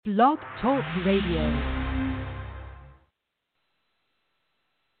Blog Talk Radio.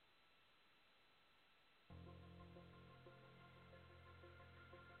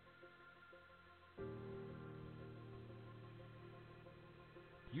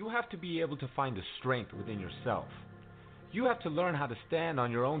 You have to be able to find the strength within yourself. You have to learn how to stand on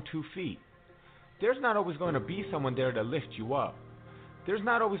your own 2 feet. There's not always going to be someone there to lift you up. There's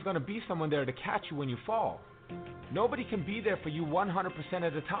not always going to be someone there to catch you when you fall. Nobody can be there for you 100%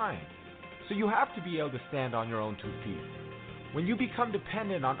 of the time. So you have to be able to stand on your own 2 feet. When you become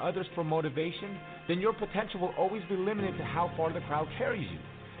dependent on others for motivation, then your potential will always be limited to how far the crowd carries you.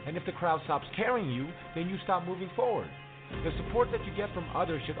 And if the crowd stops carrying you, then you stop moving forward. The support that you get from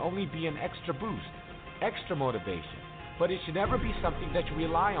others should only be an extra boost, extra motivation. But it should never be something that you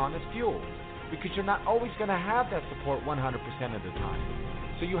rely on as fuel, because you're not always going to have that support 100% of the time.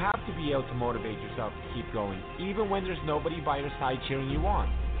 So you have to be able to motivate yourself to keep going, even when there's nobody by your side cheering you on.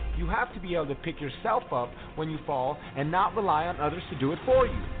 You have to be able to pick yourself up when you fall and not rely on others to do it for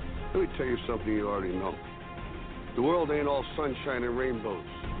you. Let me tell you something you already know. The world ain't all sunshine and rainbows.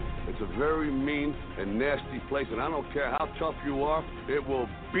 It's a very mean and nasty place, and I don't care how tough you are, it will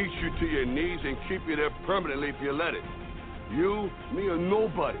beat you to your knees and keep you there permanently if you let it. You, me, or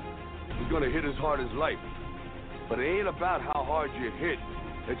nobody is going to hit as hard as life. But it ain't about how hard you hit.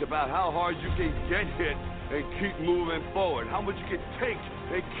 It's about how hard you can get hit and keep moving forward. How much you can take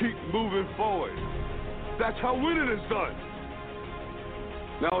and keep moving forward. That's how winning is done.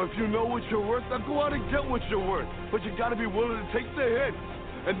 Now, if you know what you're worth, now go out and get what you're worth. But you got to be willing to take the hit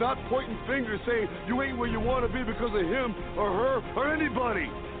and not pointing fingers saying you ain't where you want to be because of him or her or anybody.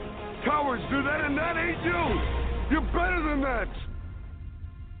 Cowards do that, and that ain't you. You're better than that.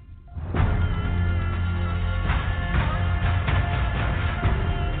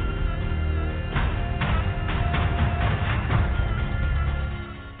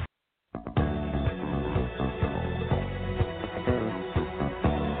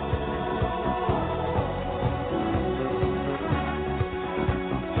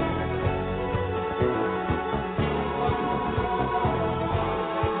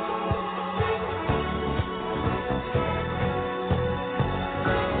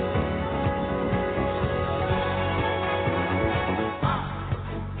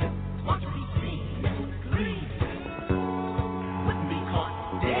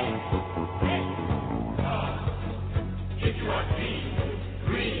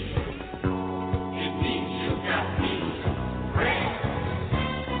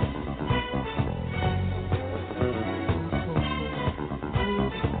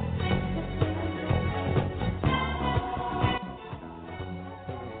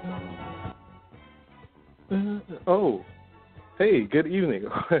 Oh, hey, good evening.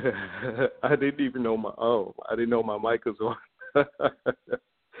 I didn't know my mic was on.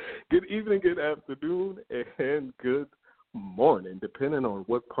 Good evening, good afternoon, and good morning, depending on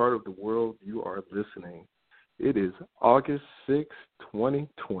what part of the world you are listening. It is August 6,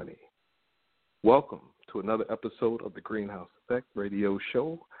 2020. Welcome to another episode of the Greenhouse Effect Radio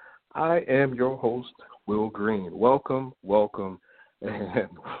Show. I am your host, Will Green. Welcome, and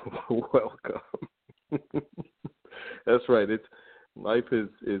welcome. That's right. Life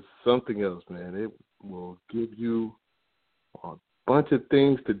is something else, man. It will give you a bunch of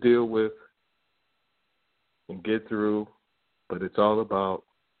things to deal with and get through, but it's all about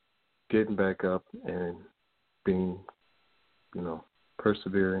getting back up and being,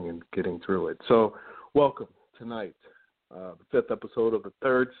 persevering and getting through it. So, welcome tonight, the 5th episode of the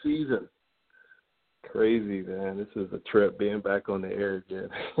 3rd season. Crazy, man. This is a trip being back on the air again.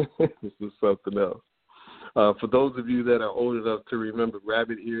 This is something else. For those of you that are old enough to remember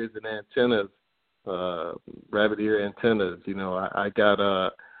rabbit ears and antennas, rabbit ear antennas, I got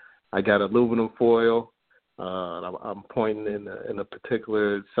aluminum foil. I'm pointing in a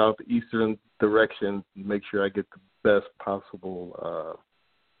particular southeastern direction to make sure I get the best possible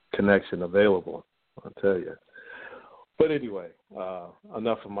connection available, I'll tell you. But anyway,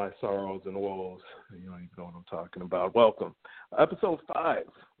 enough of my sorrows and woes. You don't even know what I'm talking about. Welcome. Episode 5,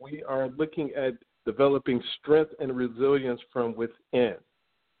 we are looking at developing strength and resilience from within.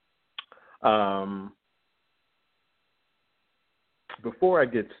 Before I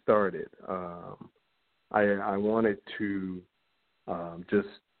get started, I wanted to just,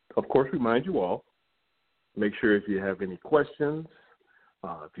 of course, remind you all, make sure if you have any questions,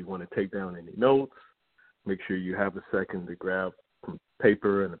 if you want to take down any notes, make sure you have a second to grab some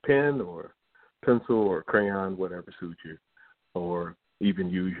paper and a pen or pencil or crayon, whatever suits you, or even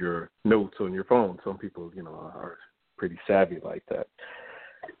use your notes on your phone. Some people, are pretty savvy like that.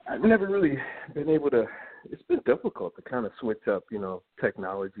 I've never really been able to it's been difficult to kind of switch up,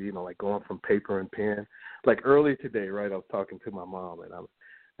 technology, like going from paper and pen. Like earlier today, right, I was talking to my mom,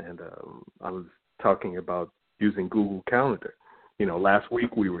 and I was talking about using Google Calendar. Last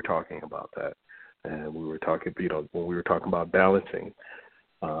week we were talking about that, and we were talking, when we were talking about balancing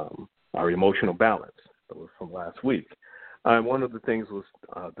our emotional balance. That was from last week. One of the things was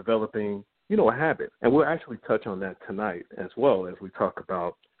developing, a habit, and we'll actually touch on that tonight as well as we talk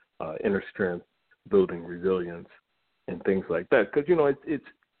about inner strength, building resilience, and things like that. Because, it's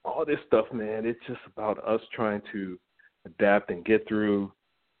all this stuff, man, it's just about us trying to adapt and get through,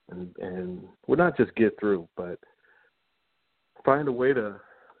 and well, not just get through, but find a way to,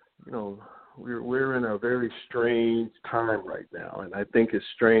 we're in a very strange time right now. And I think it's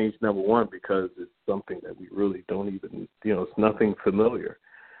strange, number one, because it's something that we really don't even, it's nothing familiar.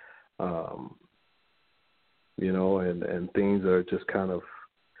 And things are just kind of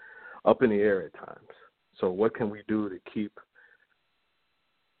up in the air at times. So what can we do to keep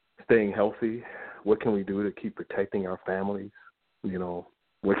staying healthy? What can we do to keep protecting our families?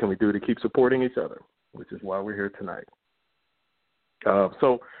 What can we do to keep supporting each other, which is why we're here tonight.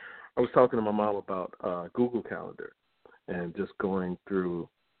 So I was talking to my mom about Google Calendar and just going through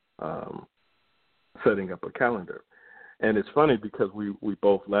setting up a calendar. And it's funny because we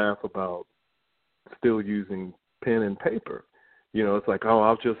both laugh about still using pen and paper. It's like,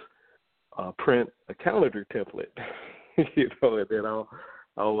 I'll just print a calendar template, and then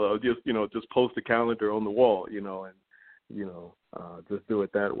I'll just post a calendar on the wall, and just do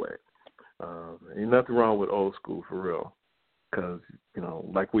it that way. Ain't nothing wrong with old school for real, because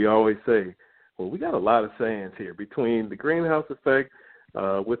like we always say, well, we got a lot of sayings here between the greenhouse effect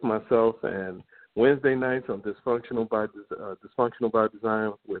with myself and Wednesday nights on Dysfunctional by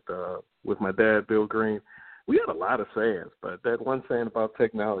Design with my dad, Bill Green. We got a lot of sayings, but that one saying about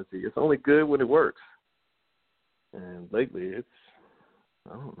technology, it's only good when it works. And lately,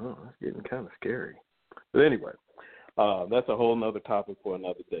 I don't know, it's getting kind of scary. But anyway, that's a whole nother topic for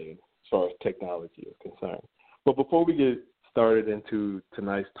another day as far as technology is concerned. But before we get started into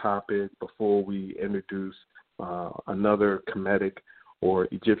tonight's topic, before we introduce another Kemetic or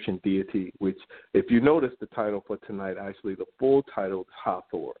Egyptian deity, which, if you notice the title for tonight, actually the full title is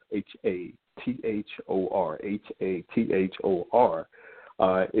Hathor, Hathor, Hathor,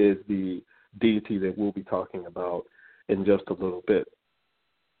 is the deity that we'll be talking about in just a little bit.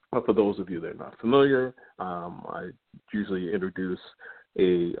 For those of you that are not familiar, I usually introduce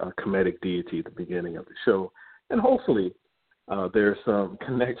a Kemetic deity at the beginning of the show, and hopefully there's some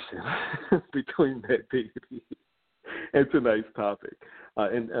connection between that deity and tonight's topic,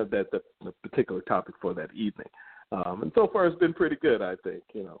 and that the particular topic for that evening. And so far, it's been pretty good, I think.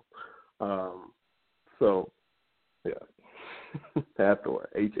 So yeah, Hathor,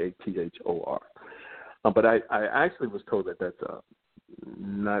 Hathor. But I actually was told that that's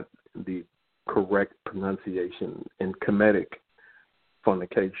not the correct pronunciation in Kemetic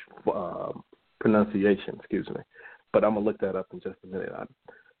pronunciation. Excuse me. But I'm gonna look that up in just a minute. I'm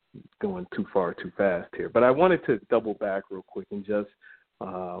going too far too fast here. But I wanted to double back real quick and just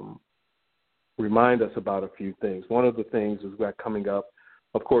remind us about a few things. One of the things is we got coming up,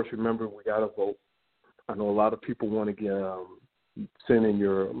 of course, remember we got to vote. I know a lot of people want to send in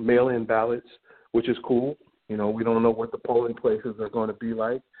your mail-in ballots, which is cool. We don't know what the polling places are going to be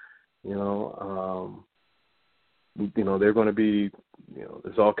like. They're going to be,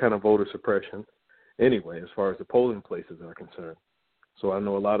 there's all kind of voter suppression anyway, as far as the polling places are concerned. So I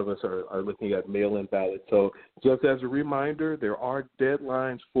know a lot of us are looking at mail-in ballots. So just as a reminder, there are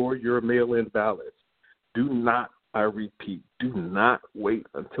deadlines for your mail-in ballots. Do not, I repeat, do not wait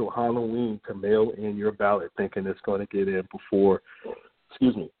until Halloween to mail in your ballot thinking it's going to get in before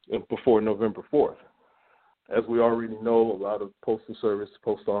November 4th. As we already know, a lot of postal service,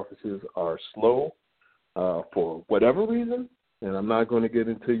 post offices are slow for whatever reason. And I'm not going to get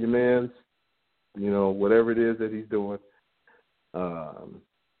into your man's, whatever it is that he's doing.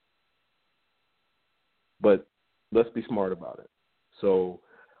 But let's be smart about it. So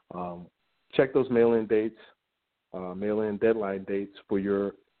check those mail-in dates, mail-in deadline dates for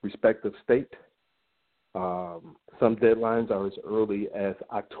your respective state. Some deadlines are as early as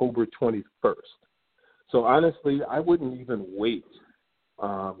October 21st. So honestly, I wouldn't even wait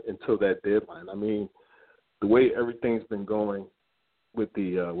until that deadline. I mean, the way everything's been going with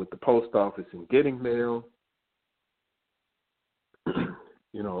the post office and getting mail,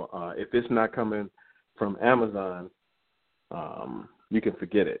 if it's not coming from Amazon, you can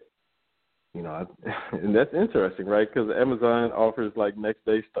forget it. And that's interesting, right? Because Amazon offers like next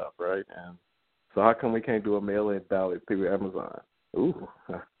day stuff, right? And so how come we can't do a mail-in ballot through Amazon? Ooh,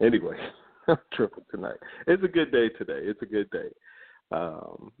 anyway. I'm tripping tonight. It's a good day today. It's a good day.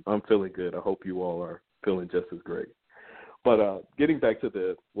 I'm feeling good. I hope you all are feeling just as great. But getting back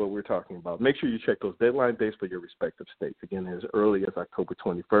to what we're talking about, make sure you check those deadline dates for your respective states. Again, as early as October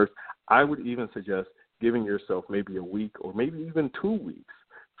 21st. I would even suggest giving yourself maybe a week or maybe even 2 weeks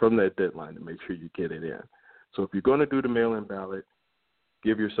from that deadline to make sure you get it in. So if you're going to do the mail-in ballot,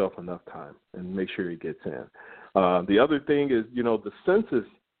 give yourself enough time and make sure it gets in. The other thing is, the census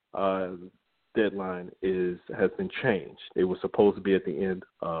deadline has been changed. It was supposed to be at the end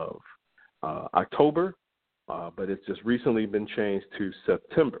of October, but it's just recently been changed to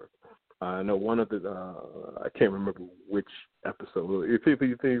September. I know one of I can't remember which episode,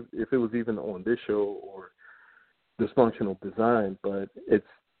 if it was even on this show or Dysfunctional Design, but it's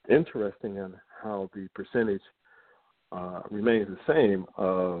interesting on how the percentage remains the same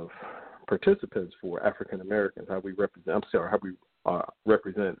of participants for African Americans. How we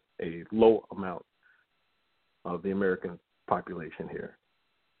represent a low amount of the American population here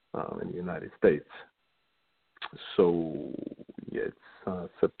in the United States. So yeah,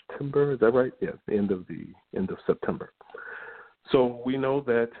 it's September. Is that right? Yeah, the end of September. So we know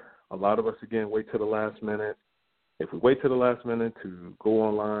that a lot of us again wait to the last minute. If we wait to the last minute to go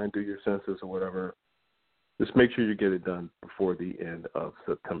online, do your census or whatever, just make sure you get it done before the end of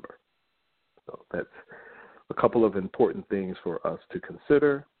September. So that's a couple of important things for us to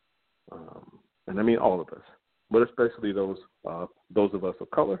consider, and I mean all of us, but especially those of us of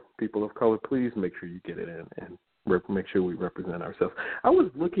color, people of color. Please make sure you get it in and make sure we represent ourselves. I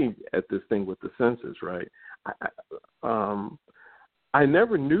was looking at this thing with the census, right? I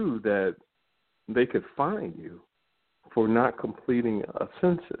never knew that they could fine you for not completing a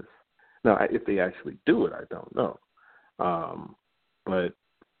census. Now, if they actually do it, I don't know. But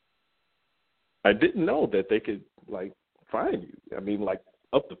I didn't know that they could, fine you. I mean,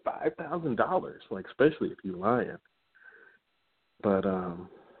 up to $5,000, especially if you're lying. But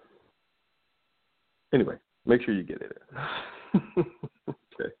anyway, make sure you get it in.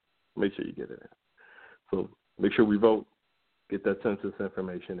 Okay, make sure you get it in. So make sure we vote, get that census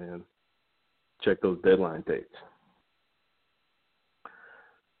information in, check those deadline dates.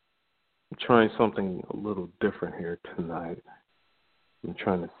 I'm trying something a little different here tonight. I'm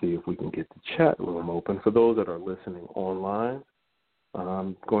trying to see if we can get the chat room open. For those that are listening online,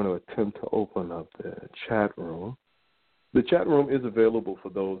 I'm going to attempt to open up the chat room. The chat room is available for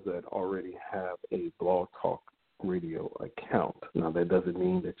those that already have a Blog Talk Radio account. Now, that doesn't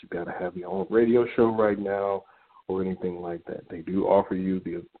mean that you've got to have your own radio show right now or anything like that. They do offer you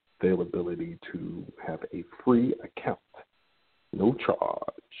the availability to have a free account, no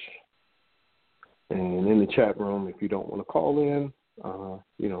charge. And in the chat room, if you don't want to call in,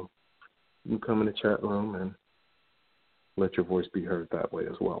 you can come in the chat room and let your voice be heard that way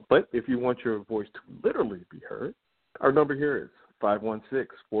as well. But if you want your voice to literally be heard, our number here is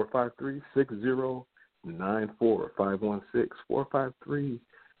 516-453-6094,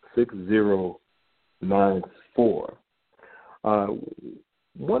 516-453-6094.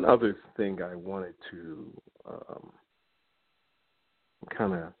 One other thing I wanted to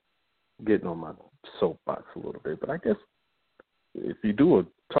kind of getting on my soapbox a little bit, but I guess if you do a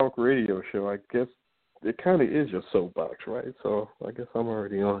talk radio show, I guess it kind of is your soapbox, right? So I guess I'm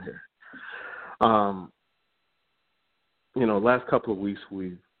already on here. Last couple of weeks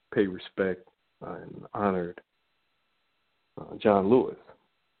we paid respect and honored John Lewis,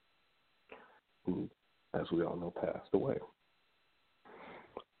 who, as we all know, passed away.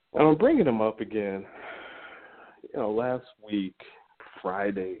 And I'm bringing him up again. Last week,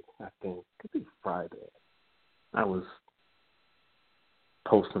 Friday, I think Friday, I was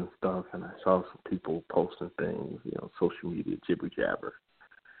posting stuff and I saw some people posting things, social media jibber jabber.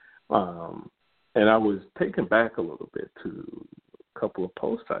 And I was taken back a little bit to a couple of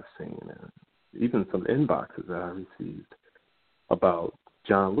posts I've seen and even some inboxes that I received about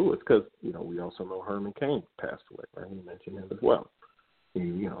John Lewis, because, we also know Herman Cain passed away, right? We mentioned him as well.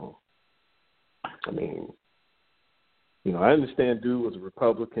 I understand dude was a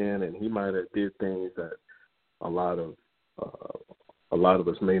Republican and he might have did things that a lot of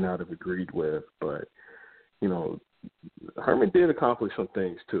us may not have agreed with, but, Herman did accomplish some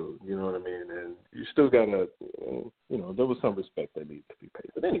things too, you know what I mean? And you still got to, there was some respect that needed to be paid.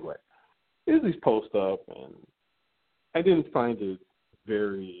 But anyway, here's these posts up, and I didn't find it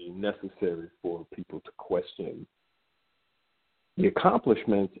very necessary for people to question the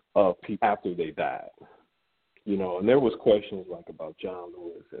accomplishments of people after they died. And there was questions about John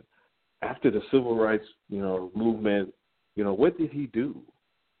Lewis. And after the civil rights, movement, what did he do?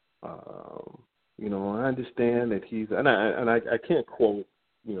 I understand that I can't quote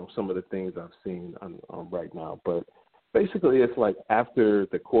some of the things I've seen on right now. But basically, it's like after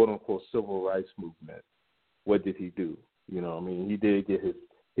the quote-unquote civil rights movement, what did he do? He did get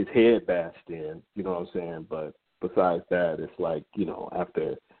his head bashed in, you know what I'm saying? But besides that, it's like,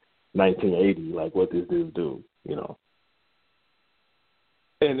 after 1980, like, what did this dude do,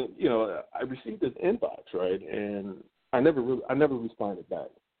 And, I received this inbox, right? And I never responded back.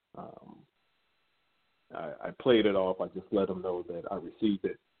 I played it off. I just let them know that I received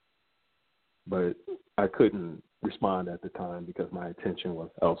it. But I couldn't respond at the time because my attention was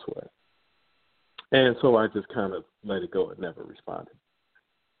elsewhere. And so I just kind of let it go and never responded.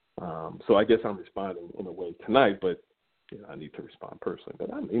 So I guess I'm responding in a way tonight, but I need to respond personally.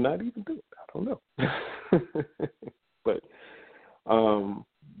 But I may not even do it. I don't know. But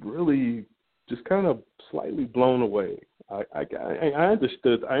really just kind of slightly blown away. I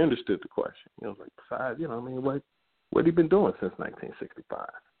understood the question. I was like, besides, what have you been doing since 1965?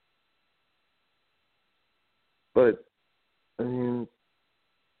 But the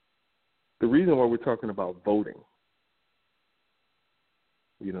reason why we're talking about voting,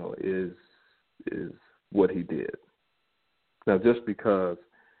 is what he did. Now, just because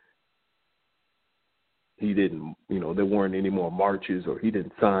he didn't, there weren't any more marches, or he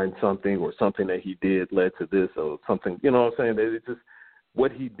didn't sign something, or something that he did led to this, or something, you know what I'm saying? It's just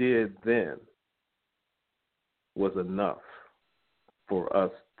what he did then was enough for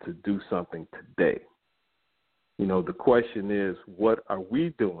us to do something today. The question is, what are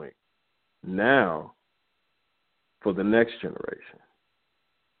we doing now for the next generation?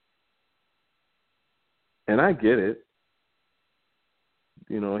 And I get it.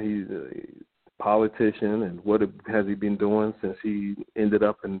 He's a politician, and what has he been doing since he ended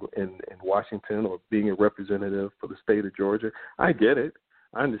up in Washington, or being a representative for the state of Georgia? I get it.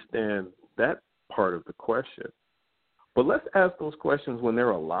 I understand that part of the question. But let's ask those questions when they're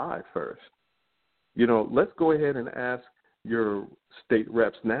alive first. Let's go ahead and ask your state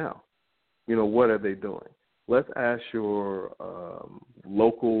reps now, what are they doing? Let's ask your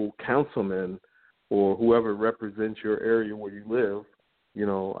local councilman or whoever represents your area where you live.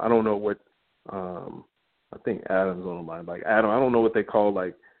 I don't know what, I think Adam's on the line. Like, Adam, I don't know what they call,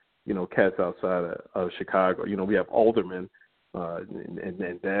 cats outside of Chicago. We have aldermen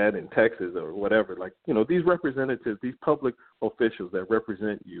and dad in Texas or whatever. These representatives, these public officials that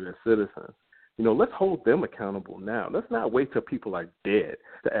represent you as citizens, let's hold them accountable now. Let's not wait till people are dead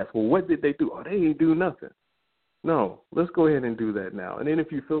to ask, well, what did they do? Oh, they ain't do nothing. No, let's go ahead and do that now. And then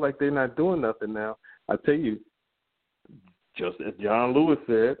if you feel like they're not doing nothing now, I tell you, just as John Lewis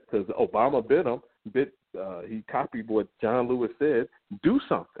said, because Obama he copied what John Lewis said, do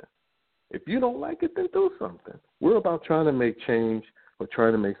something. If you don't like it, then do something. We're about trying to make change, or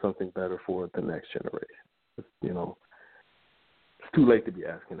trying to make something better for the next generation. It's too late to be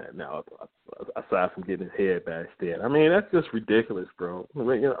asking that now, aside from getting his head bashed in. That's just ridiculous, bro.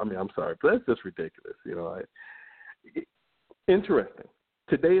 I'm sorry, but that's just ridiculous. Interesting.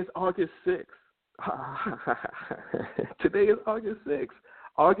 Today is August 6th. Today is August 6th.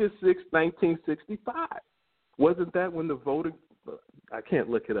 August 6th, 1965. Wasn't that when the voting? I can't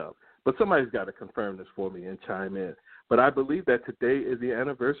look it up, but somebody's got to confirm this for me and chime in. But I believe that today is the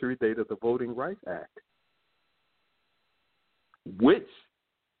anniversary date of the Voting Rights Act, which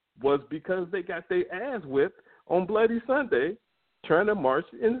was because they got their ass whipped on Bloody Sunday trying to march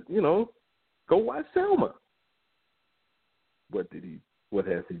and, go watch Selma. What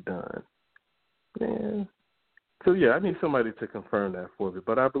has he done? Man. So, I need somebody to confirm that for me.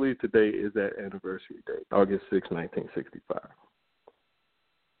 But I believe today is that anniversary date, August 6, 1965.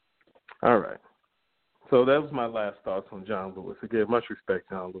 All right. So that was my last thoughts on John Lewis. Again, much respect,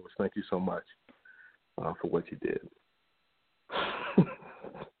 John Lewis. Thank you so much for what you did.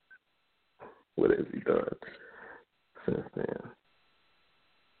 What has he done since then?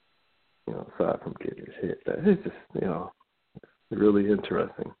 Aside from getting his head back. It's just, it's really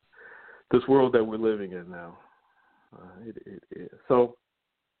interesting. This world that we're living in now. It is. So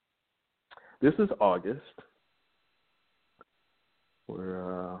this is August.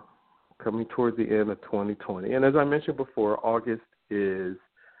 We're coming towards the end of 2020. And as I mentioned before, August is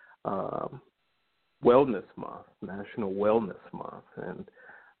Wellness Month, National Wellness Month. And,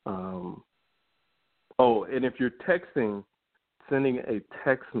 and if you're sending a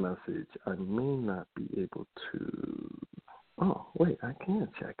text message, I may not be able to. Oh, wait, I can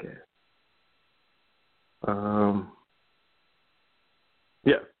check it.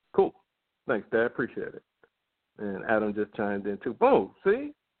 Yeah, cool. Thanks, Dad. Appreciate it. And Adam just chimed in too. Boom,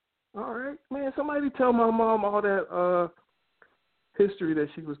 see? All right, man. Somebody tell my mom all that history that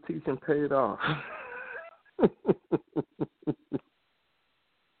she was teaching paid off.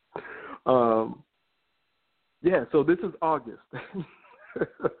 Yeah, so this is August.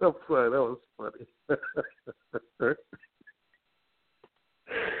 I'm sorry, that was funny.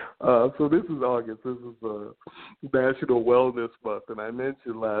 So this is August. This is National Wellness Month, and I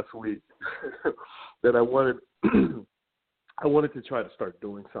mentioned last week that I wanted to try to start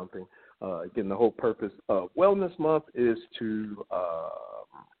doing something. Again, the whole purpose of Wellness Month is to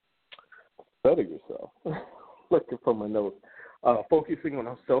better yourself. Looking for my notes. Focusing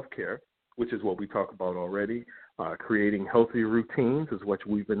on self-care, which is what we talk about already. Creating healthy routines is what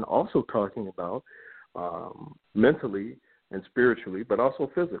we've been also talking about mentally and spiritually, but also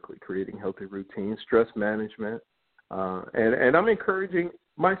physically, creating healthy routines, stress management. And I'm encouraging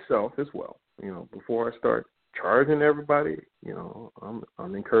myself as well. Before I start charging everybody,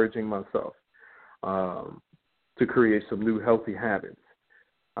 I'm encouraging myself to create some new healthy habits.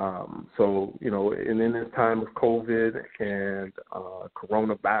 So, and in this time of COVID and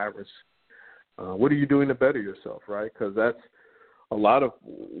coronavirus, what are you doing to better yourself, right? Because that's a lot of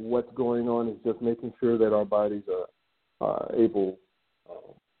what's going on is just making sure that our bodies are able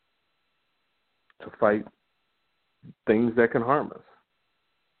to fight things that can harm us.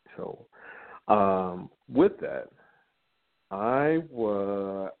 So, with that, I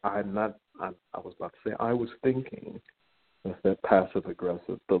was thinking. That's that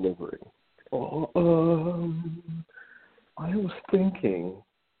passive-aggressive delivery. I was thinking,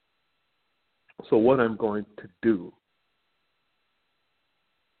 so what I'm going to do,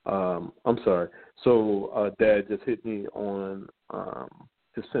 I'm sorry. So Dad just hit me on,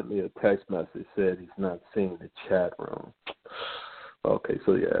 just sent me a text message, said he's not seeing the chat room. Okay,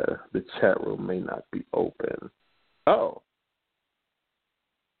 so yeah, the chat room may not be open. Oh.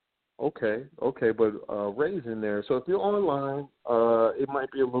 Okay, but Ray's in there. So if you're online, it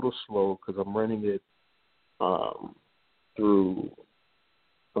might be a little slow because I'm running it through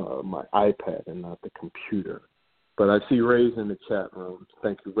my iPad and not the computer. But I see Ray's in the chat room.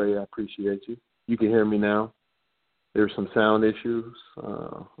 Thank you, Ray. I appreciate you. You can hear me now. There's some sound issues.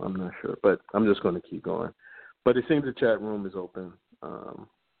 I'm not sure, but I'm just going to keep going. But it seems the chat room is open.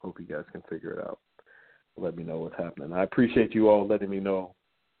 Hope you guys can figure it out. Let me know what's happening. I appreciate you all letting me know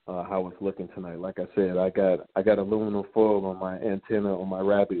how it's looking tonight. Like I said, I got aluminum foil on my antenna on my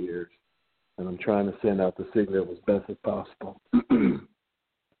rabbit ears, and I'm trying to send out the signal as best as possible.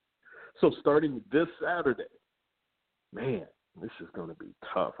 So starting this Saturday, man, this is going to be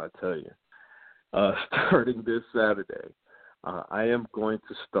tough, I tell you. Starting this Saturday, I am going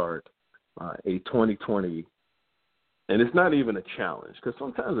to start a 2020. And it's not even a challenge, because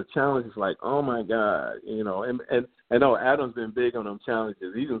sometimes a challenge is like, oh, my God, and I know Adam's been big on them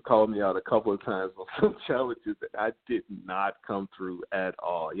challenges. He just called me out a couple of times on some challenges that I did not come through at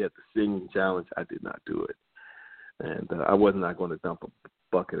all. Yet the singing challenge, I did not do it. And I was not going to dump a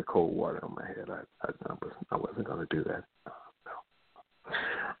bucket of cold water on my head. I wasn't going to do that.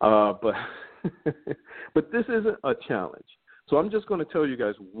 No. But this isn't a challenge. So I'm just going to tell you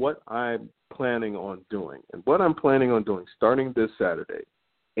guys what I'm planning on doing. And what I'm planning on doing starting this Saturday,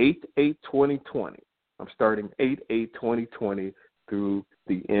 8/8/2020. I'm starting 8/8/2020 through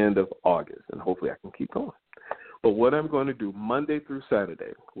the end of August. And hopefully I can keep going. But what I'm going to do Monday through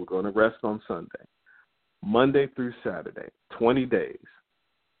Saturday, we're going to rest on Sunday. Monday through Saturday, 20 days.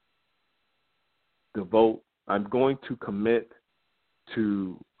 I'm going to commit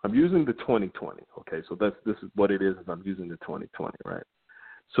to, I'm using the 2020, okay? So this is what it is I'm using the 2020, right?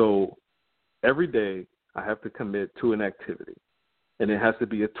 So every day I have to commit to an activity, and it has to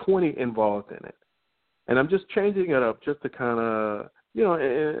be a 20 involved in it. And I'm just changing it up just to kind of,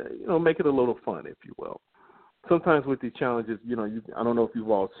 make it a little fun, if you will. Sometimes with these challenges, I don't know if you've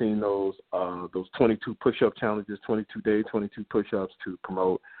all seen those 22 push-up challenges, 22 day, 22 push-ups to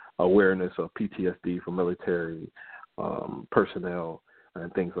promote awareness of PTSD for military personnel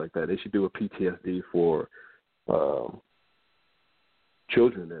and things like that. They should do a PTSD for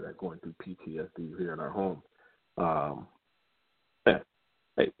children that are going through PTSD here in our home.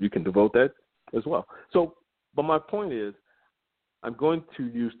 Hey, you can devote that as well. So, but my point is, I'm going to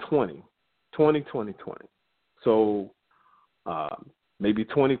use 20. So maybe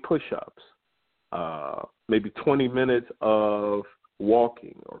 20 push-ups, maybe 20 minutes of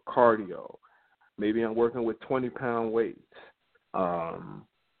walking or cardio. Maybe I'm working with 20-pound weights.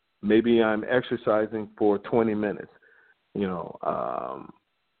 Maybe I'm exercising for 20 minutes.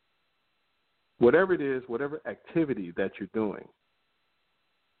 Whatever it is, whatever activity that you're doing,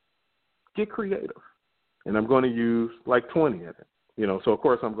 get creative. And I'm going to use like 20 in it. So of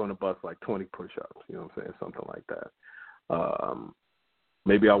course I'm going to bust like 20 push-ups, something like that.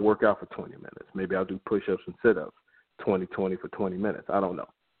 Maybe I'll work out for 20 minutes. Maybe I'll do push-ups and sit-ups, 20 for 20 minutes. I don't know.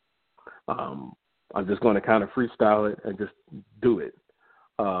 I'm just going to kind of freestyle it and just do it.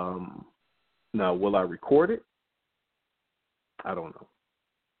 Now, will I record it? I don't know.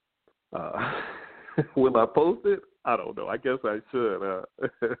 Will I post it? I don't know. I guess I should.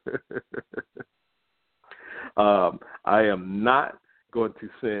 I am not going to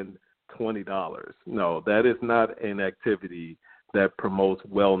send $20. No, that is not an activity that promotes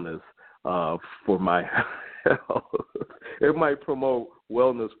wellness for my health. It might promote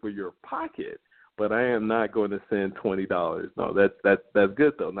wellness for your pocket, but I am not going to send $20. No, that's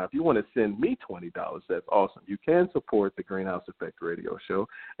good though. Now, if you want to send me $20, that's awesome. You can support the Greenhouse Effect Radio Show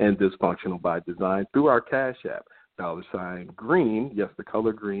and Dysfunctional by Design through our Cash App, $green, yes, the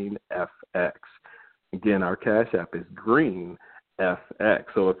color green, FX. Again, our Cash App is green, FX.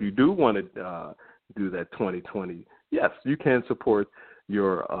 So if you do want to do that 2020, yes, you can support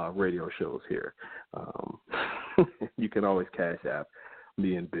your radio shows here. You can always Cash App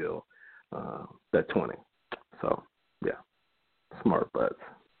me and Bill that 20. So, yeah, smart butts,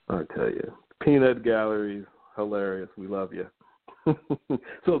 I tell you. Peanut galleries, hilarious. We love you.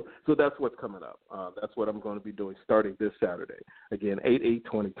 So that's what's coming up. That's what I'm going to be doing starting this Saturday. Again,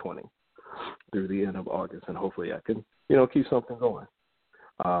 8/8/2020 through the end of August, and hopefully I can, keep something going.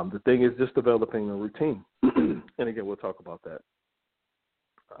 The thing is just developing a routine. And again, we'll talk about that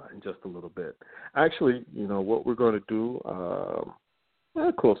in just a little bit. Actually, what we're going to do,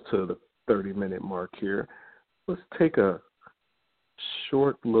 close to the 30-minute mark here, let's take a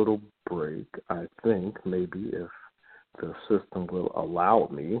short little break, I think, maybe if the system will allow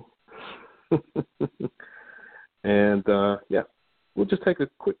me. And, we'll just take a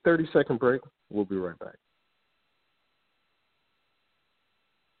quick 30-second break. We'll be right back.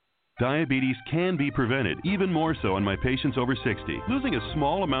 Diabetes can be prevented, even more so in my patients over 60. Losing a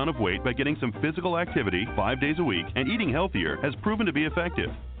small amount of weight by getting some physical activity 5 days a week and eating healthier has proven to be effective.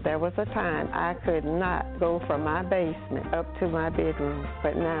 There was a time I could not go from my basement up to my bedroom,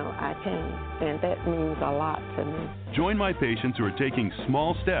 but now I can, and that means a lot to me. Join my patients who are taking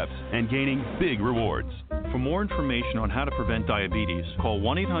small steps and gaining big rewards. For more information on how to prevent diabetes, call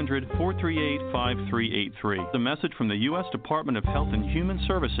 1-800-438-5383. The message from the U.S. Department of Health and Human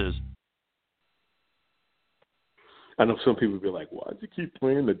Services. I know some people will be like, why'd you keep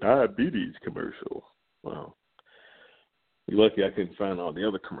playing the diabetes commercial? Well, you're lucky I couldn't find all the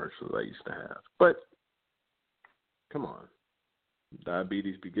other commercials I used to have. But, come on.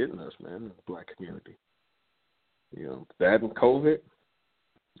 Diabetes be getting us, man, in the black community. That and COVID,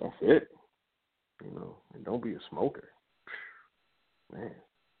 that's it. And don't be a smoker. Man.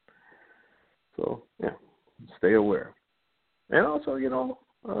 So, yeah, stay aware. And also,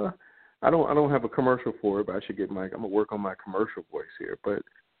 I don't have a commercial for it, but I should I'm gonna work on my commercial voice here. But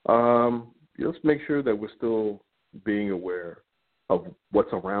just make sure that we're still being aware of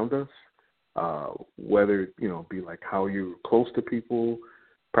what's around us, whether be like how you're close to people,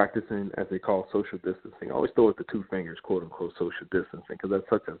 practicing as they call social distancing. I always throw it the two fingers, quote unquote, social distancing, because that's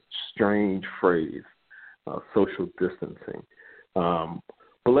such a strange phrase, social distancing.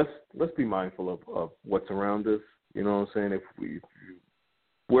 But let's be mindful of what's around us. You know what I'm saying? If you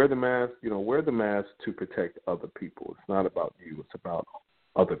wear the mask, wear the mask to protect other people. It's not about you. It's about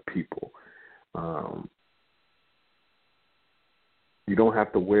other people. You don't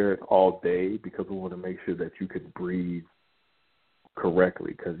have to wear it all day because we want to make sure that you can breathe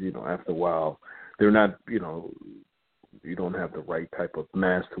correctly, because, after a while, they're not, you don't have the right type of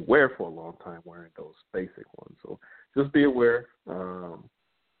mask to wear for a long time wearing those basic ones. So just be aware.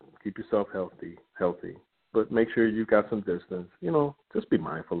 Keep yourself healthy, but make sure you've got some distance. Just be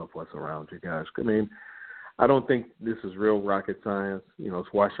mindful of what's around you guys. I mean, I don't think this is real rocket science.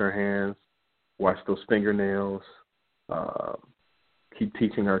 It's wash our hands, wash those fingernails, keep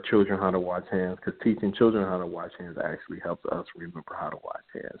teaching our children how to wash hands, because teaching children how to wash hands actually helps us remember how to wash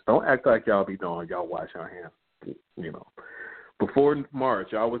hands. Don't act like y'all be doing y'all wash your hands. Before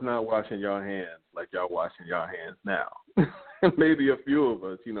March, y'all was not washing your hands like y'all washing your hands now. Maybe a few of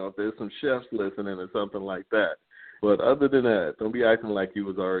us, if there's some chefs listening or something like that. But other than that, don't be acting like you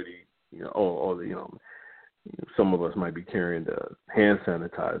was already, some of us might be carrying the hand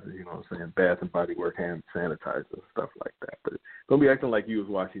sanitizer, Bath and Body Works hand sanitizer and stuff like that. But don't be acting like you was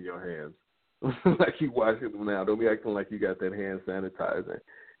washing your hands like you washing them now. Don't be acting like you got that hand sanitizer,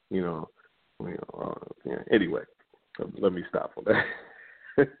 Anyway, let me stop on that.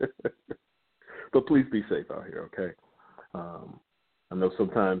 But please be safe out here, okay? I know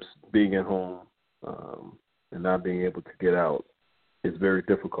sometimes being at home and not being able to get out is very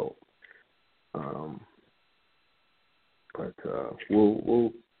difficult. But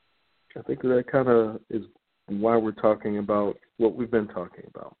we'll I think that kind of is why we're talking about what we've been talking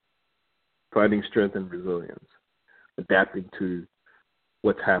about. finding strength and resilience, adapting to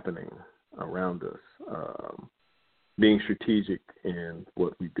what's happening around us, being strategic in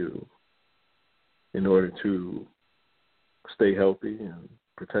what we do in order to stay healthy and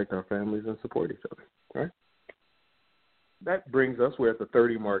protect our families and support each other, right? That brings us, we're at the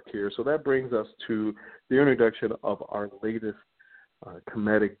 30 mark here, so that brings us to the introduction of our latest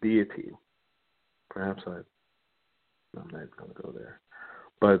Kemetic deity. Perhaps I'm not going to go there.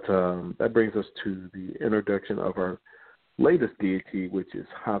 But that brings us to the introduction of our latest deity, which is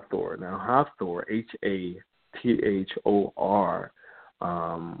Hathor. Now, Hathor, Hathor,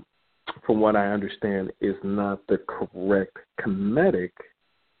 from what I understand, is not the correct Kemetic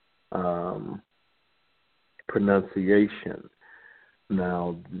pronunciation.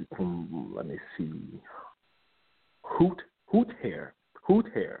 Now, let me see. Hathor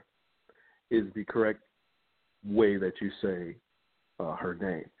is the correct way that you say her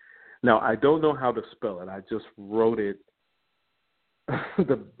name. Now, I don't know how to spell it. I just wrote it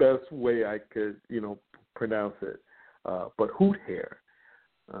the best way I could, pronounce it. But Hathor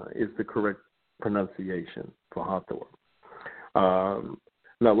is the correct pronunciation for Hathor.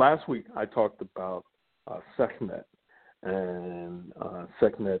 Now, last week I talked about Sekhmet, and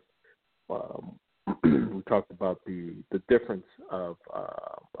Sekhmet, we talked about the difference of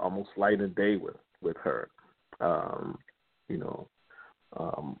almost light and day with her,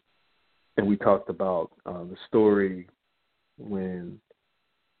 and we talked about the story when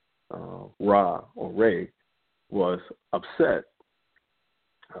Ra, or Ray, was upset.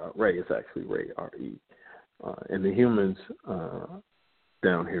 Ray is actually Ray, R-E, and the humans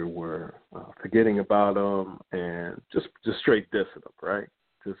down here were forgetting about him and just straight dissing him, right?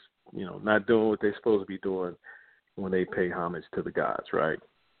 Just, not doing what they're supposed to be doing when they pay homage to the gods, right?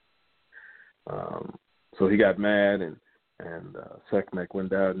 So he got mad, and Sekhmet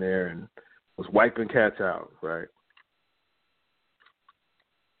went down there and was wiping cats out, right?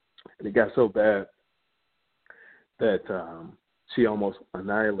 And it got so bad that she almost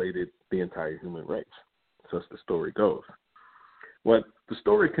annihilated the entire human race. So as the story goes. Well, the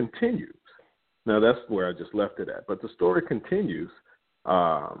story continues. Now, that's where I just left it at. But the story continues,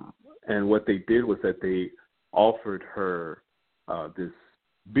 and what they did was that they offered her this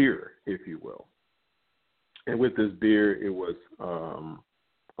beer, if you will. And with this beer, it was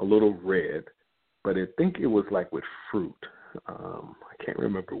a little red, but I think it was like with fruit. I can't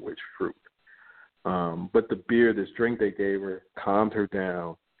remember which fruit. But the beer, this drink they gave her, calmed her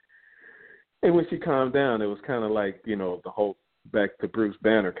down. And when she calmed down, it was kind of like, the whole back to Bruce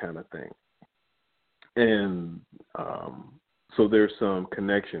Banner kind of thing. And so there's some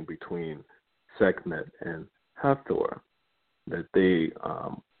connection between Sekhmet and Hathor, that they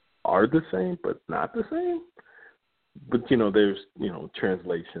are the same but not the same. But, there's,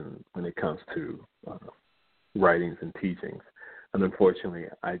 translation when it comes to writings and teachings. And unfortunately,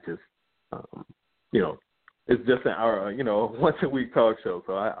 I just, it's just an hour, once a week talk show.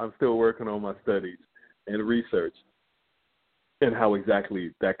 So I'm still working on my studies and research and how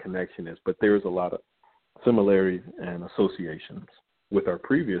exactly that connection is. But there's a lot of similarities and associations with our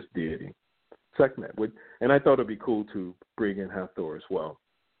previous deity, Sekhmet. And I thought it'd be cool to bring in Hathor as well.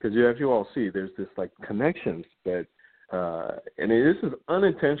 Because as you all see, there's this like connections that, and this is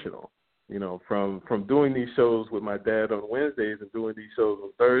unintentional. From doing these shows with my dad on Wednesdays and doing these shows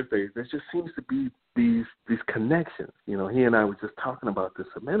on Thursdays, there just seems to be these connections. He and I were just talking about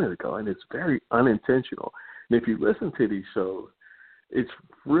this a minute ago, and it's very unintentional. And if you listen to these shows, it's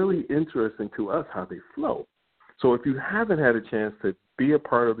really interesting to us how they flow. So if you haven't had a chance to be a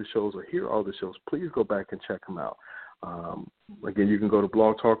part of the shows or hear all the shows, please go back and check them out. Again, you can go to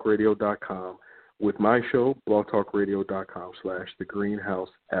blogtalkradio.com with my show, blogtalkradio.com/The Greenhouse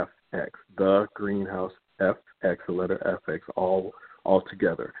FX, The Greenhouse FX, the letter FX, all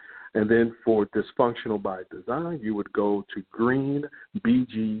together. And then for Dysfunctional by Design, you would go to Green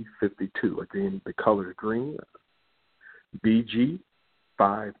BG52. Again, the color is green, BG52.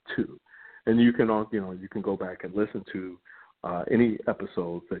 And you can you can go back and listen to any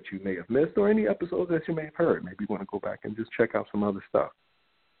episodes that you may have missed or any episodes that you may have heard. Maybe you want to go back and just check out some other stuff.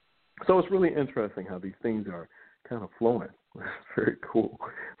 So it's really interesting how these things are kind of flowing. It's very cool.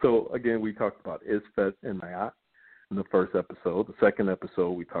 So, again, we talked about Isfet and Nayat in the first episode. The second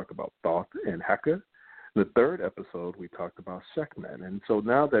episode, we talked about Thoth and Heka. The third episode, we talked about Sekhmet. And so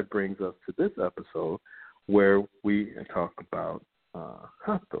now that brings us to this episode where we talk about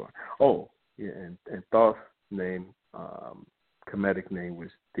Hathor. Oh, yeah, and Thoth's name, Kemetic name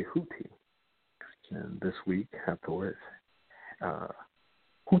was Tehuti. And this week, Hathor is Hathor.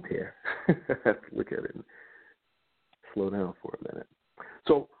 I have to look at it and slow down for a minute.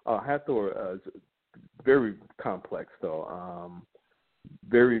 So Hathor is very complex, though.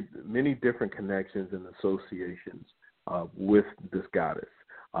 Very many different connections and associations with this goddess.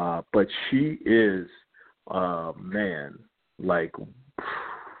 But she is, man, like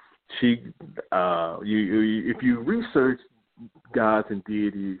she. If you research gods and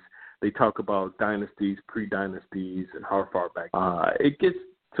deities, they talk about dynasties, pre-dynasties, and how far back. It gets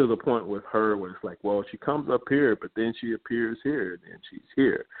to the point with her where it's like, well, she comes up here, but then she appears here, and then she's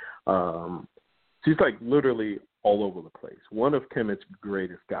here. She's like literally all over the place. One of Kemet's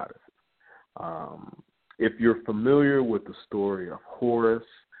greatest goddesses. If you're familiar with the story of Horus,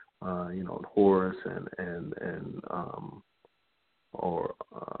 Horus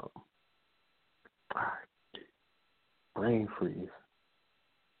brain freeze.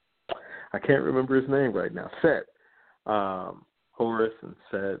 I can't remember his name right now. Set. Horus and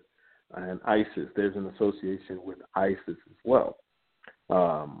Set and Isis. There's an association with Isis as well.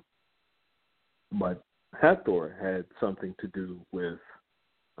 But Hathor had something to do with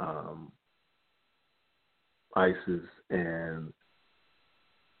Isis and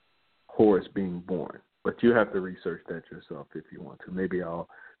Horus being born. But you have to research that yourself if you want to. Maybe I'll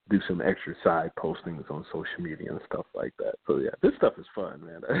do some extra side postings on social media and stuff like that. So, yeah, this stuff is fun,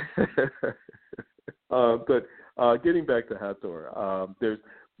 man. But getting back to Hathor, there's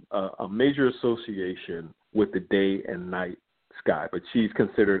a major association with the day and night sky, but she's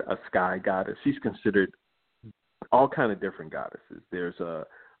considered a sky goddess. She's considered all kind of different goddesses. There's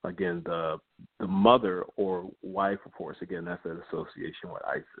again the mother or wife of Horus. Again, that's an association with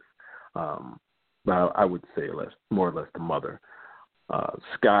Isis. But I would say more or less the mother.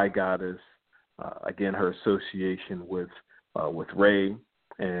 Sky goddess. Again, her association with Re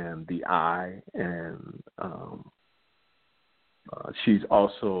and the eye, and she's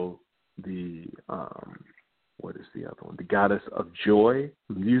also the what is the other one? The goddess of joy,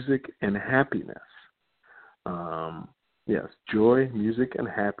 music, and happiness. Yes, joy, music, and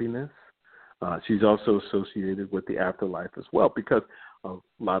happiness. She's also associated with the afterlife as well, because a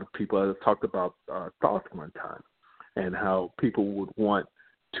lot of people have talked about Thoth one time, and how people would want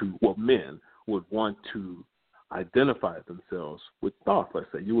to, men would want to identify themselves with Thoth.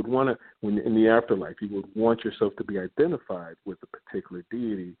 Let's say you would want to, when in the afterlife, you would want yourself to be identified with a particular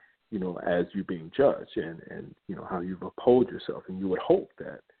deity, as you being judged, and how you've upheld yourself, and you would hope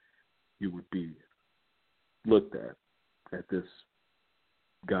that you would be looked at this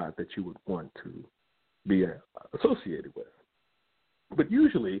God that you would want to be associated with. But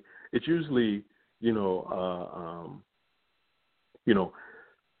usually, it's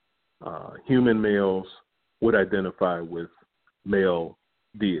human males would identify with male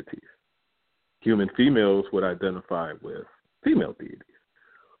deities. Human females would identify with female deities.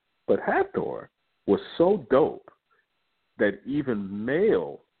 But Hathor was so dope that even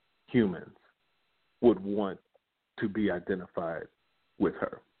male humans would want to be identified with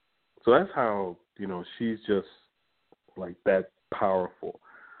her. So that's how, she's just like that powerful.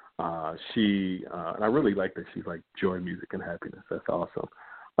 And I really like that she's like joy, music, and happiness. That's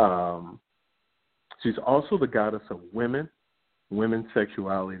awesome. She's also the goddess of women's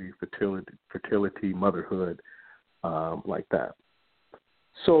sexuality, fertility, motherhood, like that.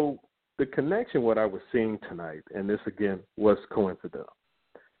 So the connection, what I was seeing tonight, and this again was coincidental.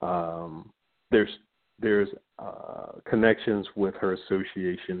 There's connections with her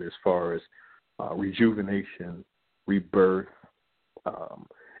association as far as rejuvenation, rebirth,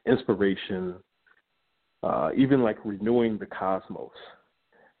 inspiration, even like renewing the cosmos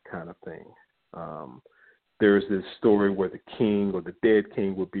kind of thing. There's this story where the king or the dead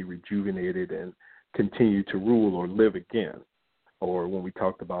king would be rejuvenated and continue to rule or live again. Or when we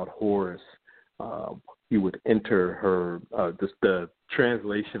talked about Horus, he would enter her, the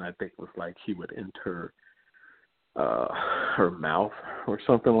translation I think was like he would enter her mouth or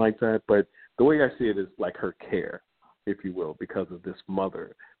something like that. But the way I see it is like her care, if you will, because of this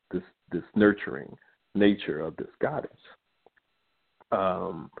mother, this nurturing nature of this goddess.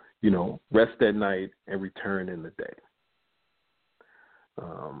 Rest at night and return in the day.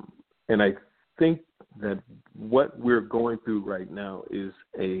 And I think that what we're going through right now is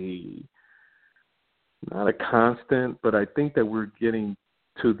not a constant, but I think that we're getting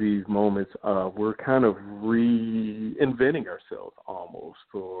to these moments of we're kind of reinventing ourselves almost,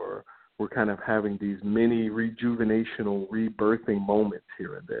 or we're kind of having these mini rejuvenational, rebirthing moments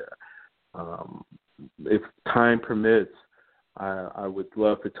here and there. If time permits, I would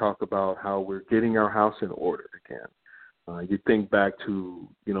love to talk about how we're getting our house in order again. You think back to,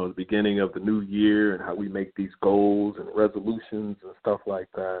 the beginning of the new year and how we make these goals and resolutions and stuff like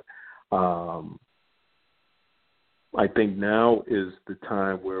that. I think now is the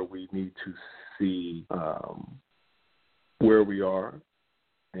time where we need to see where we are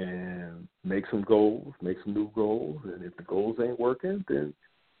and make some goals, make some new goals. And if the goals ain't working, then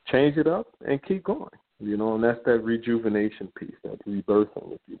change it up and keep going. And that's that rejuvenation piece, that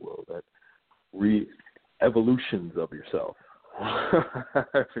rebirthing, if you will, that re-evolutions of yourself,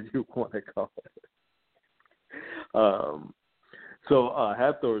 however you want to call it. So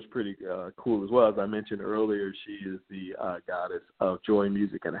Hathor is pretty cool as well. As I mentioned earlier, she is the goddess of joy,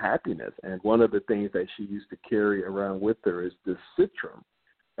 music, and happiness. And one of the things that she used to carry around with her is the citrum,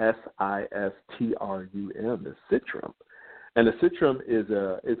 S-I-S-T-R-U-M, the citrum. And the citrum is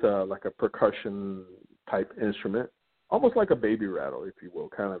like a percussion type instrument, almost like a baby rattle, if you will,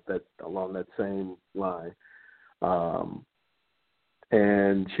 kind of that along that same line.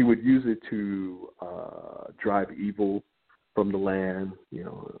 And she would use it to drive evil from the land,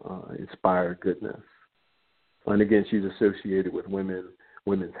 inspire goodness. And again, she's associated with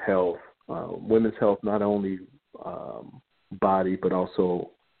women's health not only body but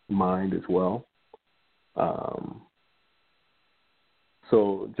also mind as well.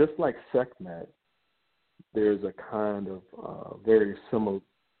 So just like Sekhmet, there's a kind of very similar.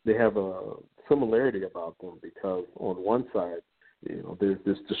 They have a similarity about them because on one side, there's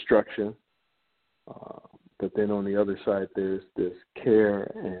this destruction, but then on the other side, there's this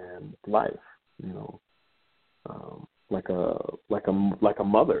care and life. Like a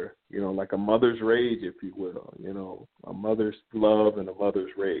mother, like a mother's rage, if you will. A mother's love and a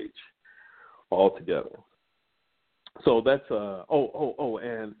mother's rage, all together. So that's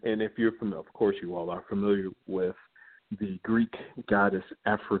and if you're familiar, of course you all are familiar with the Greek goddess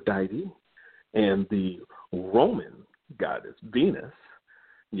Aphrodite and the Roman goddess Venus.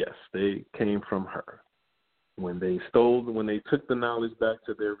 Yes, they came from her. When they took the knowledge back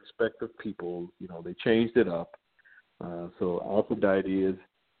to their respective people, they changed it up. So Aphrodite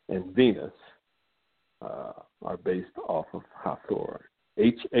and Venus are based off of Hathor,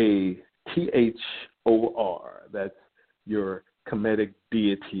 Hathor. That's your Kemetic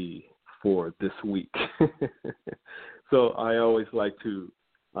deity for this week. So I always like to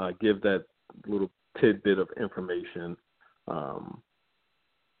give that little tidbit of information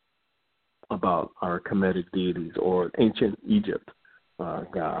about our Kemetic deities or ancient Egypt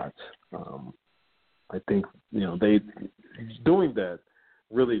gods. I think they doing that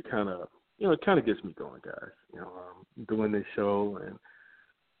really kind of gets me going, guys. Doing this show and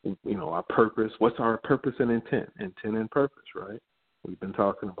our purpose. What's our purpose and intent? Intent and purpose, right? We've been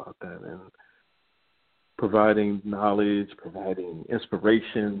talking about that and providing knowledge, providing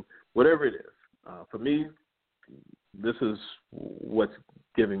inspiration, whatever it is. For me, this is what's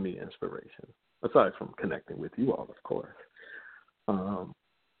giving me inspiration, aside from connecting with you all, of course.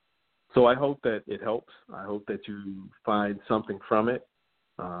 So I hope that it helps. I hope that you find something from it.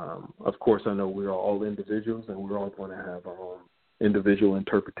 Of course, I know we're all individuals and we're all going to have our own individual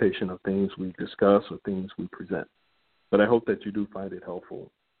interpretation of things we discuss or things we present. But I hope that you do find it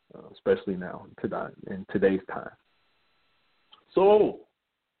helpful, especially now in today's time. So,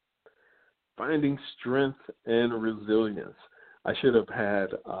 finding strength and resilience. I should have had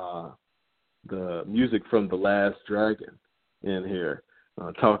the music from The Last Dragon in here.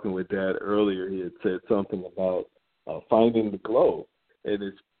 Talking with Dad earlier, he had said something about finding the glow. And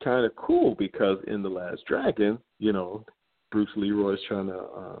it's kind of cool because in The Last Dragon, Bruce Leroy's trying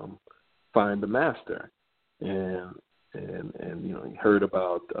to find the master. And he heard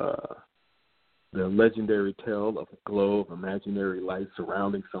about the legendary tale of a glow of imaginary light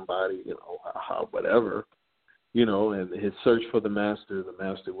surrounding somebody, whatever, and his search for the master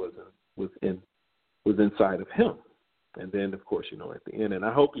was inside of him. And then, of course, at the end, and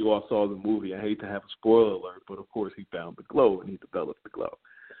I hope you all saw the movie. I hate to have a spoiler alert, but of course he found the glow and he developed the glow.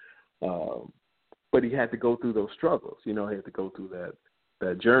 But he had to go through those struggles. He had to go through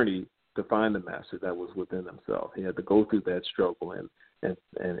that journey to find the master that was within himself. He had to go through that struggle and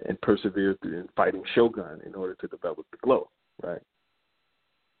persevere through in fighting Shogun in order to develop the glow, right?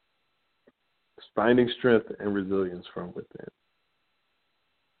 It's finding strength and resilience from within.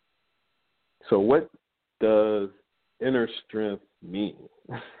 So what does inner strength mean?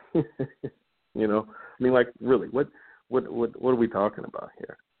 Really, what are we talking about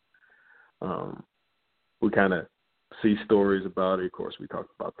here? We kind of see stories about it. Of course, we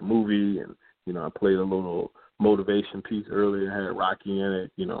talked about the movie, and I played a little motivation piece earlier. It had Rocky in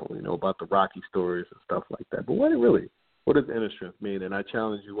it. About the Rocky stories and stuff like that. But what does inner strength mean? And I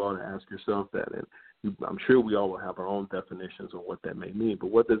challenge you all to ask yourself that. And I'm sure we all will have our own definitions on what that may mean. But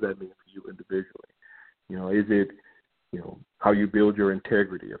what does that mean for you individually? Is it how you build your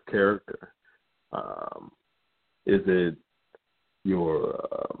integrity of character? Is it your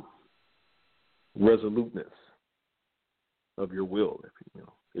resoluteness of your will,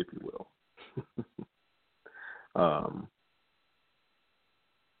 if you will?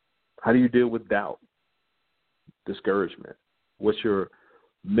 How do you deal with doubt, discouragement? What's your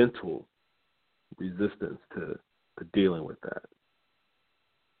mental resistance to dealing with that?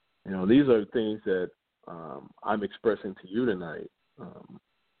 These are things that I'm expressing to you tonight.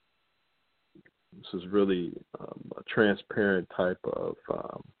 This is really a transparent type of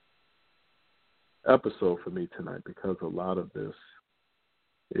episode for me tonight, because a lot of this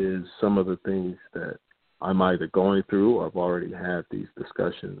is some of the things that I'm either going through or I've already had these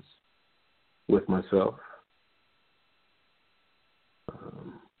discussions with myself.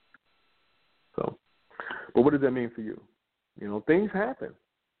 But what does that mean for you? Things happen.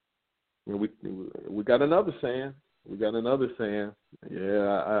 We got another saying.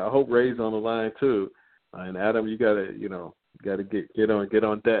 Yeah, I hope Ray's on the line too. And Adam, you gotta get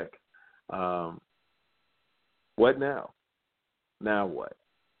on deck. What now? Now what?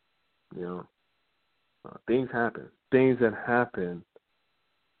 Things happen. Things that happen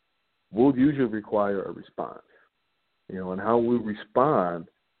will usually require a response. And how we respond,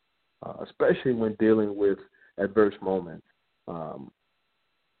 especially when dealing with adverse moments,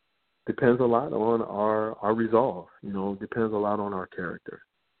 depends a lot on our resolve. Depends a lot on our character.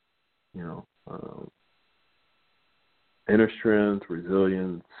 Inner strength,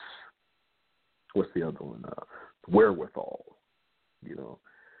 resilience. What's the other one? Wherewithal.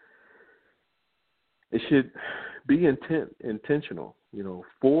 It should be intentional.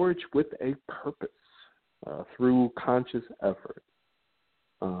 Forge with a purpose through conscious effort.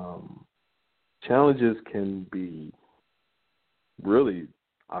 Challenges can be really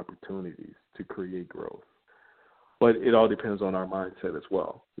opportunities to create growth. But it all depends on our mindset as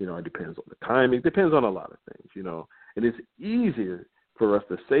well. It depends on the timing. It depends on a lot of things, And it's easier for us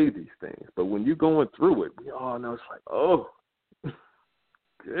to say these things. But when you're going through it, we all know it's like, oh,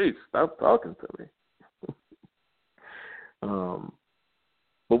 geez, stop talking to me.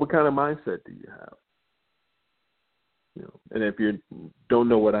 But what kind of mindset do you have? And if you don't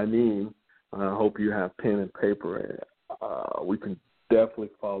know what I mean, I hope you have pen and paper. We can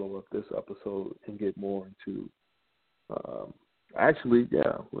definitely follow up this episode and get more into. Let's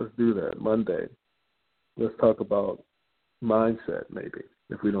do that Monday. Let's talk about mindset, maybe,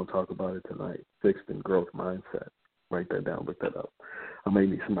 if we don't talk about it tonight. Fixed and growth mindset. Write that down. Look that up. I may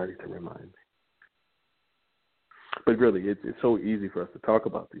need somebody to remind me. But really, it's so easy for us to talk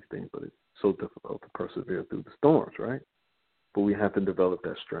about these things, but it's so difficult to persevere through the storms, right? But we have to develop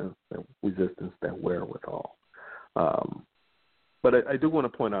that strength, that resistance, that wherewithal. But I do want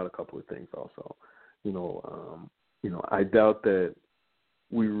to point out a couple of things also. I doubt that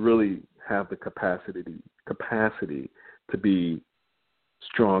we really have the capacity to be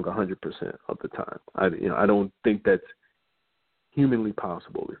strong 100% of the time. I don't think that's humanly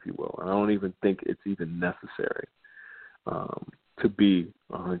possible, if you will. I don't even think it's even necessary to be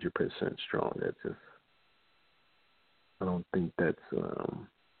 100% strong. I don't think that's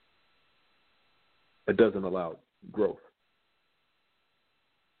it doesn't allow growth.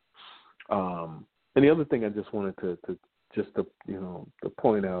 And the other thing I just wanted to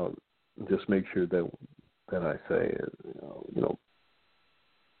point out, just make sure that I say is,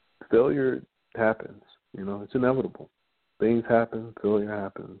 failure happens. It's inevitable. Things happen. Failure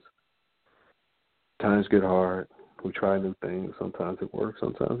happens. Times get hard. We try new things. Sometimes it works.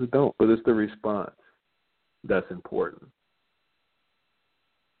 Sometimes it don't. But it's the response that's important.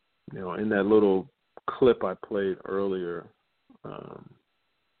 In that little clip I played earlier,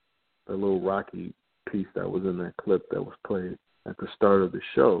 the little Rocky piece that was in that clip that was played at the start of the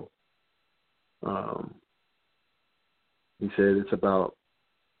show, he said it's about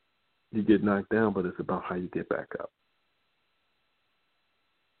you get knocked down, but it's about how you get back up.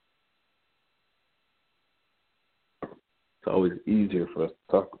 It's always easier for us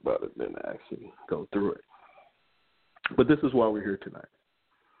to talk about it than to actually go through it. But this is why we're here tonight,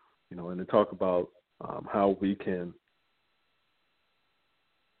 and to talk about how we can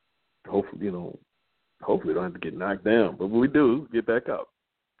hopefully don't have to get knocked down, but when we do, get back up,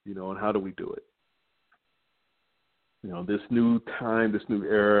 and how do we do it? This new time, this new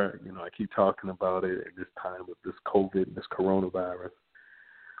era, I keep talking about it at this time with this COVID, this coronavirus.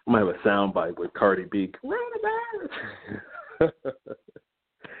 I might have a soundbite with Cardi B, coronavirus.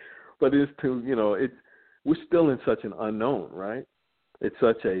 But we're still in such an unknown, right? It's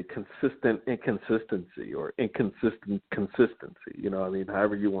such a consistent inconsistency or inconsistent consistency.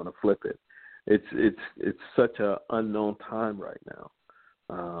 However you want to flip it. It's such an unknown time right now.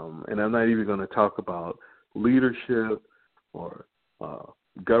 And I'm not even going to talk about leadership or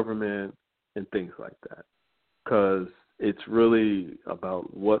government and things like that, because it's really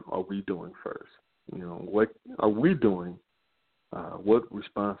about what are we doing first. What are we doing? What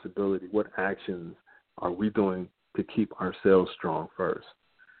responsibility, what actions are we doing to keep ourselves strong first?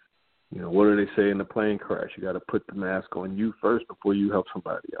 What do they say in the plane crash? You got to put the mask on you first before you help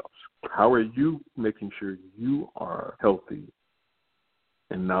somebody else. How are you making sure you are healthy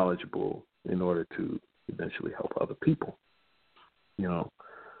and knowledgeable in order to eventually help other people?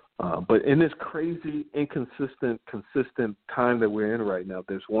 But in this crazy, consistent time that we're in right now,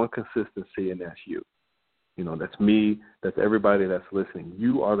 there's one consistency, and that's you. That's me. That's everybody that's listening.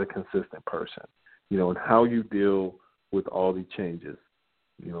 You are the consistent person. And how you deal with all these changes.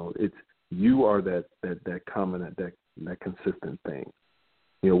 It's you are that common, that consistent thing.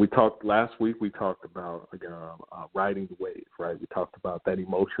 We talked last week. We talked about riding the wave, right? We talked about that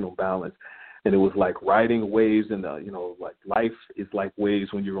emotional balance, and it was like riding waves, and like life is like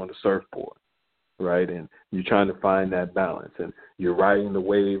waves when you're on the surfboard, right? And you're trying to find that balance, and you're riding the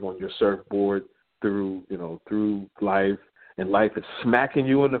wave on your surfboard through life. And life is smacking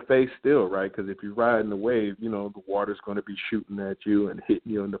you in the face still, right? Because if you're riding the wave, the water's going to be shooting at you and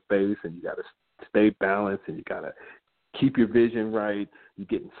hitting you in the face, and you got to stay balanced, and you got to keep your vision right. You're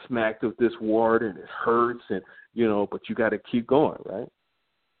getting smacked with this water, and it hurts, and but you got to keep going, right?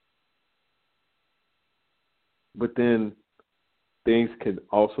 But then things can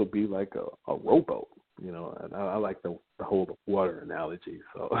also be like a rowboat, and I like the whole water analogy.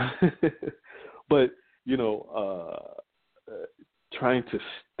 So, but trying to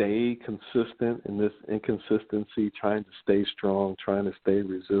stay consistent in this inconsistency, trying to stay strong, trying to stay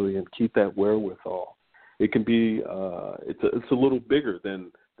resilient, keep that wherewithal. It can be it's a little bigger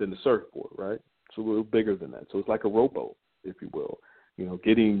than the surfboard, right? It's a little bigger than that. So it's like a rowboat, if you will.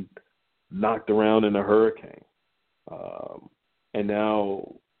 Getting knocked around in a hurricane, and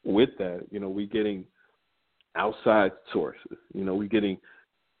now with that, we're getting outside sources. We're getting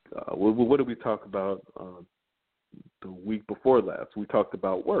what did we talk about? The week before last, we talked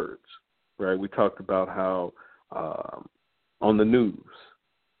about words, right? We talked about how on the news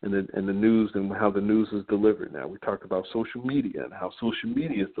and the news and how the news is delivered now. We talked about social media and how social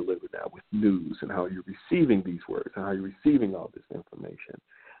media is delivered now with news and how you're receiving these words and how you're receiving all this information.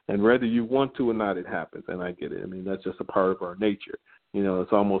 And whether you want to or not, it happens, and I get it. I mean, that's just a part of our nature.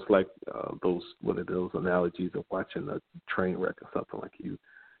 It's almost like those analogies of watching a train wreck or something, like you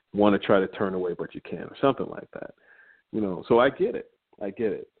want to try to turn away, but you can't, or something like that. So I get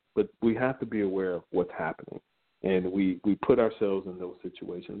it. But we have to be aware of what's happening. And we put ourselves in those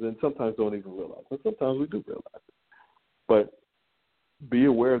situations and sometimes don't even realize it. Sometimes we do realize it. But be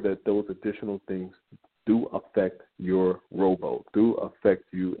aware that those additional things do affect your rowboat, do affect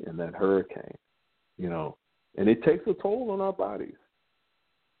you in that hurricane, And it takes a toll on our bodies,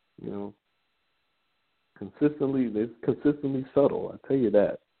 It's consistently subtle, I tell you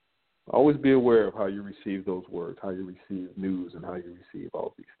that. Always be aware of how you receive those words, how you receive news, and how you receive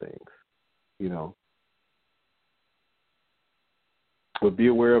all these things, But be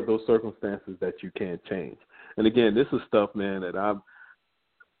aware of those circumstances that you can't change. And again, this is stuff, man, that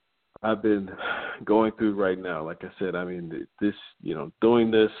I've been going through right now. Like I said, I mean, this,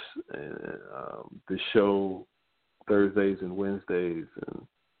 doing this show Thursdays and Wednesdays, and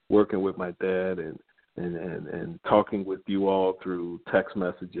working with my dad, and talking with you all through text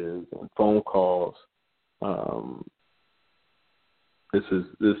messages and phone calls. This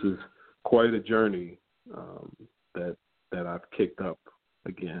is quite a journey that I've kicked up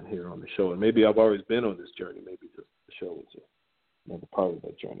again here on the show. And maybe I've always been on this journey. Maybe just the show is just another part of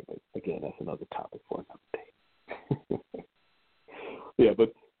that journey. But again, that's another topic for another day. Yeah,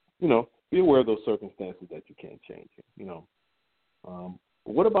 but be aware of those circumstances that you can't change.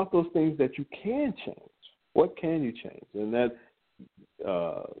 But what about those things that you can change? What can you change? And that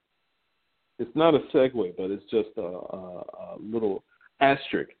it's not a segue, but it's just a little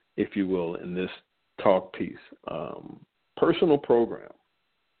asterisk, if you will, in this talk piece. Personal program.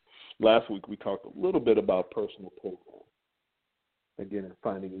 Last week we talked a little bit about personal program. Again, and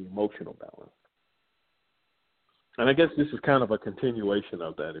finding an emotional balance. And I guess this is kind of a continuation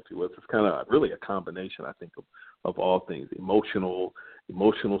of that, if you will. It's kind of really a combination, I think, of all things: emotional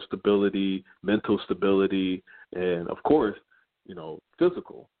stability, mental stability, and of course,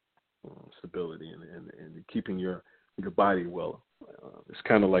 physical stability and keeping your body well. It's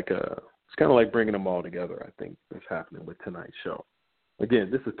kind of like bringing them all together. I think that's happening with tonight's show.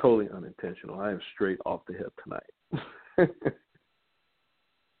 Again, this is totally unintentional. I am straight off the hip tonight.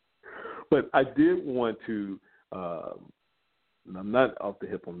 But I did want to and I'm not off the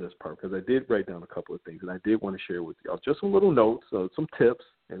hip on this part because I did write down a couple of things, and I did want to share with y'all just some little notes, some tips.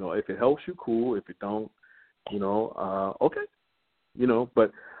 If it helps you, cool. If it don't, okay.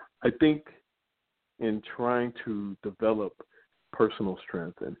 But I think in trying to develop personal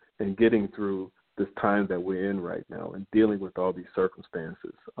strength and getting through this time that we're in right now and dealing with all these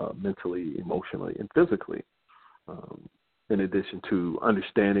circumstances, mentally, emotionally, and physically, in addition to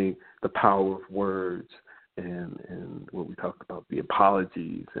understanding the power of words and what we talked about, the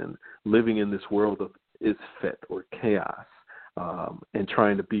apologies and living in this world of isfet or chaos, and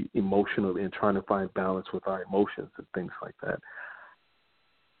trying to be emotional and trying to find balance with our emotions and things like that.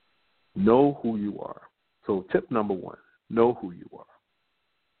 Know who you are. So tip number 1, know who you are.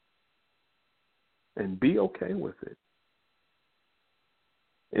 And be okay with it.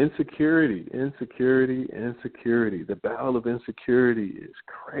 Insecurity. The battle of insecurity is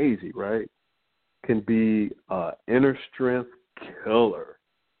crazy, right? Can be an inner strength killer.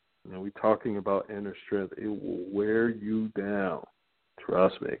 We're talking about inner strength. It will wear you down.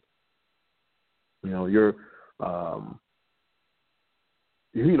 Trust me. You're,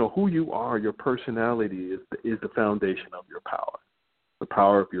 who you are, your personality is the foundation of your power. The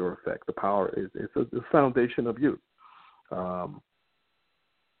power of your effect. The power is the foundation of you.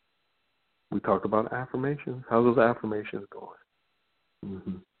 We talked about affirmations. How's those affirmations going?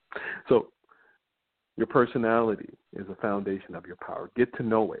 Mm-hmm. So your personality is the foundation of your power. Get to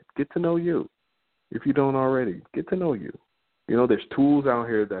know it. Get to know you. If you don't already, get to know you. There's tools out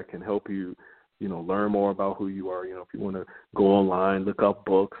here that can help you, learn more about who you are. If you want to go online, look up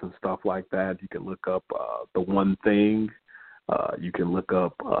books and stuff like that, you can look up The One Thing. You can look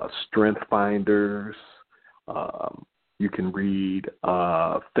up Strength Finders. You can read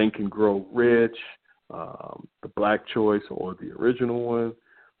Think and Grow Rich, The Black Choice or the original one.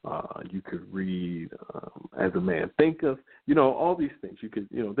 You could read As a Man Thinketh. All these things. You could,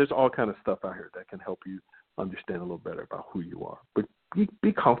 there's all kind of stuff out here that can help you understand a little better about who you are. But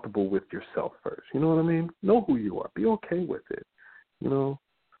be comfortable with yourself first. You know what I mean? Know who you are. Be okay with it.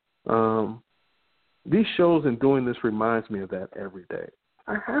 These shows and doing this reminds me of that every day.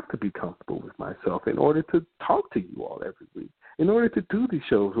 I have to be comfortable with myself in order to talk to you all every week, in order to do these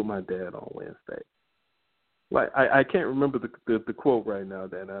shows with my dad on Wednesday. Like I can't remember the quote right now,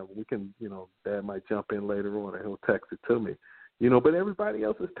 that we can, Dad might jump in later on and he'll text it to me, but everybody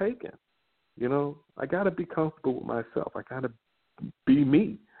else is taken. I got to be comfortable with myself. I got to be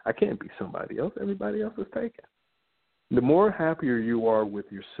me. I can't be somebody else. Everybody else is taken. The more happier you are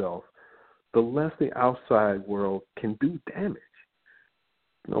with yourself, the less the outside world can do damage.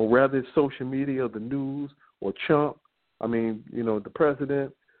 Rather it's social media, the news, or Trump, the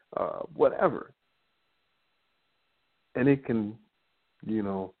president, whatever. And it can,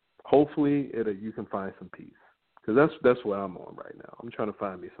 hopefully you can find some peace. Because that's what I'm on right now. I'm trying to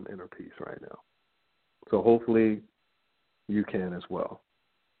find me some inner peace right now. So hopefully you can as well.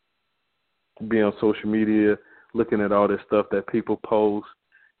 Be on social media, looking at all this stuff that people post,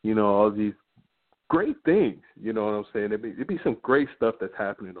 all these great things, you know what I'm saying? It'd be some great stuff that's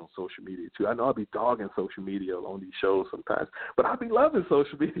happening on social media, too. I know I'll be dogging social media on these shows sometimes, but I'll be loving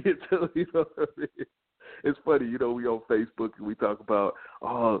social media, too, you know what I mean? It's funny, we on Facebook and we talk about,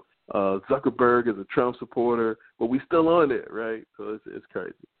 Zuckerberg is a Trump supporter, but we still on it, right? So it's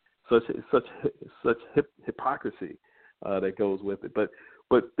crazy. Such hypocrisy that goes with it. But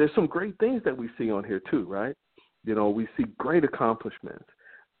there's some great things that we see on here, too, right? We see great accomplishments,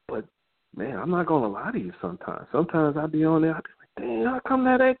 but man, I'm not gonna lie to you. Sometimes I be on there. I be like, dang, how come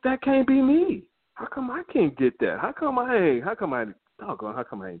that can't be me? How come I can't get that? How come I ain't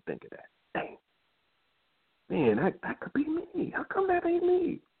think of that? Dang, man, that could be me. How come that ain't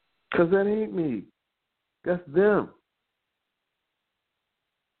me? 'Cause that ain't me. That's them.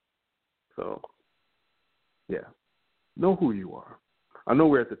 So, yeah, know who you are. I know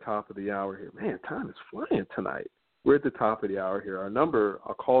we're at the top of the hour here. Man, time is flying tonight. We're at the top of the hour here. Our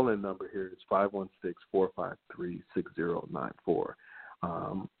call-in number here is 516-453-6094.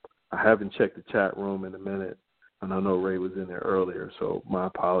 I haven't checked the chat room in a minute, and I know Ray was in there earlier, so my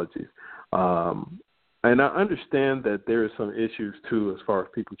apologies. And I understand that there are some issues, too, as far as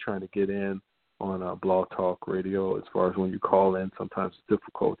people trying to get in on Blog Talk Radio. As far as when you call in, sometimes it's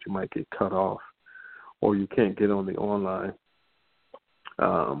difficult. You might get cut off, or you can't get on the online.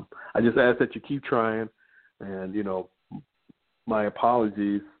 I just ask that you keep trying. And, my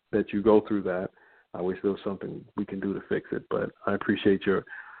apologies that you go through that. I wish there was something we can do to fix it, but I appreciate your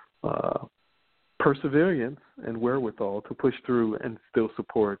perseverance and wherewithal to push through and still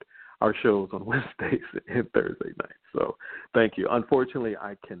support our shows on Wednesdays and Thursday nights. So thank you. Unfortunately,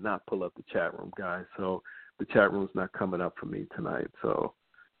 I cannot pull up the chat room, guys, the chat room's not coming up for me tonight. So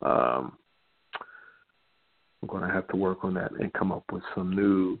I'm going to have to work on that and come up with some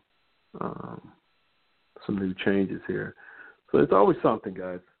new changes here. So it's always something,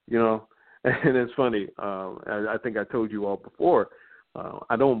 guys, you know. And it's funny. I think I told you all before.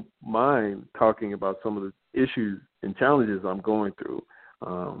 I don't mind talking about some of the issues and challenges I'm going through,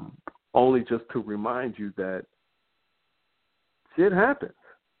 only just to remind you that shit happens,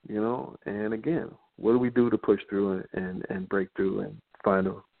 you know. And again, what do we do to push through and break through and find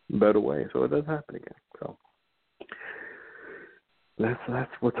a better way so it doesn't happen again? So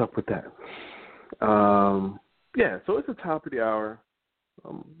that's what's up with that. Yeah, so it's the top of the hour.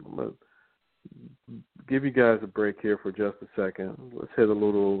 I'm going to give you guys a break here for just a second. Let's hit a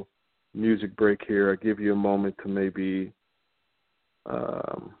little music break here. I'll give you a moment to maybe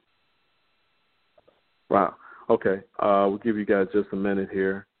wow. Okay. We'll give you guys just a minute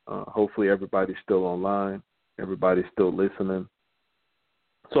here. Hopefully everybody's still online. Everybody's still listening.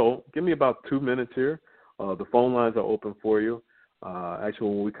 So give me about 2 minutes here. The phone lines are open for you. Actually,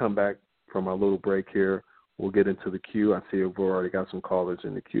 when we come back from our little break here, we'll get into the queue. I see we've already got some callers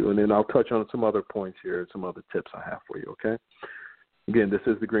in the queue. And then I'll touch on some other points here, some other tips I have for you, okay? Again, this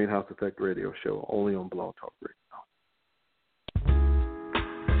is the Greenhouse Effect Radio Show, only on Blog Talk Radio.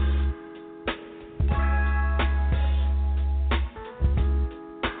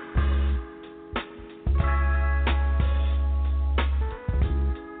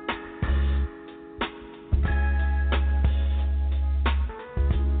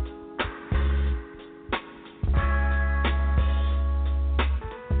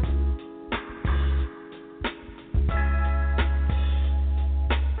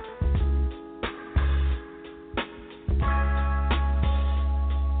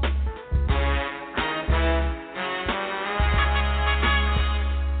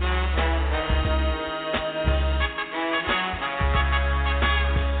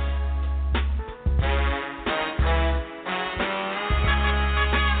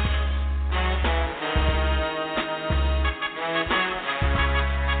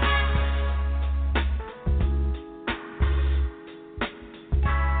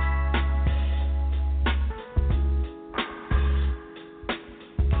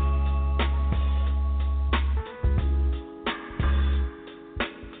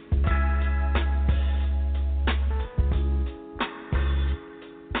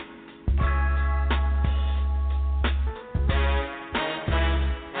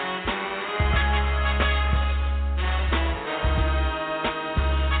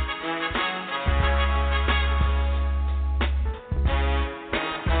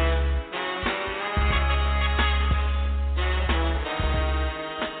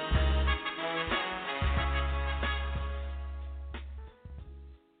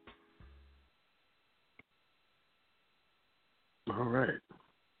 All right.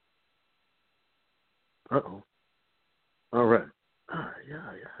 Uh-oh. All right.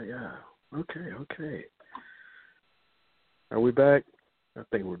 Yeah. Okay. Are we back? I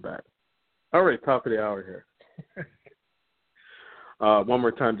think we're back. All right, top of the hour here. One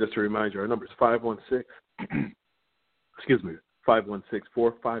more time, just to remind you, our number is 516, excuse me,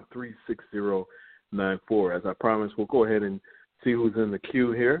 516-453-6094. As I promised, we'll go ahead and see who's in the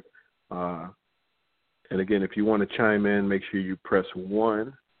queue here. And again, if you want to chime in, make sure you press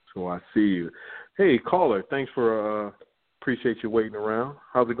 1 so I see you. Hey, caller, thanks for, appreciate you waiting around.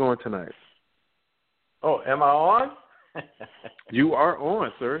 How's it going tonight? Oh, am I on? You are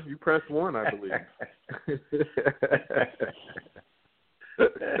on, sir. You pressed 1, I believe.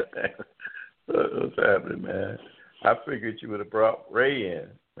 What's happening, man? I figured you would have brought Ray in,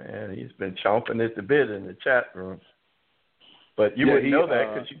 man. He's been chomping at the bit in the chat room. But you wouldn't know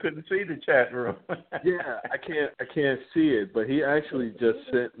that because you couldn't see the chat room. Yeah, I can't see it, but he actually just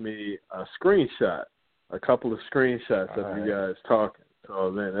sent me a screenshot, a couple of screenshots of you guys talking.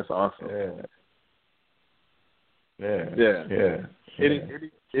 So, man, that's awesome. Yeah.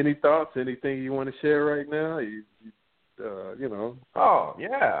 Any thoughts? Anything you want to share right now? You know. Oh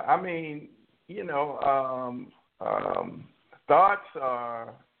yeah. I mean, thoughts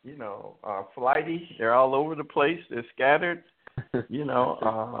are flighty. They're all over the place. They're scattered.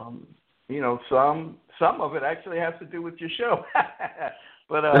 Some of it actually has to do with your show.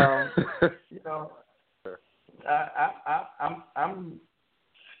 But I'm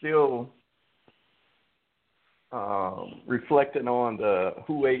still reflecting on the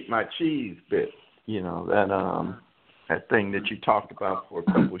who ate my cheese bit, that thing that you talked about for a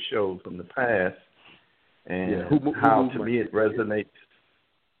couple of shows in the past, and how to me it resonates.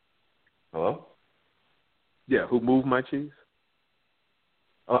 Hello? Yeah, who moved my cheese?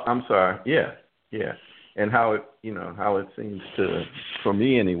 Oh, I'm sorry. Yeah. and how it seems to, for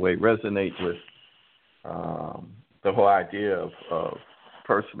me anyway, resonate with the whole idea of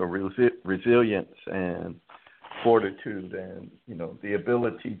personal resilience and fortitude, and the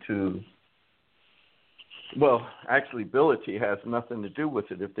ability to. Well, actually, ability has nothing to do with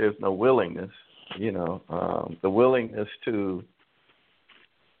it if there's no willingness. The willingness to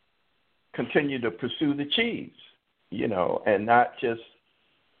continue to pursue the cheese, and not just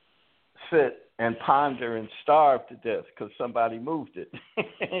sit and ponder and starve to death because somebody moved it,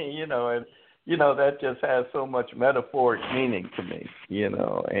 that just has so much metaphoric meaning to me,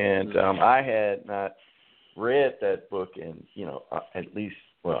 and I had not read that book in, at least,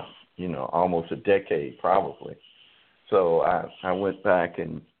 almost a decade probably. So I went back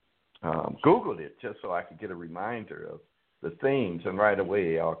and Googled it just so I could get a reminder of the themes, and right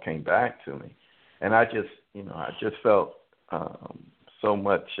away it all came back to me. And I just felt so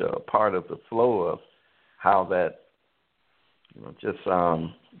much part of the flow of how that, just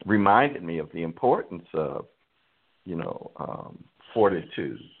reminded me of the importance of,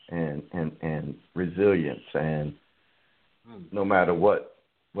 fortitude and resilience, and no matter what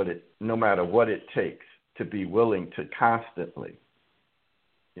it takes, to be willing to constantly,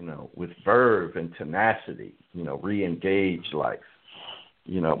 with verve and tenacity, re-engage life,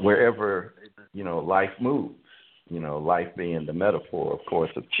 wherever, life moves, life being the metaphor, of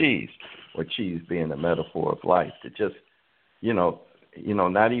course, of cheese, or cheese being the metaphor of life, to just,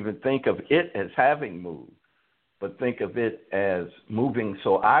 not even think of it as having moved, but think of it as moving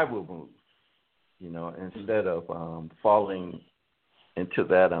so I will move, instead of falling into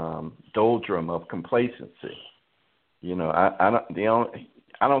that doldrum of complacency.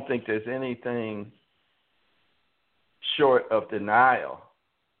 I don't think there's anything short of denial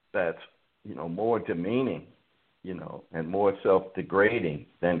that's, more demeaning, and more self-degrading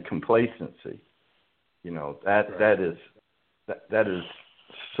than complacency. That is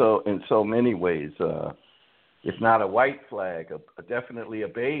so, in so many ways, if not a white flag, definitely a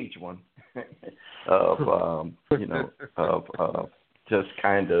beige one, of just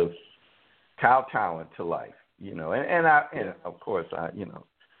kind of kowtowing to life, and of course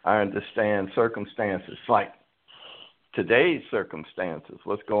I understand circumstances like today's circumstances.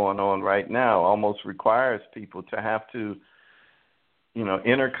 What's going on right now almost requires people to have to,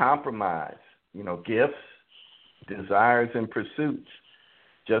 inner compromise, gifts, desires, and pursuits,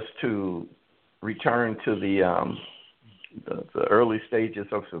 just to return to the early stages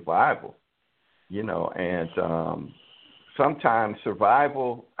of survival, and sometimes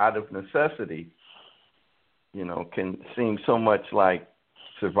survival out of necessity, can seem so much like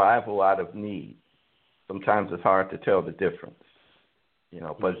survival out of need. Sometimes it's hard to tell the difference,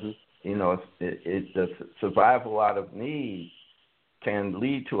 but the survival out of need can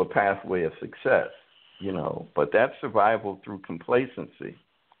lead to a pathway of success, but that survival through complacency,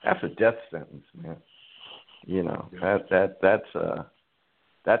 that's a death sentence, man.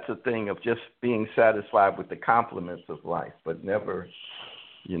 That's a thing of just being satisfied with the compliments of life, but never,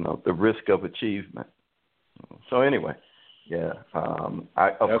 the risk of achievement. So anyway,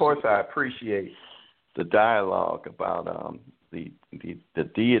 of course I appreciate the dialogue about the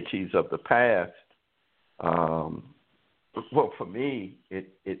deities of the past. Well, for me,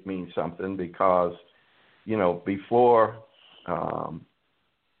 it means something because, before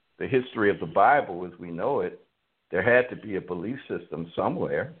the history of the Bible as we know it, there had to be a belief system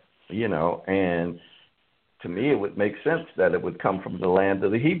somewhere, and to me it would make sense that it would come from the land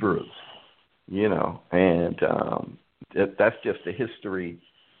of the Hebrews, and that's just the history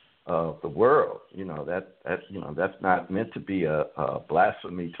of the world. That's not meant to be a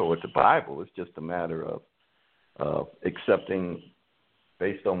blasphemy toward the Bible. It's just a matter of accepting,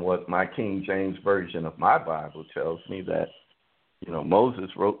 based on what my King James version of my Bible tells me, that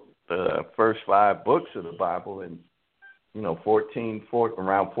Moses wrote the first 5 books of the Bible in around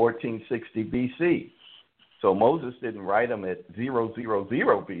 1460 BC. So Moses didn't write them at 000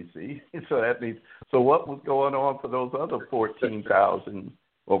 BC. So that means, so what was going on for those other 14,000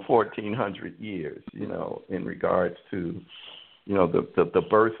 or 1,400 years, in regards to, the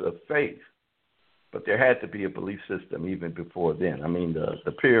birth of faith? But there had to be a belief system even before then. I mean,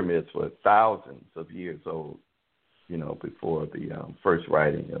 the pyramids were thousands of years old, before the first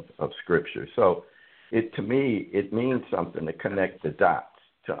writing of Scripture. So to me, it means something to connect the dots,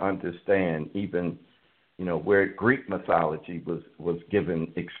 to understand even, where Greek mythology was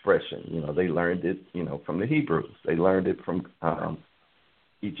given expression. They learned it, from the Hebrews. They learned it from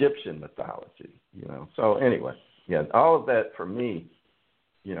Egyptian mythology, So anyway, all of that for me,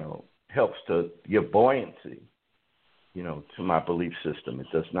 helps to give buoyancy, to my belief system.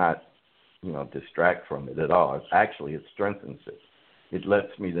 It does not distract from it at all. Actually, it strengthens it. It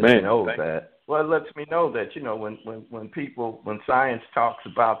lets me know that. Well, it lets me know that when science talks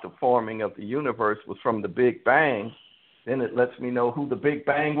about the forming of the universe was from the Big Bang, then it lets me know who the Big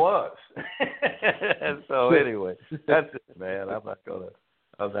Bang was. So anyway, that's it, man. I'm not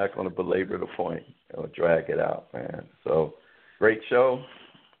gonna belabor the point or drag it out, man. So great show,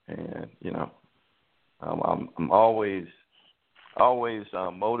 and I'm always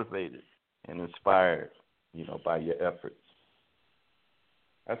motivated and inspired, by your efforts.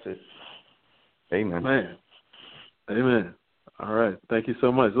 That's it. Amen. Man. Amen. All right. Thank you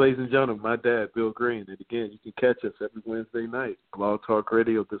so much. Ladies and gentlemen, my dad, Bill Green. And again, you can catch us every Wednesday night, Blog Talk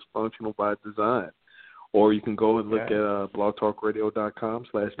Radio, Dysfunctional by Design. Or you can go and look at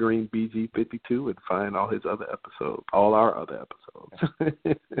blogtalkradio.com/greenbg52 and find all his other episodes, all our other episodes.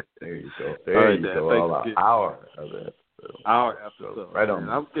 There you go. There you go. All our other episodes. Our episodes. Right on.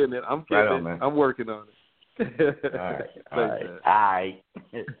 Man. I'm getting it. I'm working on it. All right, man.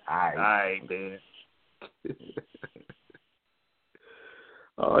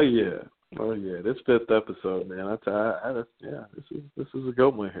 Oh yeah. This 5th episode, man. This is a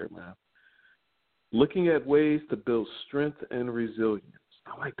good one here, man. Looking at ways to build strength and resilience.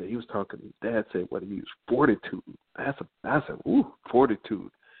 I like that. He was talking. Dad said what he used, fortitude. That's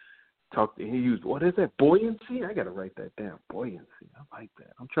fortitude. He used, what is that? Buoyancy. I got to write that down. Buoyancy. I like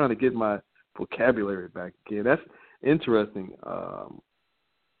that. I'm trying to get my vocabulary back again. That's interesting.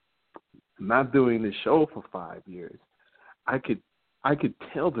 Not doing this show for 5 years, I could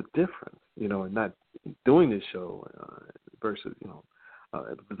tell the difference, and not doing this show versus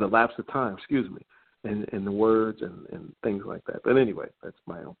the lapse of time. Excuse me, and the words and things like that. But anyway, that's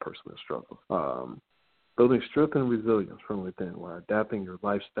my own personal struggle. Building strength and resilience from within while adapting your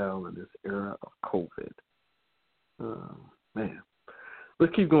lifestyle in this era of COVID. Man.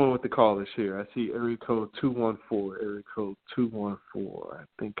 Let's keep going with the callers here. I see area code 214. Area code 214. I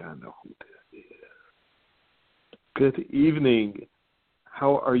think I know who this is. Good evening.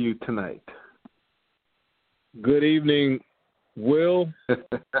 How are you tonight? Good evening, Will.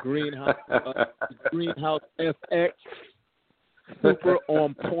 Greenhouse FX. Super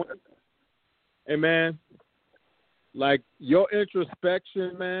on point. Hey, man, like your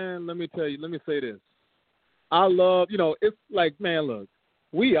introspection, man, let me say this. I love, it's like, man, look.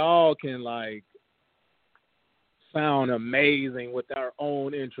 We all can, sound amazing with our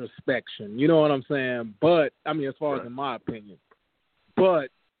own introspection. You know what I'm saying? But, as far as in my opinion.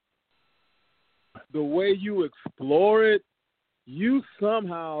 But the way you explore it, you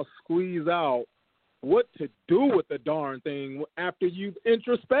somehow squeeze out what to do with the darn thing after you've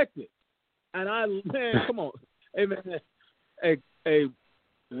introspected. And come on. Hey, man. Hey,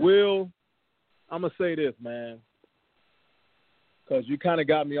 Will, I'm going to say this, man. Because you kind of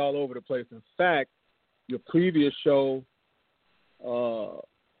got me all over the place. In fact, your previous show was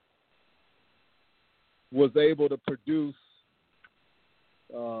able to produce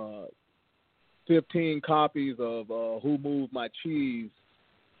 15 copies of Who Moved My Cheese.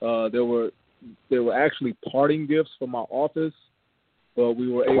 There were actually parting gifts from my office, but we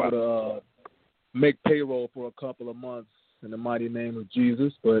were able to make payroll for a couple of months in the mighty name of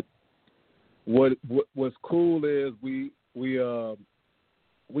Jesus. But what's cool is we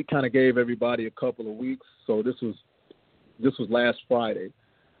kind of gave everybody a couple of weeks. So this was last Friday,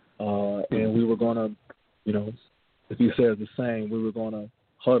 and we were gonna, if he says the same, we were gonna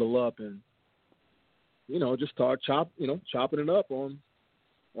huddle up and, just start chopping it up on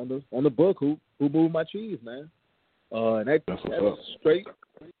the book. Who Moved My Cheese, man? And that's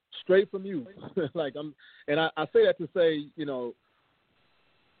straight from you. I say that to say,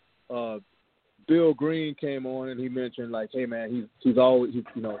 Bill Green came on and he mentioned hey man, he's always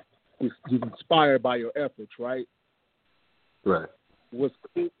he's inspired by your efforts, right? Right. What's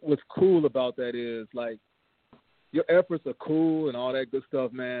cool about that is your efforts are cool and all that good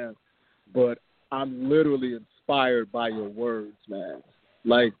stuff, man. But I'm literally inspired by your words, man.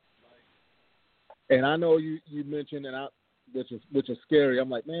 And I know you mentioned which is scary.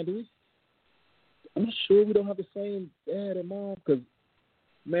 I'm like, man, I'm not sure we don't have the same dad and mom because.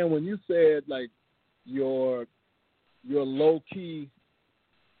 Man, when you said your low key,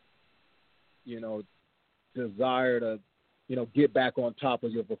 desire to, get back on top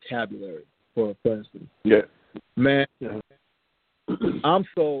of your vocabulary, for instance. Yeah. Man, I'm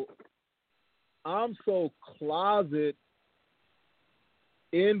so closet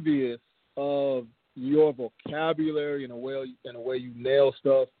envious of your vocabulary and the way you nail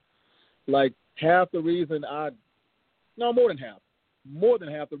stuff. Half the reason more than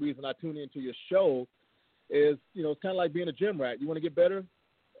half the reason I tune into your show is, it's kind of like being a gym rat. You want to get better?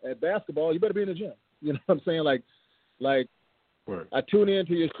 at basketball, you better be in the gym. You know what I'm saying? Like Right. I tune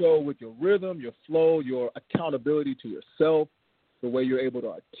into your show with your rhythm, your flow, your accountability to yourself, the way you're able to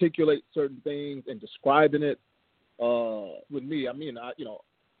articulate certain things and describing it. With me, I mean, I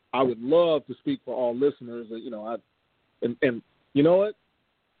would love to speak for all listeners. And you know what?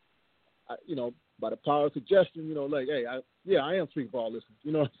 By the power of suggestion, hey, I am speaking for all listeners.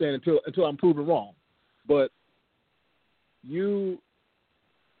 You know what I'm saying? Until I'm proven wrong. But you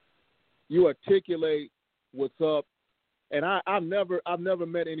articulate what's up, and I've never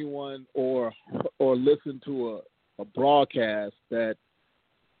met anyone or listened to a broadcast that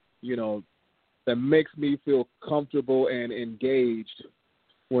that makes me feel comfortable and engaged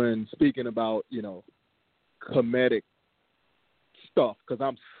when speaking about comedic stuff, because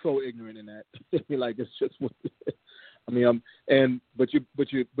I'm so ignorant in that. Like, it's just I mean, but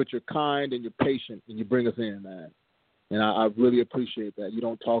you're kind and you're patient and you bring us in, man. And I really appreciate that. You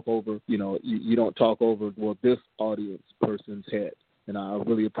don't talk over, you don't talk over this audience person's head, and I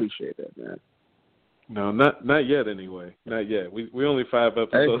really appreciate that, man. No, not yet. Anyway, not yet. We only 5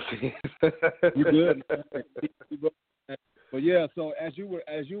 episodes. Hey, you good? But yeah, so as you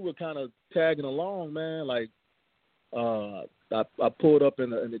were kind of tagging along, man, like I pulled up in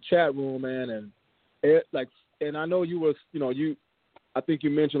the chat room, man, and I know you were, I think you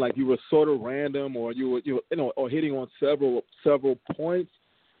mentioned like you were sort of random, or you were or hitting on several points,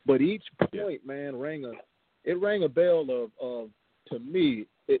 but each point, man, rang a bell of to me,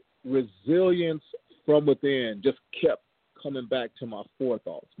 resilience from within just kept coming back to my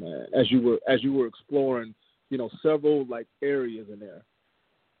forethoughts, man, as you were exploring, several like areas in there.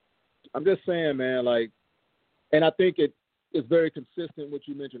 I'm just saying, man, like, and I think it is very consistent what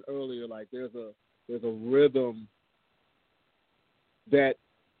you mentioned earlier. Like, there's a rhythm that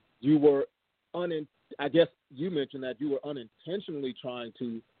you were I guess you mentioned that you were unintentionally trying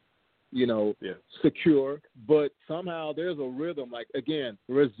to, secure, but somehow there's a rhythm. Like, again,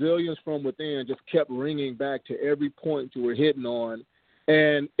 resilience from within just kept ringing back to every point you were hitting on.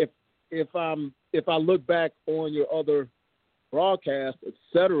 And if I look back on your other broadcasts,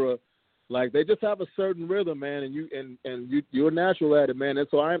 etc., like, they just have a certain rhythm, man, and you're natural at it, man. And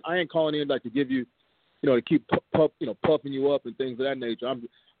so I ain't calling in like to give you, to keep puffing you up and things of that nature.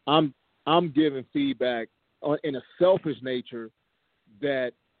 I'm giving feedback in a selfish nature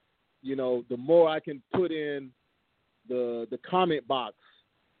that, the more I can put in the comment box,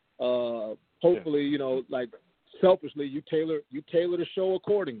 hopefully, like, selfishly, you tailor the show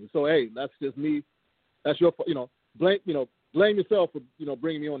accordingly. So, hey, that's just me. That's your, blame yourself for,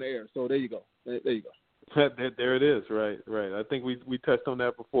 bringing me on the air. So there you go. There you go. There it is. Right. I think we touched on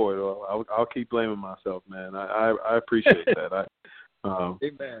that before. I'll keep blaming myself, man. I appreciate that.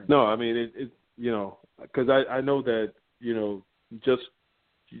 Amen. No, I mean, it because I know that, just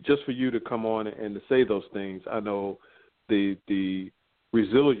for you to come on and to say those things, I know the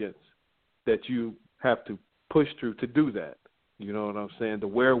resilience that you have to push through to do that. You know what I'm saying? The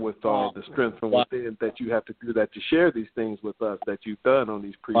wherewithal, the strength from within that you have to do that, to share these things with us that you've done on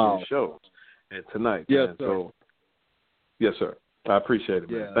these previous shows and tonight. Yes, man. sir. So, yes, sir. I appreciate it,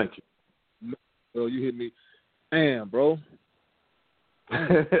 man. Yeah. Thank you. Bro, you hit me. Damn, bro.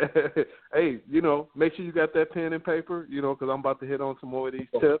 Hey, make sure you got that pen and paper, because I'm about to hit on some more of these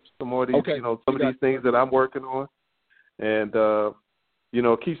tips, some more of these, some of these things that I'm working on. And,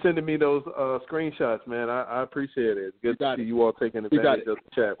 keep sending me those screenshots, man. I appreciate it. It's good to see you all taking advantage of the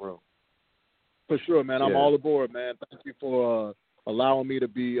chat room. For sure, man. I'm all aboard, man. Thank you for allowing me to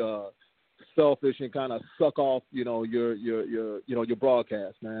be selfish and kind of suck off, your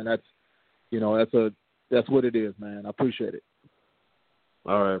broadcast, man. That's what it is, man. I appreciate it.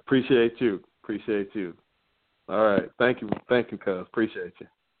 All right. Appreciate you. All right. Thank you, cuz. Appreciate you.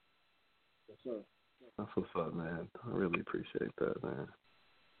 Yes, sir. That's what's up, man. I really appreciate that, man.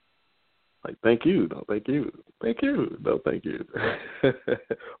 Like, thank you. No, thank you. No, thank you.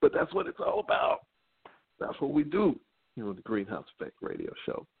 But that's what it's all about. That's what we do. The Greenhouse Effect Radio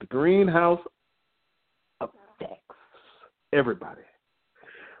Show. The Greenhouse affects everybody.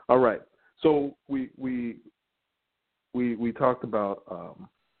 All right. So we talked about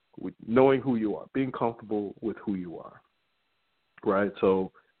knowing who you are, being comfortable with who you are, right?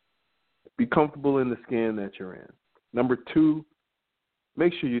 So be comfortable in the skin that you're in. Number 2,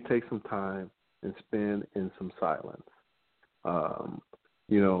 make sure you take some time and spend in some silence.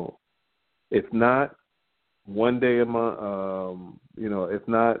 If not one day a month, if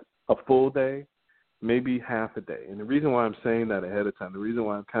not a full day, maybe half a day. And the reason why I'm saying that ahead of time, the reason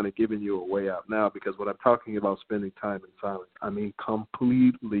why I'm kind of giving you a way out now, because when I'm talking about spending time in silence, I mean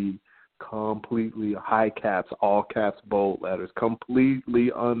completely completely, high caps, all caps, bold letters,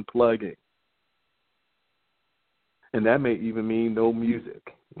 completely unplugging. And that may even mean no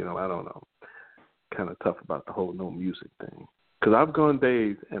music. I don't know. Kind of tough about the whole no music thing. Because I've gone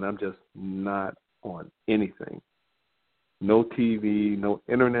days and I'm just not on anything. No TV, no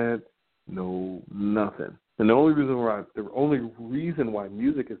internet, no nothing. And the only reason why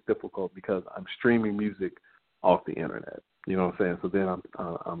music is difficult because I'm streaming music off the internet. You know what I'm saying? So then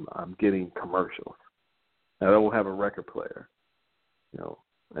I'm getting commercials. I don't have a record player.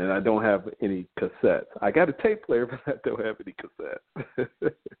 And I don't have any cassettes. I got a tape player, but I don't have any cassettes.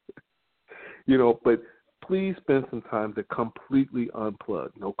 But please spend some time to completely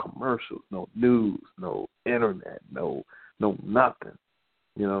unplug. No commercials, no news, no internet, no nothing.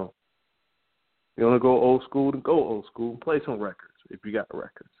 You want to go old school, then go old school and play some records if you got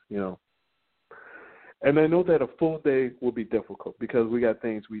records, And I know that a full day will be difficult because we got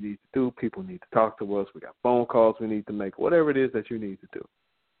things we need to do. People need to talk to us. We got phone calls we need to make, whatever it is that you need to do.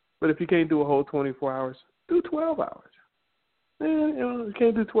 But if you can't do a whole 24 hours, do 12 hours. You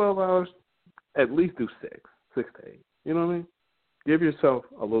can't do 12 hours, at least do 6 to 8. You know what I mean? Give yourself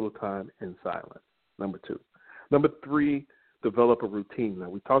a little time in silence, number 2. Number 3, develop a routine. Now,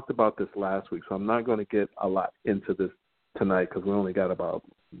 we talked about this last week, so I'm not going to get a lot into this tonight because we got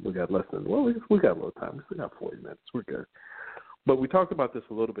less than, we got a little time. We still got 40 minutes. We're good. But we talked about this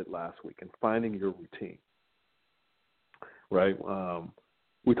a little bit last week and finding your routine, right?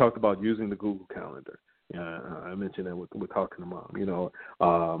 We talked about using the Google Calendar. I mentioned that we're talking to Mom.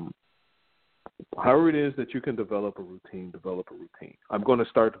 However it is that you can develop a routine. I'm going to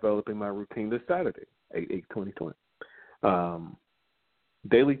start developing my routine this Saturday, 8/20/20.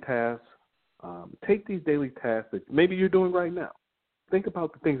 Daily tasks. Take these daily tasks that maybe you're doing right now. Think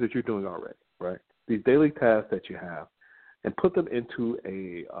about the things that you're doing already, right? These daily tasks that you have, and put them into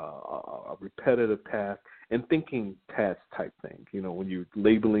a repetitive task and thinking task type thing. When you're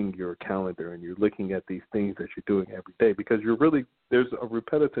labeling your calendar and you're looking at these things that you're doing every day, because there's a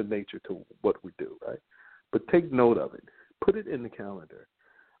repetitive nature to what we do, right? But take note of it, put it in the calendar,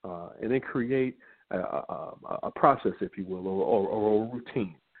 and then create a process, if you will, or a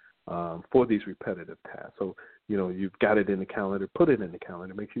routine for these repetitive tasks. So, you've got it in the calendar, put it in the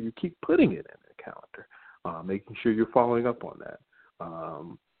calendar, make sure you keep putting it in the calendar. Making sure you're following up on that.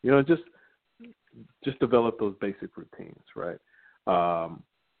 Just develop those basic routines, right?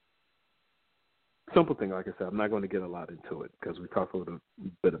 Simple thing, like I said, I'm not going to get a lot into it because we talked a little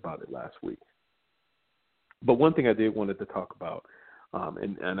bit about it last week. But one thing I did wanted to talk about,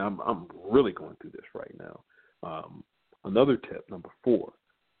 and I'm really going through this right now. Another tip, number 4,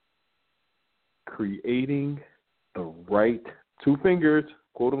 creating the right 2 fingers,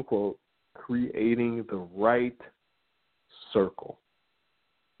 quote unquote, creating the right circle.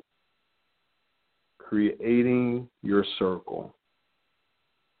 Creating your circle.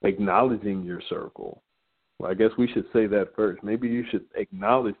 Acknowledging your circle. Well, I guess we should say that first. Maybe you should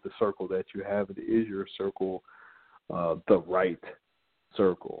acknowledge the circle that you have. It is your circle, the right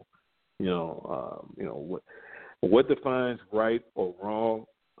circle. What defines right or wrong?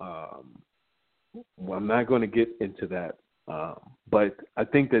 Well, I'm not going to get into that. But I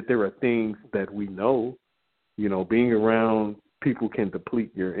think that there are things that we know, being around people can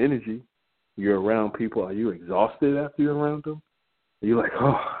deplete your energy. You're around people. Are you exhausted after you're around them? You're like,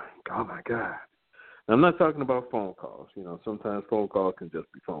 oh my God. And I'm not talking about phone calls. Sometimes phone calls can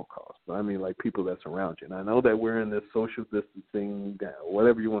just be phone calls. But I mean like people that's around you. And I know that we're in this social distancing,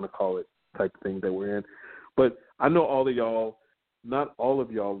 whatever you want to call it, type of thing that we're in. But I know all of y'all, not all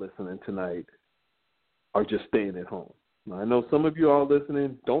of y'all listening tonight are just staying at home. I know some of you all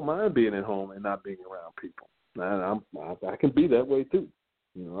listening don't mind being at home and not being around people. I can be that way too.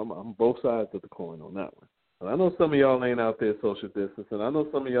 I'm both sides of the coin on that one. But I know some of y'all ain't out there social distancing. I know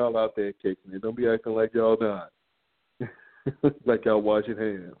some of y'all out there kicking it. Don't be acting like y'all not. Like y'all washing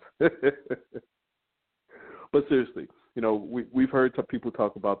hands. But seriously, we've heard some people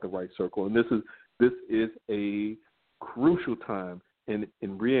talk about the right circle, and this is a crucial time in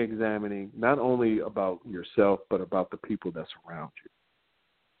re-examining not only about yourself, but about the people that's around you.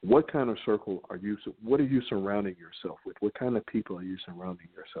 What kind of circle what are you surrounding yourself with? What kind of people are you surrounding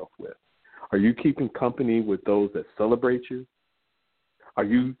yourself with? Are you keeping company with those that celebrate you? Are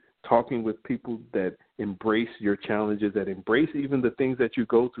you talking with people that embrace your challenges, that embrace even the things that you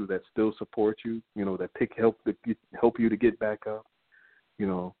go through, that still support you, that help you to get back up?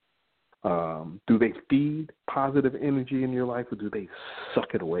 Do they feed positive energy in your life, or do they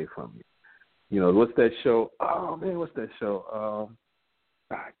suck it away from you? What's that show? Oh, man, what's that show?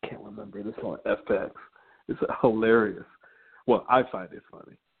 I can't remember. It's on FX. It's hilarious. Well, I find it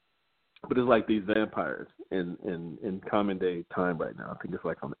funny. But it's like these vampires in common day time right now. I think it's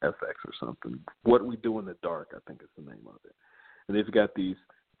like on FX or something. What We Do in the Dark, I think is the name of it. And they've got these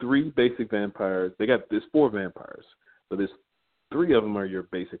 3 basic vampires. There's 4 vampires, but there's 3 of them are your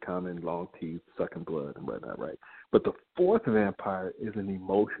basic common long teeth, sucking blood and whatnot, right? But the 4th vampire is an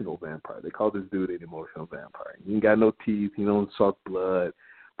emotional vampire. They call this dude an emotional vampire. He ain't got no teeth. He don't suck blood,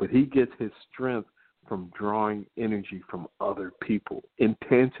 but he gets his strength from drawing energy from other people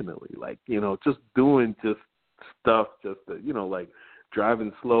intentionally, like, just doing stuff just to, like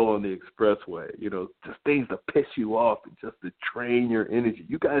driving slow on the expressway, just things to piss you off and just to drain your energy.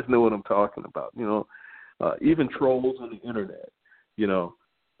 You guys know what I'm talking about, even trolls on the internet,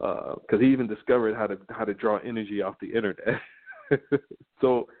 because he even discovered how to draw energy off the internet.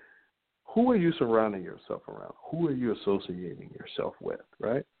 So who are you surrounding yourself around? Who are you associating yourself with,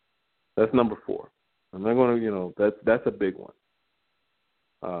 right? That's number 4. I'm not going to, that's a big one.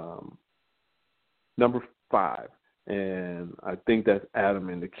 Number 5, and I think that's Adam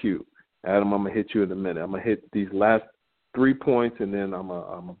in the queue. Adam, I'm going to hit you in a minute. I'm going to hit these last 3 points, and then I'm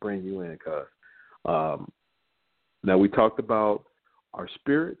going to bring you in, cuz. Now, we talked about our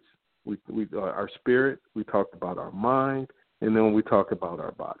spirits, our spirit, we talked about our mind, and then we talked about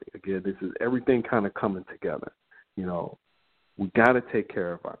our body. Again, this is everything kind of coming together. We got to take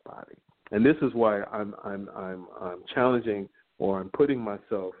care of our body. And this is why I'm challenging, or I'm putting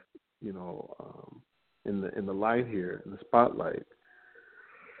myself, in the light here, in the spotlight.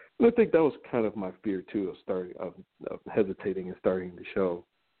 And I think that was kind of my fear too, of hesitating and starting the show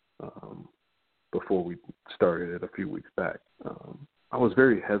before we started it a few weeks back. I was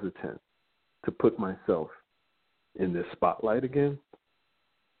very hesitant to put myself in this spotlight again.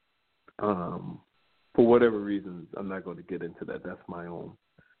 For whatever reasons, I'm not going to get into that. That's my own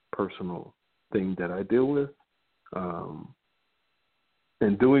personal thing that I deal with.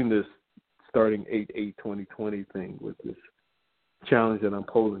 And doing this starting 8/8/2020 thing with this challenge that I'm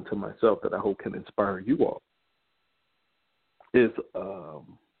posing to myself that I hope can inspire you all is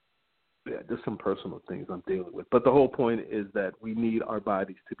just some personal things I'm dealing with. But the whole point is that we need our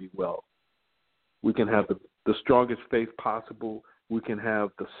bodies to be well. We can have the strongest faith possible. We can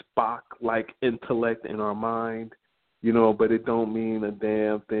have the Spock-like intellect in our mind, but it don't mean a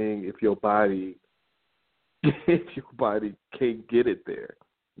damn thing if your body can't get it there.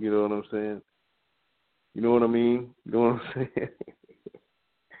 You know what I'm saying? You know what I mean? You know what I'm saying?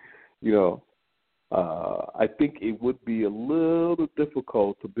 I think it would be a little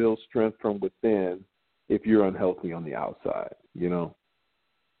difficult to build strength from within if you're unhealthy on the outside,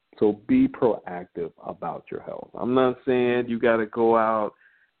 So be proactive about your health. I'm not saying you got to go out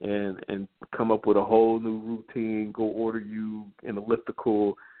and come up with a whole new routine, go order you an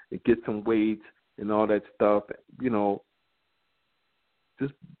elliptical and get some weights and all that stuff,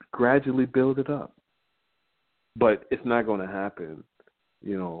 just gradually build it up. But it's not going to happen,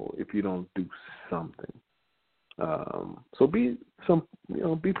 if you don't do something. So be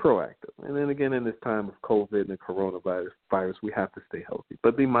proactive. And then again, in this time of COVID and the coronavirus, we have to stay healthy.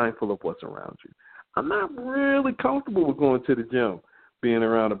 But be mindful of what's around you. I'm not really comfortable with going to the gym, being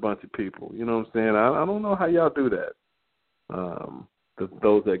around a bunch of people. You know what I'm saying? I don't know how y'all do that.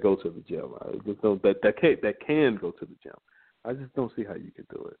 Those that go to the gym, that can go to the gym. I just don't see how you can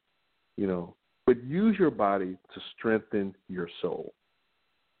do it. But use your body to strengthen your soul.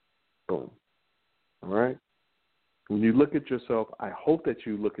 Boom. All right? When you look at yourself, I hope that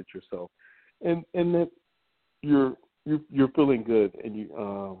you look at yourself and that you're feeling good and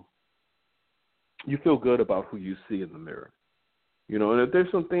you feel good about who you see in the mirror. And if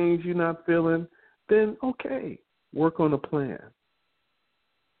there's some things you're not feeling, then okay, work on a plan.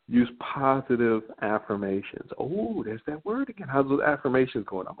 Use positive affirmations. Oh, there's that word again. How's those affirmations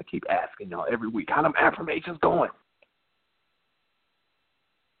going? I'm going to keep asking y'all every week. How them affirmations going?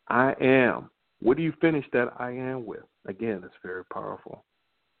 I am. What do you finish that I am with? Again, it's very powerful.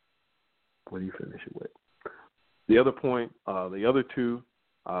 What do you finish it with? The other point, the other two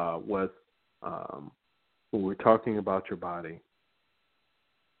was when we're talking about your body.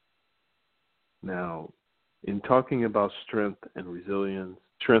 Now, in talking about strength and resilience,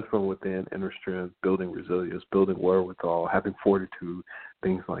 strength from within, inner strength, building resilience, building wherewithal, having fortitude,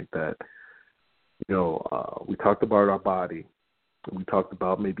 things like that. We talked about our body. We talked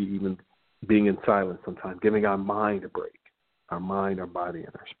about maybe even being in silence sometimes, giving our mind a break, our mind, our body,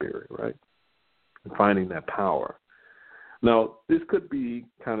 and our spirit, right? And finding that power. Now, this could be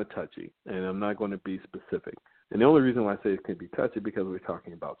kind of touchy, and I'm not going to be specific. And the only reason why I say it can be touchy is because we're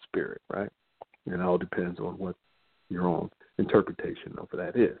talking about spirit, right? And it all depends on what your own interpretation of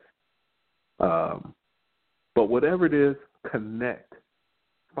that is. But whatever it is, connect.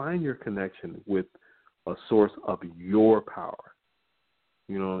 find your connection with a source of your power.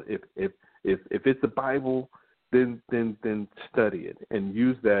 You know, if it's the Bible, then study it and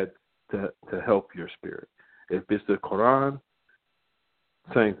use that to help your spirit. If it's the Quran,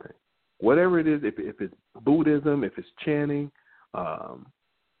 same thing. Whatever it is, if it's Buddhism, if it's chanting,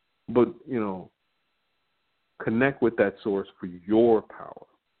 but, you know, connect with that source for your power.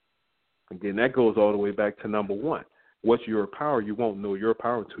 Again, that goes all the way back to number one. What's your power? You won't know your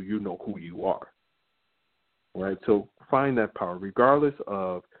power until you know who you are. Right? So find that power, regardless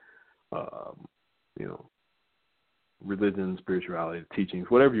of, you know, religion, spirituality, teachings,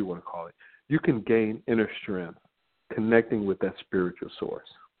 whatever you want to call it. You can gain inner strength connecting with that spiritual source.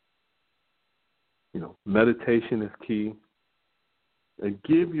 You know, meditation is key. And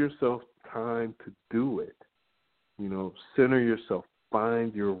give yourself time to do it. You know, center yourself,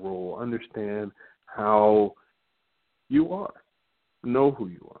 find your role, understand how you are, know who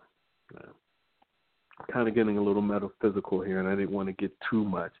you are. Kind of getting a little metaphysical here, and I didn't want to get too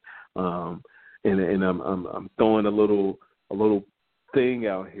much. And I'm throwing a little thing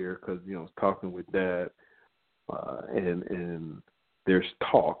out here because, you know, I was talking with Dad, and there's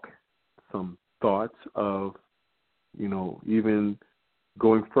some thoughts of, you know, even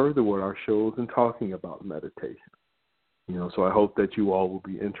going further with our shows and talking about meditation. You know, so I hope that you all will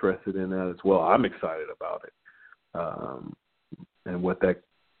be interested in that as well. I'm excited about it, and what that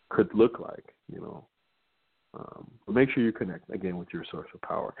could look like, you know. But make sure you connect, again, with your source of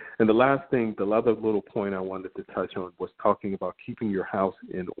power. And the last thing, the other little point I wanted to touch on was talking about keeping your house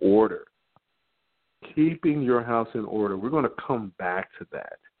in order. Keeping your house in order. We're going to come back to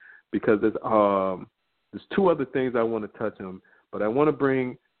that because there's two other things I want to touch on, but I want to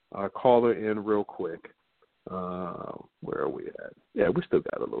bring our caller in real quick. Where are we at? Yeah, we still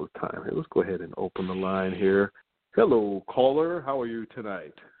got a little time here. Let's go ahead and open the line here. Hello, caller. How are you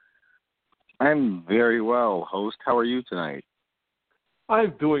tonight? I'm very well, host. How are you tonight?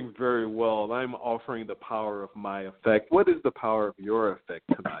 I'm doing very well. I'm offering the power of my effect. What is the power of your effect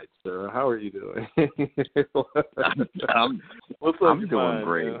tonight, sir? How are you doing? What's up? I'm doing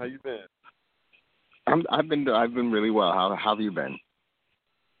great. Man? How you been? I've been really well. How have you been?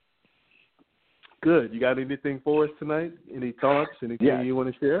 Good. You got anything for us tonight? Any thoughts? Anything you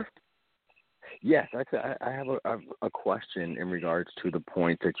want to share? Yes, actually, I have a question in regards to the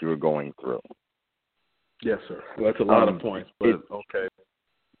point that you were going through. Yes, sir. Well, that's a lot of points, but okay.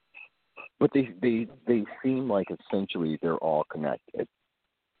 But they seem like essentially they're all connected,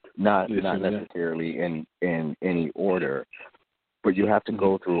 not necessarily in any order, but you have to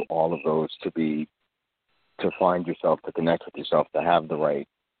go through all of those to find yourself, to connect with yourself, to have the right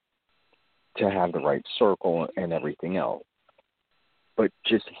circle and everything else. But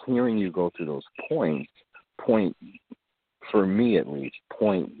just hearing you go through those points, for me at least,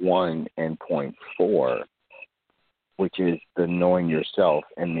 point 1 and point 4, which is the knowing yourself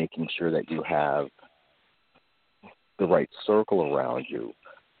and making sure that you have the right circle around you,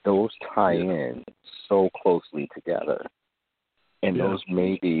 those tie in so closely together. And those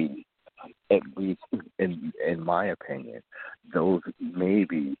may be, at least in my opinion, those may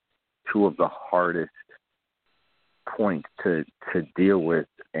be two of the hardest points to deal with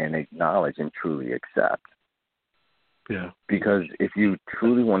and acknowledge and truly accept. Yeah. Because if you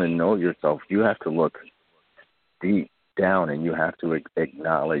truly want to know yourself, you have to look deep down and you have to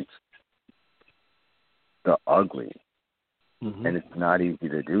acknowledge the ugly. Mm-hmm. And it's not easy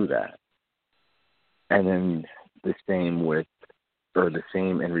to do that. And then the same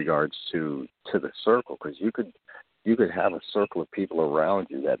in regards to the circle, because you could have a circle of people around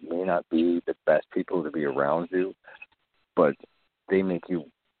you that may not be the best people to be around you, but they make you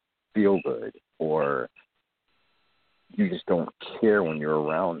feel good, or you just don't care when you're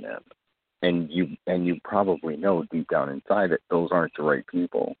around them. And you probably know deep down inside that those aren't the right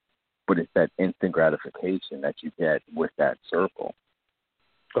people, but it's that instant gratification that you get with that circle.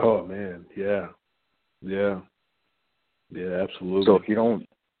 Oh man, yeah, absolutely. So if you don't,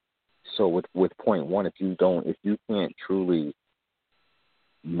 with point 1, if you can't truly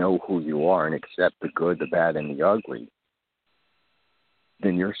know who you are and accept the good, the bad, and the ugly,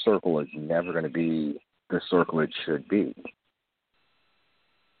 then your circle is never going to be the circle it should be.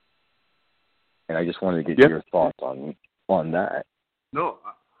 And I just wanted to get your thoughts on that. No,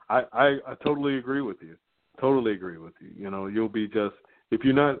 I totally agree with you. Totally agree with you. You know, you'll be just, if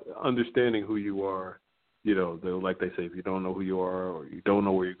you're not understanding who you are, you know, like they say, if you don't know who you are or you don't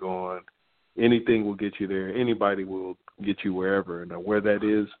know where you're going, anything will get you there. Anybody will get you wherever. And where that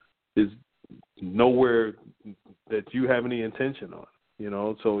is nowhere that you have any intention on, you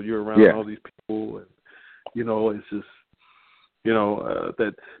know. So you're around all these people and, you know, it's just,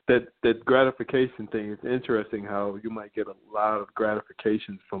 That gratification thing is interesting. How you might get a lot of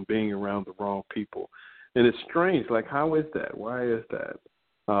gratifications from being around the wrong people, and it's strange. Like, how is that? Why is that?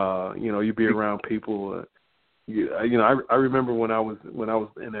 You be around people. I remember when I was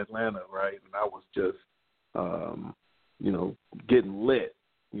in Atlanta, right, and I was just, getting lit.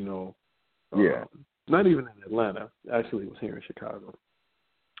 Not even in Atlanta. Actually, it was here in Chicago.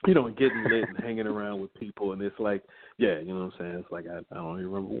 And getting lit and hanging around with people, and it's like, yeah, you know what I'm saying? It's like, I don't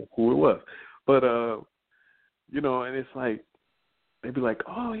even remember who it was. But, and it's like, they'd be like,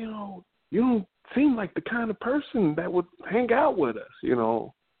 oh, you don't seem like the kind of person that would hang out with us,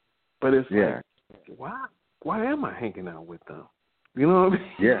 But it's like, why am I hanging out with them? You know what I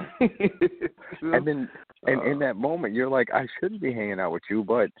mean? Yeah. And then, and in that moment, you're like, I shouldn't be hanging out with you,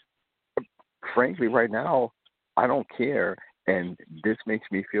 but frankly, right now, I don't care. And this makes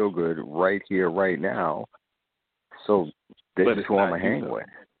me feel good right here, right now. So this is who I'm going to hang with.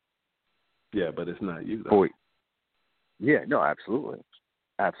 Yeah, but it's not you, though. Boy. Yeah, no, absolutely.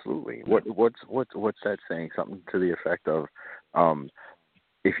 Absolutely. What's that saying? Something to the effect of,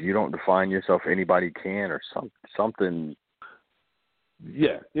 if you don't define yourself, anybody can, or something.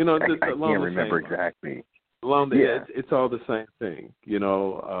 Yeah, I can't remember exactly. It's all the same thing. The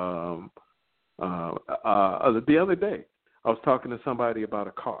other day, I was talking to somebody about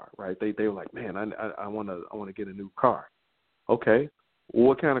a car. Right? They were like, "Man, I want to get a new car." Okay, well,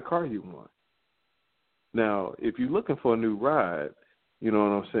 what kind of car you want? Now, if you're looking for a new ride, you know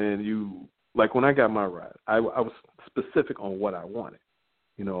what I'm saying. Like when I got my ride, I was specific on what I wanted.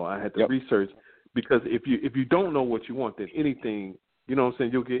 I had to research, because if you don't know what you want, then anything, you know what I'm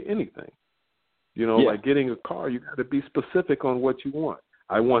saying, you'll get anything. Like getting a car, you got to be specific on what you want.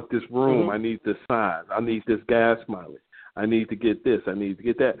 I want this room. I need this size. I need this gas mileage. I need to get this. I need to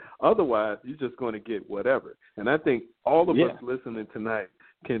get that. Otherwise, you're just going to get whatever. And I think all of us listening tonight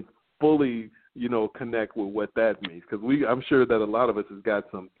can fully, connect with what that means, because I'm sure that a lot of us has got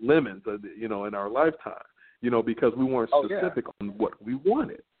some lemons, in our lifetime. Because we weren't specific on what we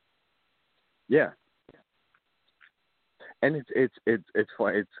wanted. Yeah. And it's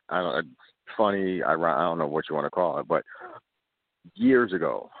funny. It's funny. I don't know what you want to call it, but years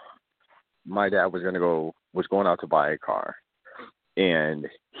ago, my dad was going out to buy a car, and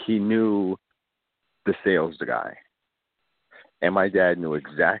he knew the sales guy, and my dad knew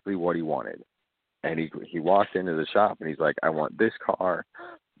exactly what he wanted, and he walked into the shop and he's like, I want this car.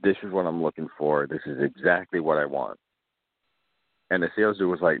 This is what I'm looking for. This is exactly what I want. And the sales dude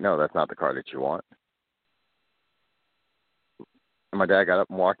was like, no, that's not the car that you want. And my dad got up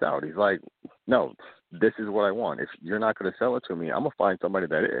and walked out. He's like, no, this is what I want. If you're not going to sell it to me, I'm going to find somebody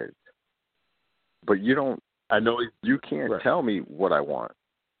that is. But you can't tell me what I want.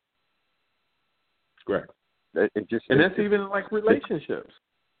 Right. And that's even in like relationships.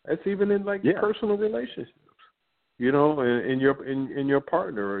 That's even in like personal relationships. And your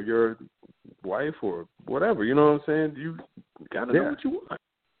partner or your wife or whatever. You know what I'm saying? You got to know what you want.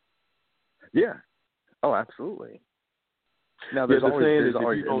 Yeah. Oh, absolutely. Now, there's always if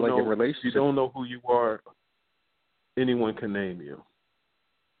you don't know who you are, anyone can name you.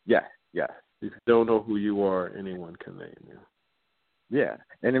 Yeah, yeah. If you don't know who you are, anyone can name you. Yeah,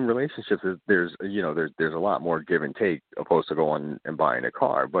 and in relationships, there's a lot more give and take opposed to going and buying a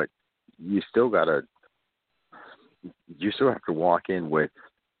car, but you still have to walk in with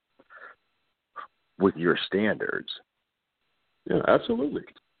your standards. Yeah, absolutely.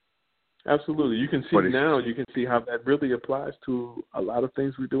 Absolutely. You can see how that really applies to a lot of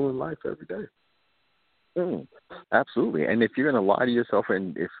things we do in life every day. Absolutely. And if you're going to lie to yourself,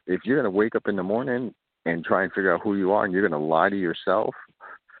 and if you're going to wake up in the morning and try and figure out who you are, and you're going to lie to yourself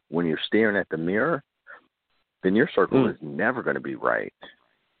when you're staring at the mirror, then your circle is never going to be right.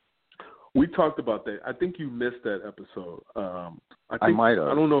 We talked about that. I think you missed that episode. I might have.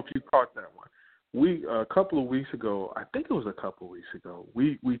 I don't know if you caught that one. A couple of weeks ago,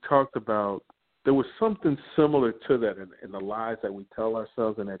 we talked about, there was something similar to that in the lies that we tell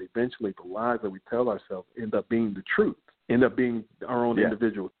ourselves, and that eventually the lies that we tell ourselves end up being the truth, end up being our own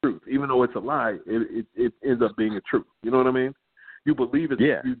individual truth. Even though it's a lie, it ends up being a truth. You know what I mean? You believe it.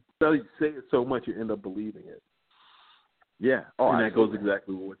 Yeah. You say it so much, you end up believing it. Yeah. And that goes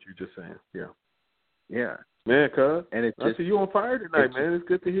exactly with what you're just saying. Yeah. Yeah. Man, cuz. And I see you on fire tonight, man. It's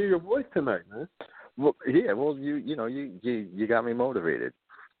good to hear your voice tonight, man. Well, yeah. Well, you got me motivated.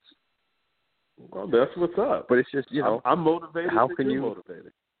 Well, that's what's up. But it's just, I'm motivated. How can you're you?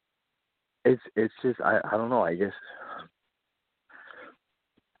 Motivated. It's just I don't know. I guess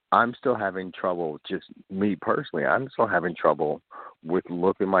I'm still having trouble. Just me personally, I'm still having trouble with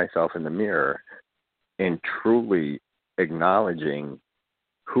looking myself in the mirror and truly acknowledging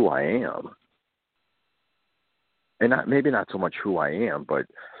who I am. And maybe not so much who I am, but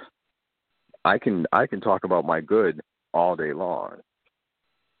I can talk about my good all day long.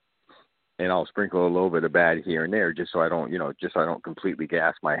 And I'll sprinkle a little bit of bad here and there just so I don't completely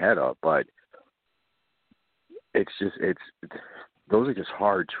gas my head up. But those are just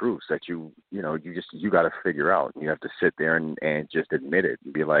hard truths that you got to figure out. You have to sit there and just admit it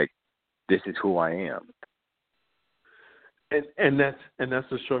and be like, this is who I am. And that's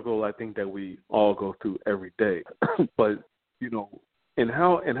the struggle I think that we all go through every day. But and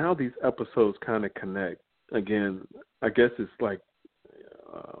how these episodes kind of connect. Again, I guess it's like,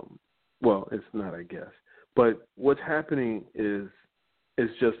 well, it's not. I guess, but what's happening is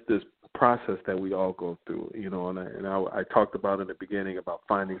just this process that we all go through. And I talked about in the beginning about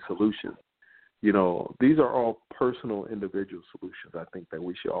finding solutions. These are all personal, individual solutions. I think that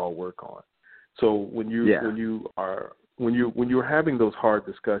we should all work on. So when you're having those hard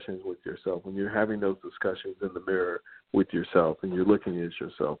discussions with yourself, when you're having those discussions in the mirror with yourself, and you're looking at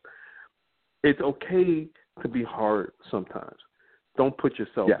yourself, it's okay to be hard sometimes. Don't put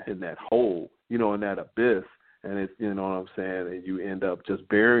yourself in that hole, in that abyss, and it's, what I'm saying, and you end up just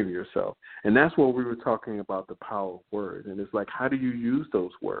burying yourself. And that's what we were talking about, the power of words. And it's like, how do you use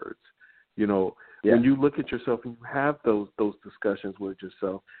those words? When you look at yourself and you have those discussions with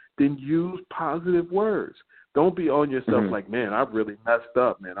yourself, then use positive words. Don't be on yourself like, man, I really messed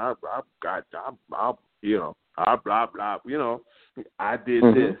up, man. I did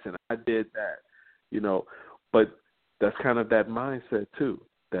this and I did that, But that's kind of that mindset too,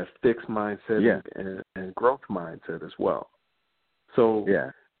 that fixed mindset and growth mindset as well. So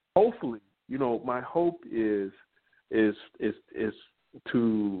hopefully, my hope is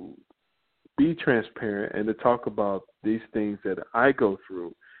to be transparent and to talk about these things that I go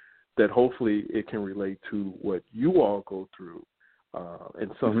through, that hopefully it can relate to what you all go through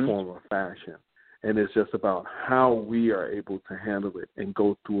in some form or fashion. And it's just about how we are able to handle it and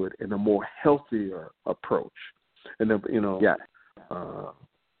go through it in a more healthier approach. And then,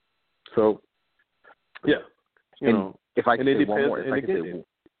 if I could say one more,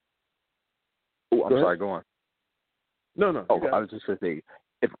 sorry, go on. No. I was just going to say,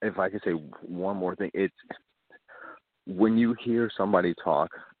 if I could say one more thing, it's when you hear somebody talk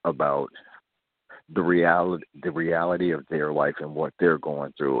about the reality of their life and what they're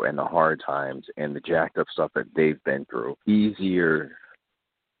going through and the hard times and the jacked up stuff that they've been through, easier,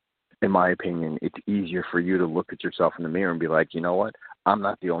 in my opinion, it's easier for you to look at yourself in the mirror and be like, you know what? I'm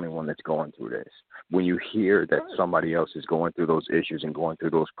not the only one that's going through this. When you hear that somebody else is going through those issues and going through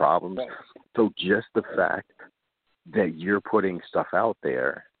those problems, so just the fact that you're putting stuff out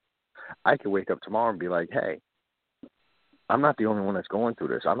there, I could wake up tomorrow and be like, hey, I'm not the only one that's going through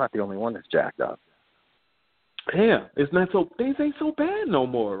this. I'm not the only one that's jacked up. Yeah, it's not so, things ain't so bad no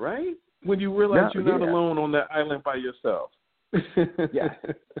more, right? When you realize you're not alone on that island by yourself.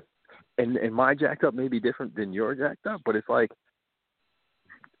 And my jacked up may be different than your jacked up, but it's like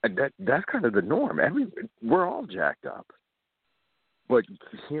that's kind of the norm. We're all jacked up. But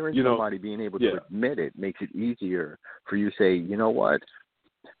hearing somebody being able to admit it makes it easier for you to say, you know what?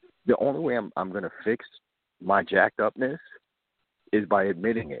 The only way I'm going to fix my jacked upness is by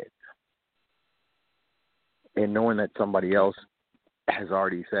admitting it. And knowing that somebody else has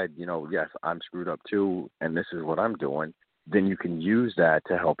already said, yes, I'm screwed up too, and this is what I'm doing, then you can use that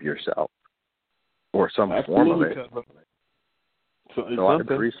to help yourself or some form of it. So I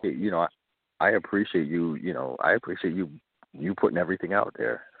appreciate, I appreciate you putting everything out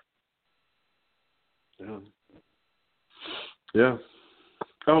there. Yeah.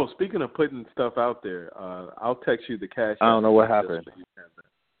 Oh, speaking of putting stuff out there, I'll text you the cash. I don't know what happened.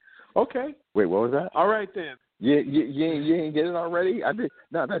 Okay. Wait, what was that? All right then. You ain't get it already? I did.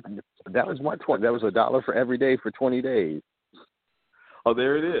 No, that was my 20. That was $1 for every day for 20 days. Oh,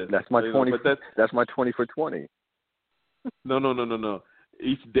 there it is. That's my 20. That's my 20 for 20. No.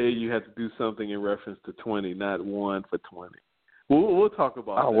 Each day you have to do something in reference to 20, not 1 for 20. We'll talk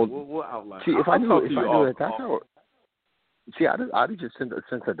about that. We'll outline. See, if I knew it, that's how. See, I'd just sent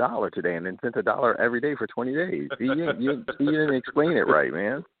 $1 today and then sent $1 every day for 20 days. You didn't explain it right,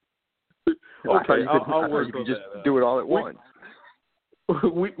 man. Okay, I'll work you could on just that. do it all at once.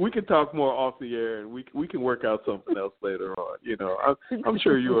 We can talk more off the air, and we can work out something else later on. I'm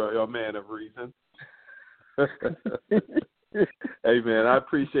sure you are a man of reason. Hey man, I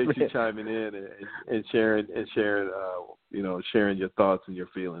appreciate you chiming in and sharing sharing your thoughts and your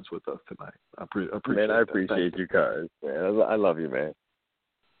feelings with us tonight. I appreciate. Man, I appreciate you guys. Man, I love you, man.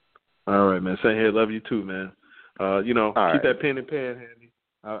 All right, man. Same here. Love you too, man. Keep right. that pen and pad handy.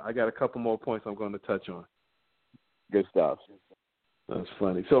 I got a couple more points I'm going to touch on. Good stuff. That's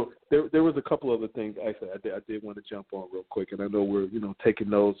funny. So there was a couple other things. Actually, I did want to jump on real quick, and I know we're taking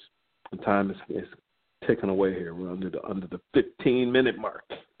notes. The time is ticking away here. We're under the 15-minute mark,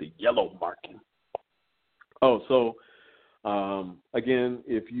 the yellow marking. Oh, so again,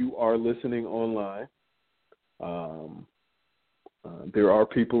 if you are listening online, there are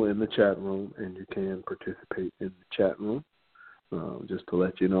people in the chat room, and you can participate in the chat room. Just to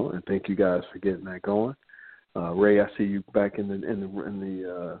let you know, and thank you guys for getting that going. Ray, I see you back in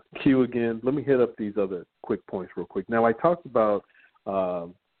the queue again. Let me hit up these other quick points real quick. Now, I talked about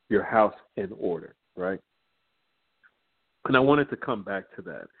your house in order, right? And I wanted to come back to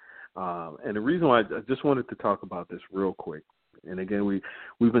that. And the reason why I just wanted to talk about this real quick. And again,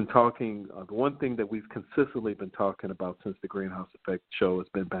 we've been talking. The one thing that we've consistently been talking about since the Greenhouse Effect show has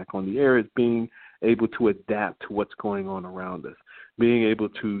been back on the air is being able to adapt to what's going on around us, being able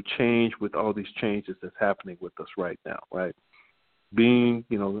to change with all these changes that's happening with us right now, right? Being,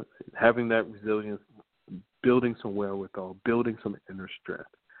 having that resilience, building some wherewithal, building some inner strength.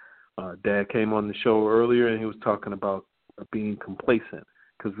 Dad came on the show earlier and he was talking about being complacent,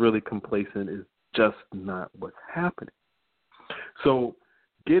 because really complacent is just not what's happening. So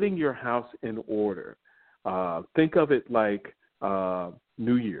getting your house in order, think of it like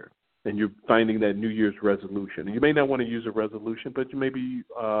New Year, and you're finding that New Year's resolution. You may not want to use a resolution, but you may be,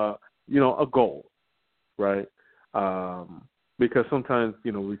 a goal, right? Because sometimes,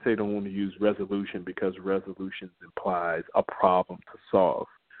 we say don't want to use resolution because resolutions implies a problem to solve.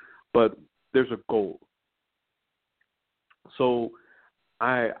 But there's a goal. So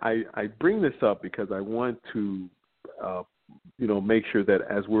I bring this up because I want to make sure that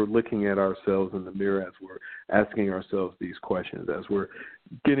as we're looking at ourselves in the mirror, as we're asking ourselves these questions, as we're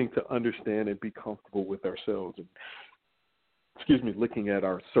getting to understand and be comfortable with ourselves, and, looking at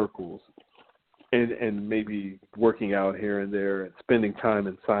our circles and maybe working out here and there and spending time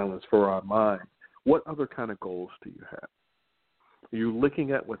in silence for our minds, what other kind of goals do you have? Are you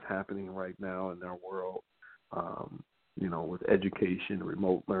looking at what's happening right now in our world, with education,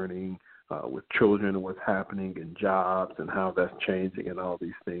 remote learning, with children and what's happening in jobs and how that's changing and all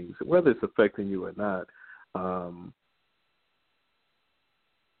these things, whether it's affecting you or not,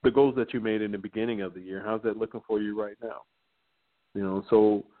 the goals that you made in the beginning of the year, how's that looking for you right now?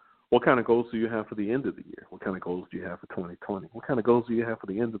 So what kind of goals do you have for the end of the year? What kind of goals do you have for 2020? What kind of goals do you have for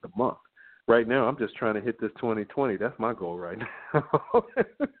the end of the month? Right now, I'm just trying to hit this 2020. That's my goal right now.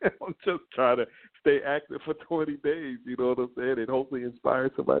 I'm just trying to stay active for 20 days, you know what I'm saying, and hopefully inspire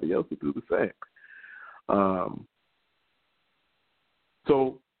somebody else to do the same. A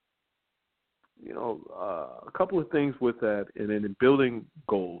couple of things with that, and then in building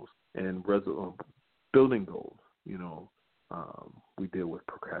goals and building goals, we deal with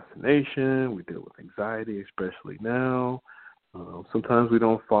procrastination, we deal with anxiety, especially now. Sometimes we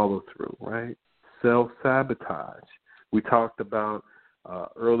don't follow through, right? Self-sabotage. We talked about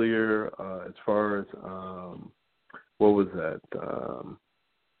earlier as far as, what was that?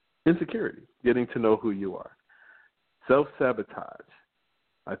 Insecurity, getting to know who you are. Self-sabotage.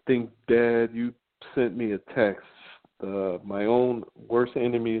 I think, Dad, you sent me a text. My own worst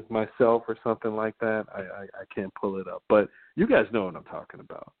enemy is myself or something like that. I can't pull it up. But you guys know what I'm talking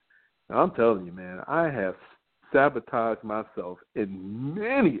about. Now, I'm telling you, man, I have sabotaged myself in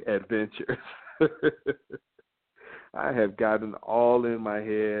many adventures. I have gotten all in my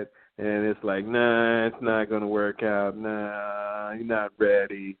head, and it's like, nah, it's not going to work out. Nah, you're not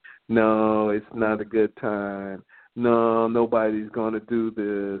ready. No, it's not a good time. No, nobody's going to do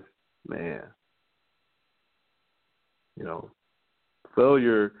this. Man,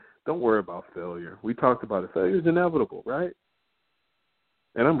 failure, don't worry about failure. We talked about it. Failure is inevitable, right?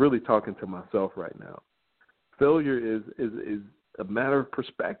 And I'm really talking to myself right now. Failure is a matter of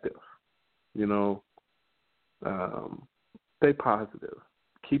perspective. Stay positive.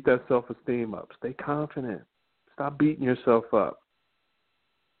 Keep that self-esteem up. Stay confident. Stop beating yourself up.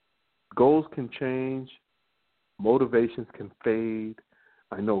 Goals can change. Motivations can fade.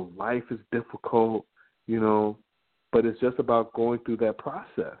 I know life is difficult, but it's just about going through that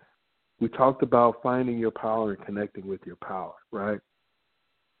process. We talked about finding your power and connecting with your power, right?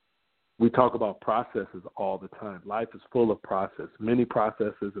 We talk about processes all the time. Life is full of process, many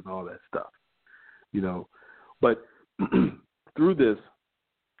processes and all that stuff, But through this,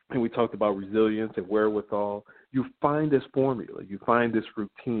 and we talked about resilience and wherewithal, you find this formula, you find this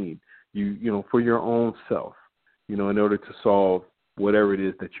routine, for your own self, in order to solve whatever it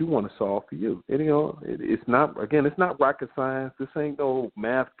is that you want to solve for you. And, it's not rocket science. This ain't no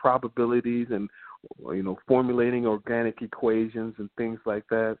math probabilities and, formulating organic equations and things like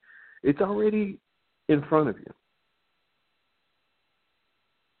that. It's already in front of you.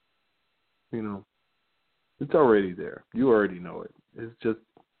 You know, it's already there. You already know it. It's just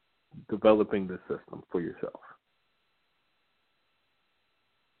developing the system for yourself.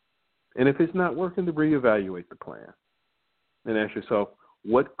 And if it's not working, to reevaluate the plan and ask yourself,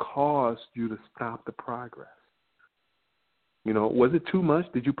 what caused you to stop the progress? You know, was it too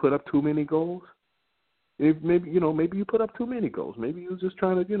much? Did you put up too many goals? Maybe you put up too many goals. Maybe you was just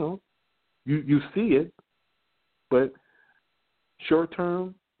trying to, you see it, but short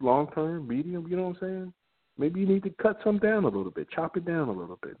term, long term, medium, you know what I'm saying? Maybe you need to cut some down a little bit, chop it down a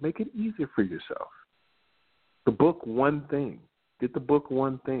little bit, make it easier for yourself. The book One Thing. Get the book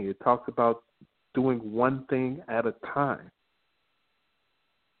One Thing. It talks about doing one thing at a time.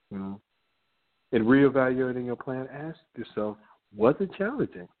 You know, in reevaluating your plan, ask yourself, was it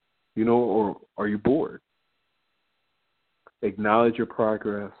challenging? You know, or are you bored? Acknowledge your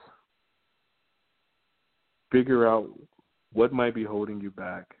progress. Figure out what might be holding you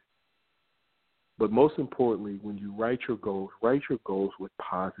back. But most importantly, when you write your goals with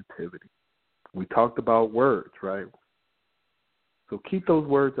positivity. We talked about words, right? So keep those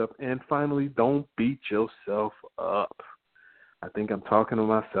words up. And finally, don't beat yourself up. I think I'm talking to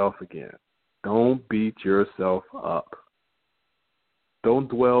myself again. Don't beat yourself up. Don't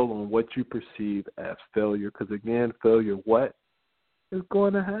dwell on what you perceive as failure, because, again, failure, what is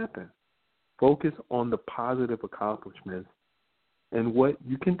going to happen? Focus on the positive accomplishments and what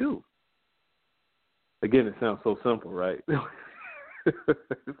you can do. Again, it sounds so simple, right?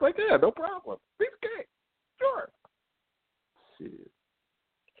 It's like, yeah, no problem. Piece of cake. Sure. Shit.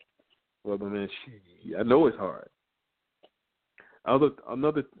 Well, man, I know it's hard.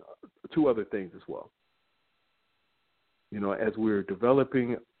 Two other things as well. You know, as we're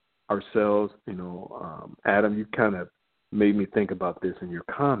developing ourselves, Adam, you kind of made me think about this in your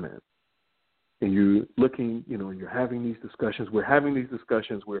comment. And you're looking, you're having these discussions. We're having these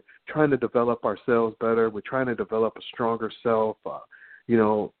discussions. We're trying to develop ourselves better. We're trying to develop a stronger self.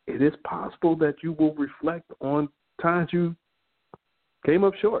 It is possible that you will reflect on times you came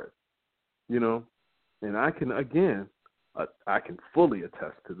up short, and I can fully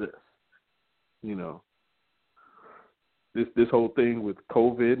attest to this. This whole thing with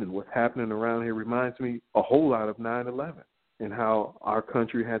COVID and what's happening around here reminds me a whole lot of 9/11 and how our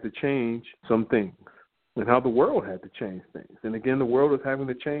country had to change some things and how the world had to change things. And again, the world is having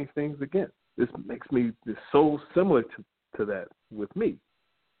to change things again. This makes me so similar to that with me.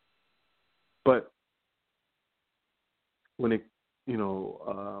 But when it,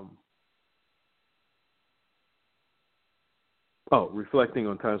 reflecting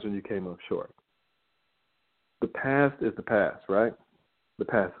on times when you came up short. The past is the past, right? The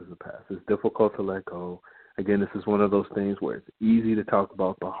past is the past. It's difficult to let go. Again, this is one of those things where it's easy to talk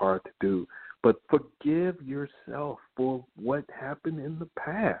about but hard to do. But forgive yourself for what happened in the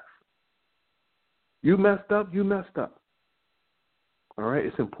past. You messed up, you messed up. All right?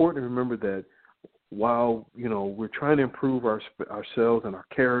 It's important to remember that while, we're trying to improve ourselves and our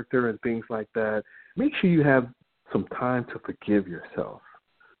character and things like that, make sure you have some time to forgive yourself.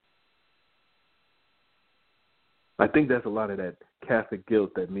 I think that's a lot of that Catholic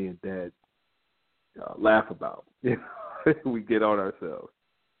guilt that me and Dad laugh about. We get on ourselves.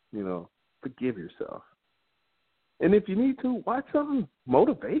 Forgive yourself. And if you need to, watch something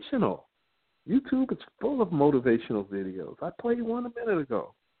motivational. YouTube is full of motivational videos. I played one a minute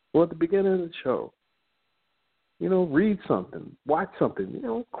ago or at the beginning of the show. Read something, watch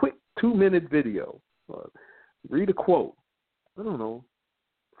something, quick 2-minute video. Read a quote. I don't know.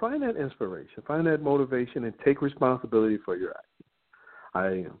 Find that inspiration, find that motivation, and take responsibility for your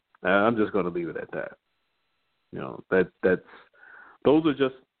actions. I'm just going to leave it at that. Those are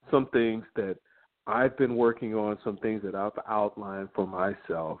just some things that I've been working on, some things that I've outlined for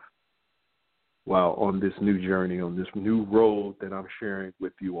myself while on this new journey, on this new road that I'm sharing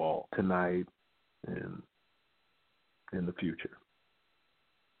with you all tonight and in the future.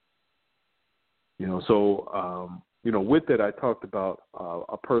 With that, I talked about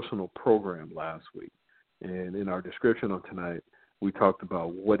a personal program last week. And in our description of tonight, we talked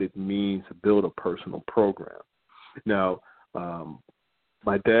about what it means to build a personal program. Now,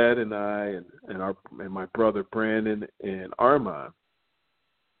 my dad and I and my brother Brandon and Armand,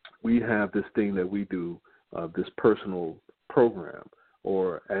 we have this thing that we do, this personal program,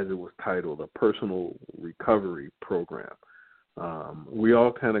 or as it was titled, a personal recovery program. We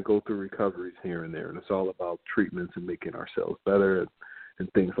all kind of go through recoveries here and there, and it's all about treatments and making ourselves better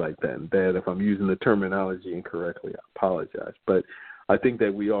and things like that. And Dad, if I'm using the terminology incorrectly, I apologize. But I think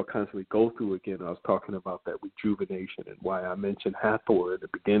that we all constantly go through, again, I was talking about that rejuvenation and why I mentioned Hathor at the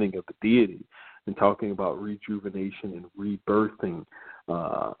beginning of the deity and talking about rejuvenation and rebirthing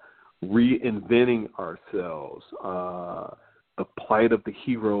reinventing ourselves, the plight of the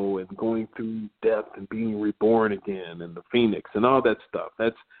hero and going through death and being reborn again and the phoenix and all that stuff.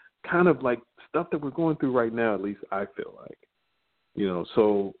 That's kind of like stuff that we're going through right now, at least I feel like.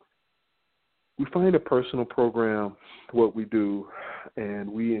 So we find a personal program, what we do,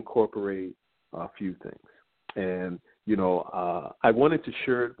 and we incorporate a few things. And, I wanted to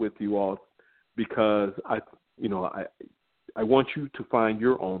share it with you all because I want you to find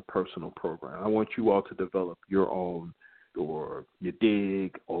your own personal program. I want you all to develop your own, or you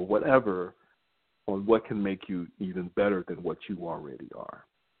dig, or whatever, on what can make you even better than what you already are.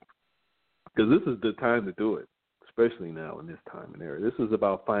 Because this is the time to do it, especially now in this time and era. This is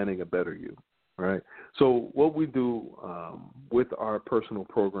about finding a better you, right? So what we do with our personal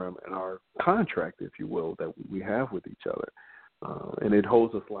program and our contract, if you will, that we have with each other, and it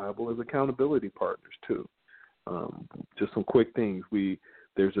holds us liable as accountability partners too. Just some quick things. We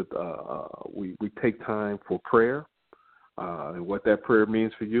take time for prayer. And what that prayer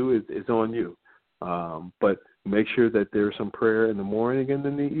means for you is on you. But make sure that there's some prayer in the morning and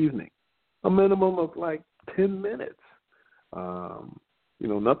in the evening. A minimum of like 10 minutes.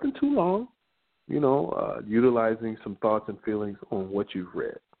 Nothing too long. Utilizing some thoughts and feelings on what you've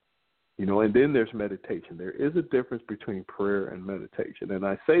read. And then there's meditation. There is a difference between prayer and meditation. And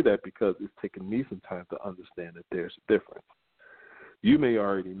I say that because it's taken me some time to understand that there's a difference. You may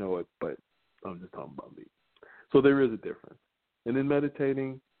already know it, but I'm just talking about me. So there is a difference. And in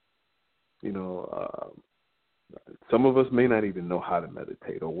meditating, some of us may not even know how to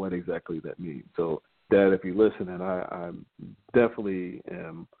meditate or what exactly that means. So, Dad, if you listen, and I definitely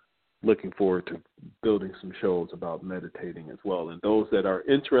am looking forward to building some shows about meditating as well. And those that are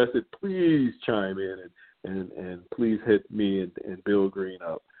interested, please chime in and please hit me and Bill Green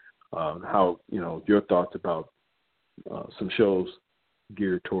up on how, your thoughts about some shows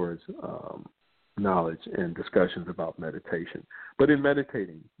geared towards knowledge and discussions about meditation. But in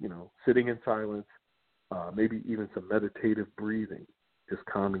meditating, sitting in silence, maybe even some meditative breathing, just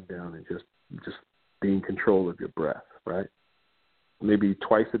calming down and just being in control of your breath, right? Maybe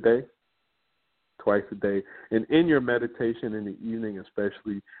twice a day. And in your meditation in the evening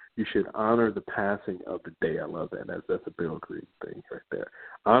especially, you should honor the passing of the day. I love that. That's a Bill Green thing right there.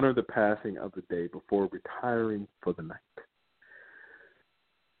 Honor the passing of the day before retiring for the night.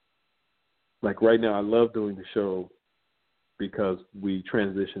 Like right now, I love doing the show because we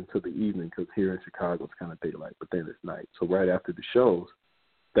transition to the evening, because here in Chicago it's kind of daylight, but then it's night. So right after the shows,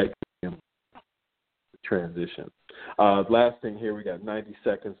 that can transition. Last thing here, we got 90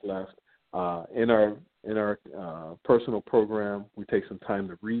 seconds left. In our personal program, we take some time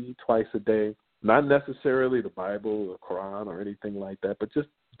to read twice a day. Not necessarily the Bible or Quran or anything like that, but just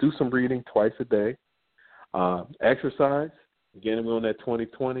do some reading twice a day. Exercise. Again, we're on that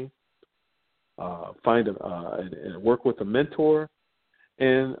 20-20. Find and work with a mentor,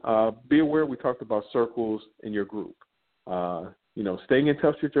 and be aware. We talked about circles in your group. Staying in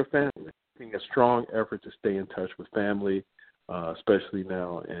touch with your family, making a strong effort to stay in touch with family, especially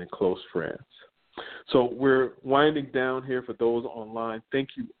now, and close friends. So we're winding down here for those online. Thank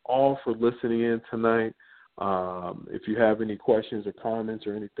you all for listening in tonight. If you have any questions or comments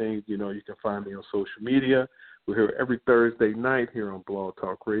or anything, you can find me on social media. We're here every Thursday night here on Blog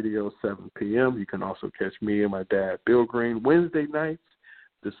Talk Radio, 7 p.m. You can also catch me and my dad, Bill Green, Wednesday nights,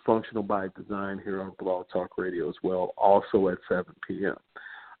 Dysfunctional by Design here on Blog Talk Radio as well, also at 7 p.m.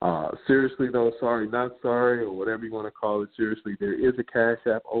 Seriously, though, sorry, not sorry, or whatever you want to call it, seriously, there is a Cash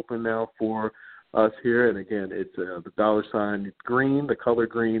App open now for us here. And, again, it's the $ green, the color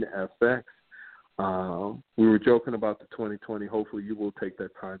green FX. We were joking about the 2020. Hopefully you will take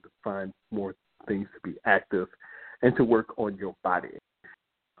that time to find more things to be active and to work on your body.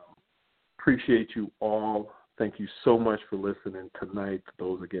 Appreciate you all. Thank you so much for listening tonight. To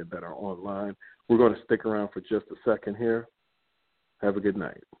those, again, that are online, we're going to stick around for just a second here. Have a good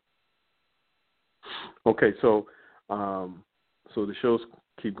night. Okay, so the shows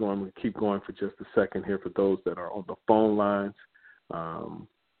keep going. We keep going for just a second here for those that are on the phone lines.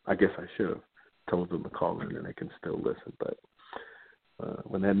 I guess I should have told them to call in and they can still listen, but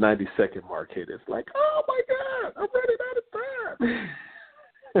when that 90-second mark hit, it's like, oh my God, I'm running out of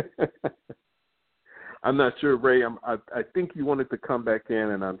time. I'm not sure, Ray. I think you wanted to come back in,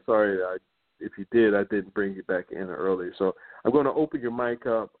 and I'm sorry. If you did, I didn't bring you back in earlier. So I'm going to open your mic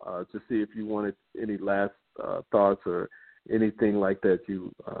up to see if you wanted any last thoughts or anything like that.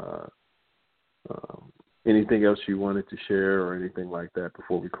 Anything else you wanted to share or anything like that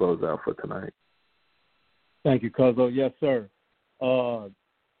before we close out for tonight? Thank you, Cuzzo. Yes, sir.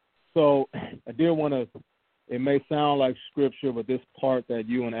 So I did want to it may sound like scripture, but this part that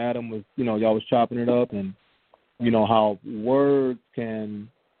you and Adam was, y'all was chopping it up, and how words can,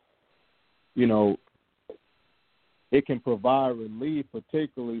 it can provide relief,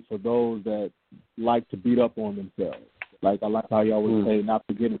 particularly for those that like to beat up on themselves. Like I like how y'all would say, not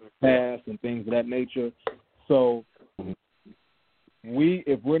forgetting the past and things of that nature. So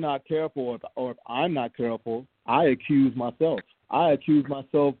if we're not careful, or if I'm not careful, I accuse myself. I accuse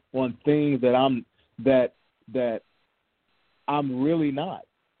myself on things that I'm really not.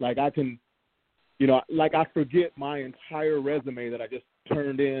 Like I can, like I forget my entire resume that I just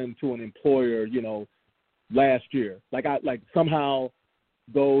turned in to an employer, last year. Like somehow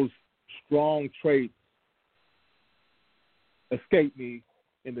those strong traits escape me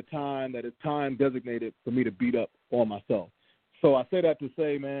in the time that is time designated for me to beat up on myself. So I say that to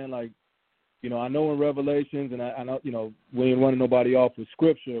say, man, like, I know in Revelations, and I know, we ain't running nobody off with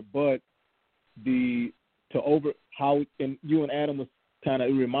scripture, but and you and Adam was kind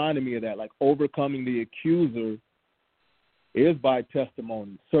of reminding me of that, like overcoming the accuser is by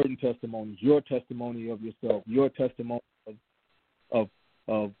testimony, certain testimonies, your testimony of yourself, your testimony of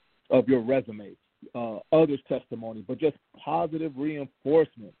your resume, others' testimony, but just positive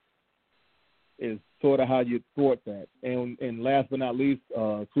reinforcement is sort of how you thwart that. And last but not least,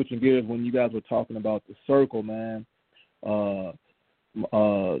 switching gears, when you guys were talking about the circle, man,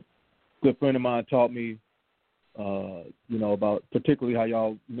 good friend of mine taught me, about particularly how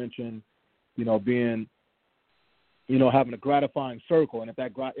y'all mentioned, being, having a gratifying circle, and if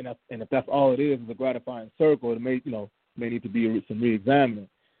that's all it is a gratifying circle, it may need to be some reexamining.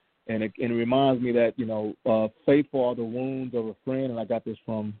 And it reminds me that, faithful are the wounds of a friend, and I got this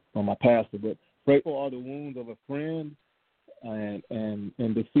from my pastor, but faithful are the wounds of a friend, and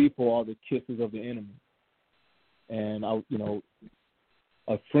deceitful are the kisses of the enemy. And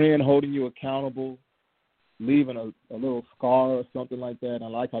a friend holding you accountable, leaving a little scar or something like that. And I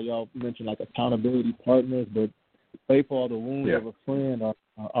like how y'all mentioned like accountability partners, but faithful are the wounds of a friend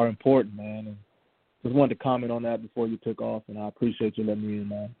are important, man. And just wanted to comment on that before you took off, and I appreciate you letting me in,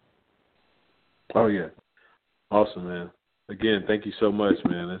 man. Oh yeah, awesome, man. Again, thank you so much,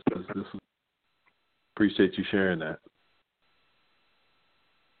 man. This appreciate you sharing that.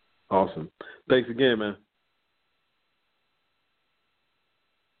 Awesome. Thanks again, man.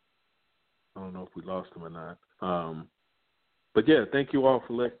 I don't know if we lost him or not. But yeah, thank you all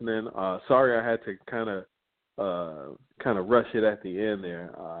for listening. Sorry I had to kind of rush it at the end there.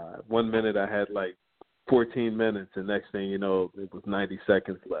 1 minute I had like 14 minutes, and next thing you know, it was 90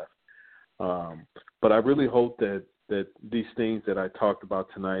 seconds left. But I really hope that these things that I talked about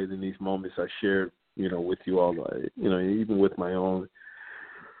tonight and these moments I shared, with you all, even with my own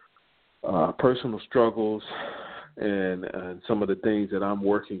personal struggles and some of the things that I'm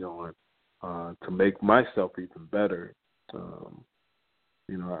working on to make myself even better.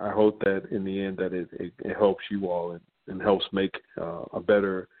 I hope that in the end that it helps you all and helps make a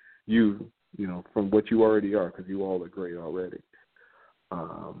better you, from what you already are, because you all are great already.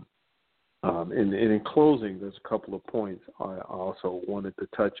 And in closing, there's a couple of points I also wanted to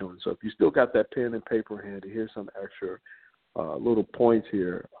touch on. So if you still got that pen and paper handy, here's some extra little points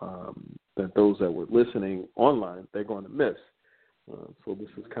here that those that were listening online, they're going to miss. So this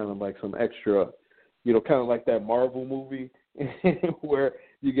is kind of like some extra, kind of like that Marvel movie where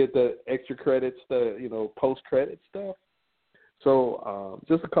you get the extra credits, the, post-credit stuff. So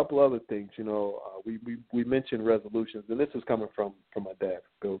just a couple other things, we mentioned resolutions, and this is coming from my dad,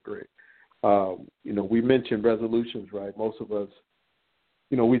 Bill Gray. We mentioned resolutions, right? Most of us,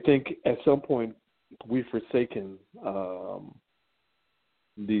 we think at some point we've forsaken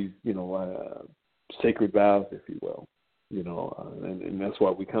these, sacred vows, if you will, and that's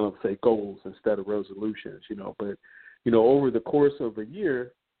why we kind of say goals instead of resolutions, but, over the course of a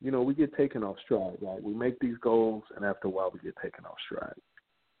year, we get taken off stride, right? We make these goals, and after a while we get taken off stride.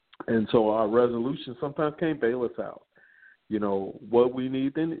 And so our resolutions sometimes can't bail us out. What we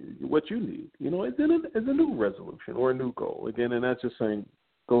need, then what you need, is a new resolution or a new goal. Again, and that's just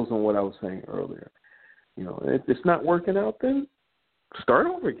goes on what I was saying earlier. If it's not working out, then start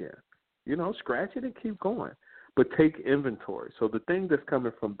over again. Scratch it and keep going. But take inventory. So the thing that's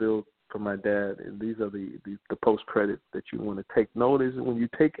coming from Bill, from my dad, and these are the post credits that you want to take note is when you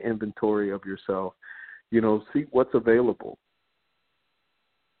take inventory of yourself, see what's available,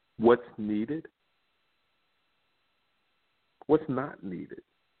 what's needed, what's not needed,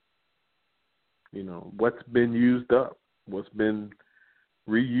 what's been used up, what's been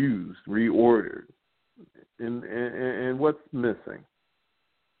reused, reordered, and what's missing.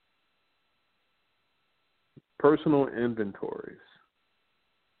 Personal inventories.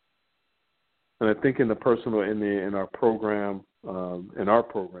 And I think in the personal, in our program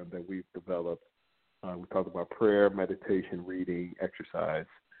that we've developed, we talked about prayer, meditation, reading, exercise,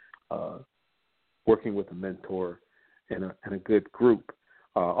 working with a mentor, and a good group.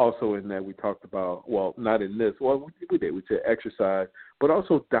 Also in that we talked about, well, not in this, well, we did. We said exercise, but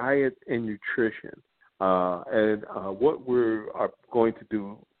also diet and nutrition. And what we are going to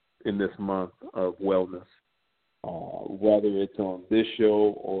do in this month of wellness, whether it's on this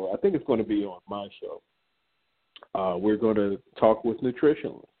show or I think it's going to be on my show, we're going to talk with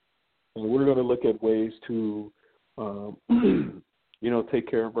nutritionists. And we're going to look at ways to, take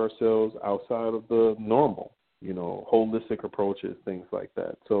care of ourselves outside of the normal, holistic approaches, things like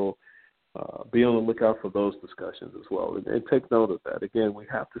that. So be on the lookout for those discussions as well. And take note of that. Again, we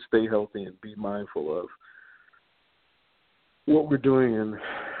have to stay healthy and be mindful of what we're doing and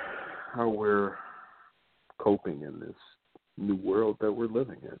how we're coping in this new world that we're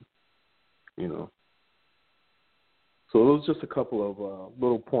living in, So those are just a couple of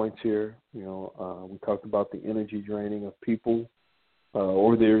little points here. We talked about the energy draining of people,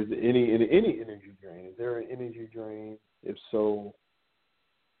 or there's any energy drain. Is there an energy drain? If so,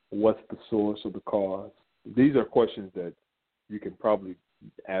 what's the source or the cause? These are questions that you can probably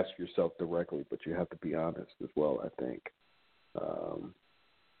ask yourself directly, but you have to be honest as well, I think.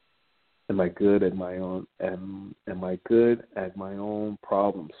 Am I good at my own? Am I good at my own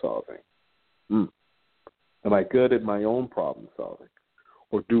problem solving? Am I good at my own problem solving?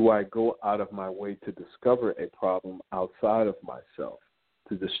 Or do I go out of my way to discover a problem outside of myself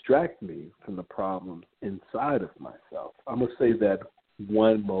to distract me from the problems inside of myself? I'm going to say that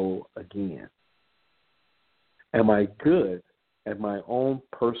one more again. Am I good at my own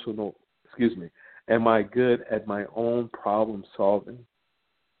am I good at my own problem solving?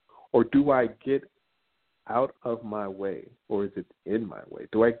 Or do I get out of my way, or is it in my way?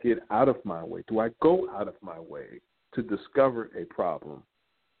 Do I get out of my way? Do I go out of my way to discover a problem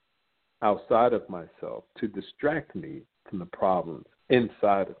outside of myself to distract me from the problems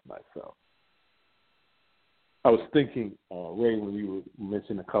inside of myself? I was thinking, Ray, when you were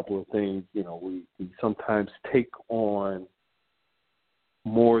mentioning a couple of things, we sometimes take on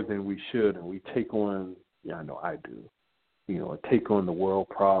more than we should, and we take on, I know I do, take on the world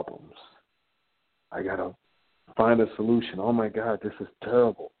problems. I got to find a solution. Oh, my God, this is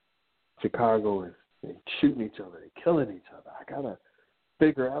terrible. Chicago is shooting each other. They're killing each other. I got to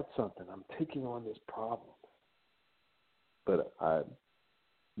figure out something. I'm taking on this problem. But I'm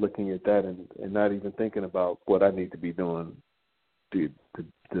looking at that and not even thinking about what I need to be doing to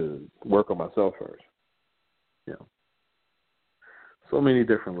work on myself first. So many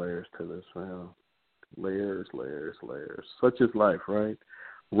different layers to this, man. Layers. Such is life, right?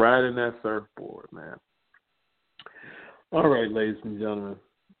 Riding that surfboard, man. All right, ladies and gentlemen.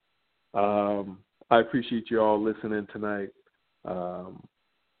 I appreciate you all listening tonight. And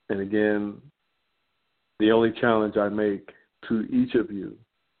again, the only challenge I make to each of you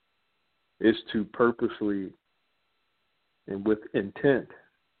is to purposely and with intent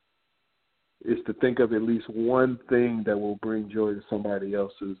is to think of at least one thing that will bring joy to somebody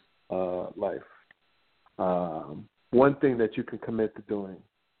else's life. One thing that you can commit to doing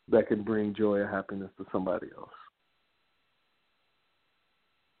that can bring joy or happiness to somebody else.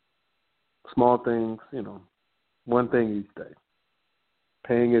 Small things, one thing each day.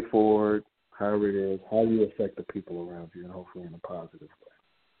 Paying it forward, however it is, how you affect the people around you, and hopefully in a positive way.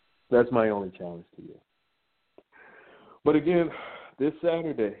 That's my only challenge to you. But again, this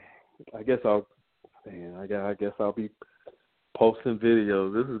Saturday, I guess I'll be posting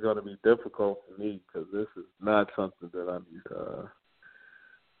videos. This is going to be difficult for me because this is not something that I'm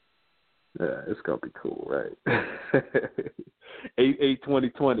it's going to be cool, right?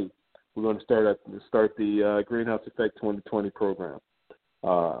 8/8/2020. We're going to start the Greenhouse Effect 2020 program.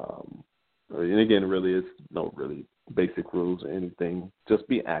 And again, really, it's no really basic rules or anything. Just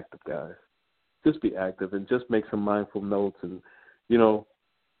be active, guys. Just be active and just make some mindful notes and,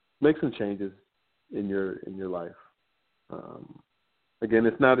 make some changes in your life. Again,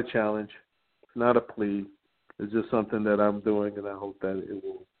 it's not a challenge. It's not a plea. It's just something that I'm doing, and I hope that it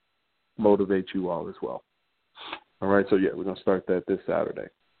will motivate you all as well. All right, so we're going to start that this Saturday.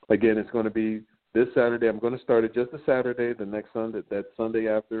 Again, it's going to be this Saturday. I'm going to start it just a Saturday. The next Sunday, that Sunday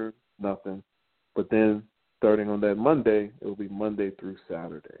after, nothing. But then starting on that Monday, it will be Monday through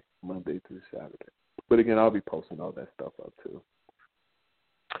Saturday. But again, I'll be posting all that stuff up too.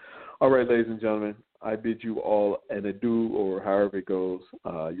 All right, ladies and gentlemen, I bid you all an adieu, or however it goes.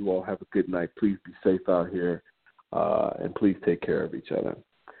 You all have a good night. Please be safe out here, and please take care of each other.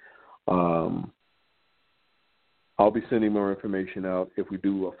 I'll be sending more information out if we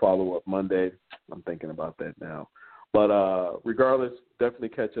do a follow-up Monday. I'm thinking about that now. But regardless, definitely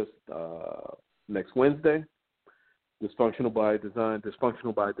catch us next Wednesday. Dysfunctional by Design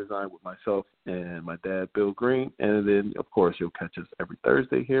with myself and my dad, Bill Green. And then, of course, you'll catch us every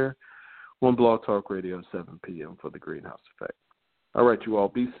Thursday here on Blog Talk Radio, 7 p.m. for the Greenhouse Effect. All right, you all,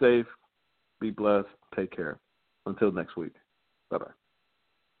 be safe, be blessed, take care. Until next week. Bye-bye.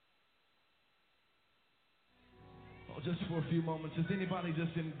 Oh, just for a few moments, is anybody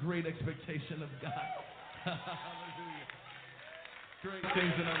just in great expectation of God? Hallelujah. Great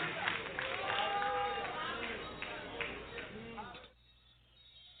things in our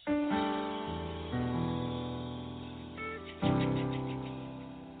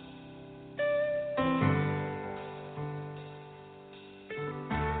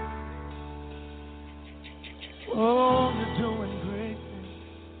Oh, you're doing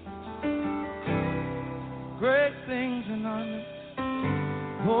great things in our midst.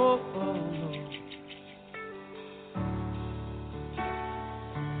 Oh, Lord.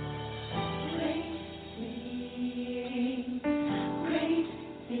 Great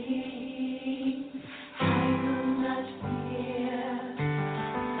things, I will not fear,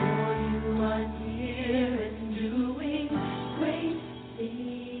 for you are near and doing great things,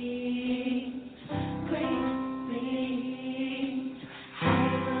 I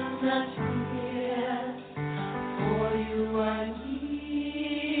will not fear.